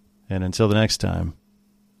 And until the next time,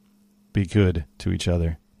 be good to each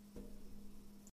other.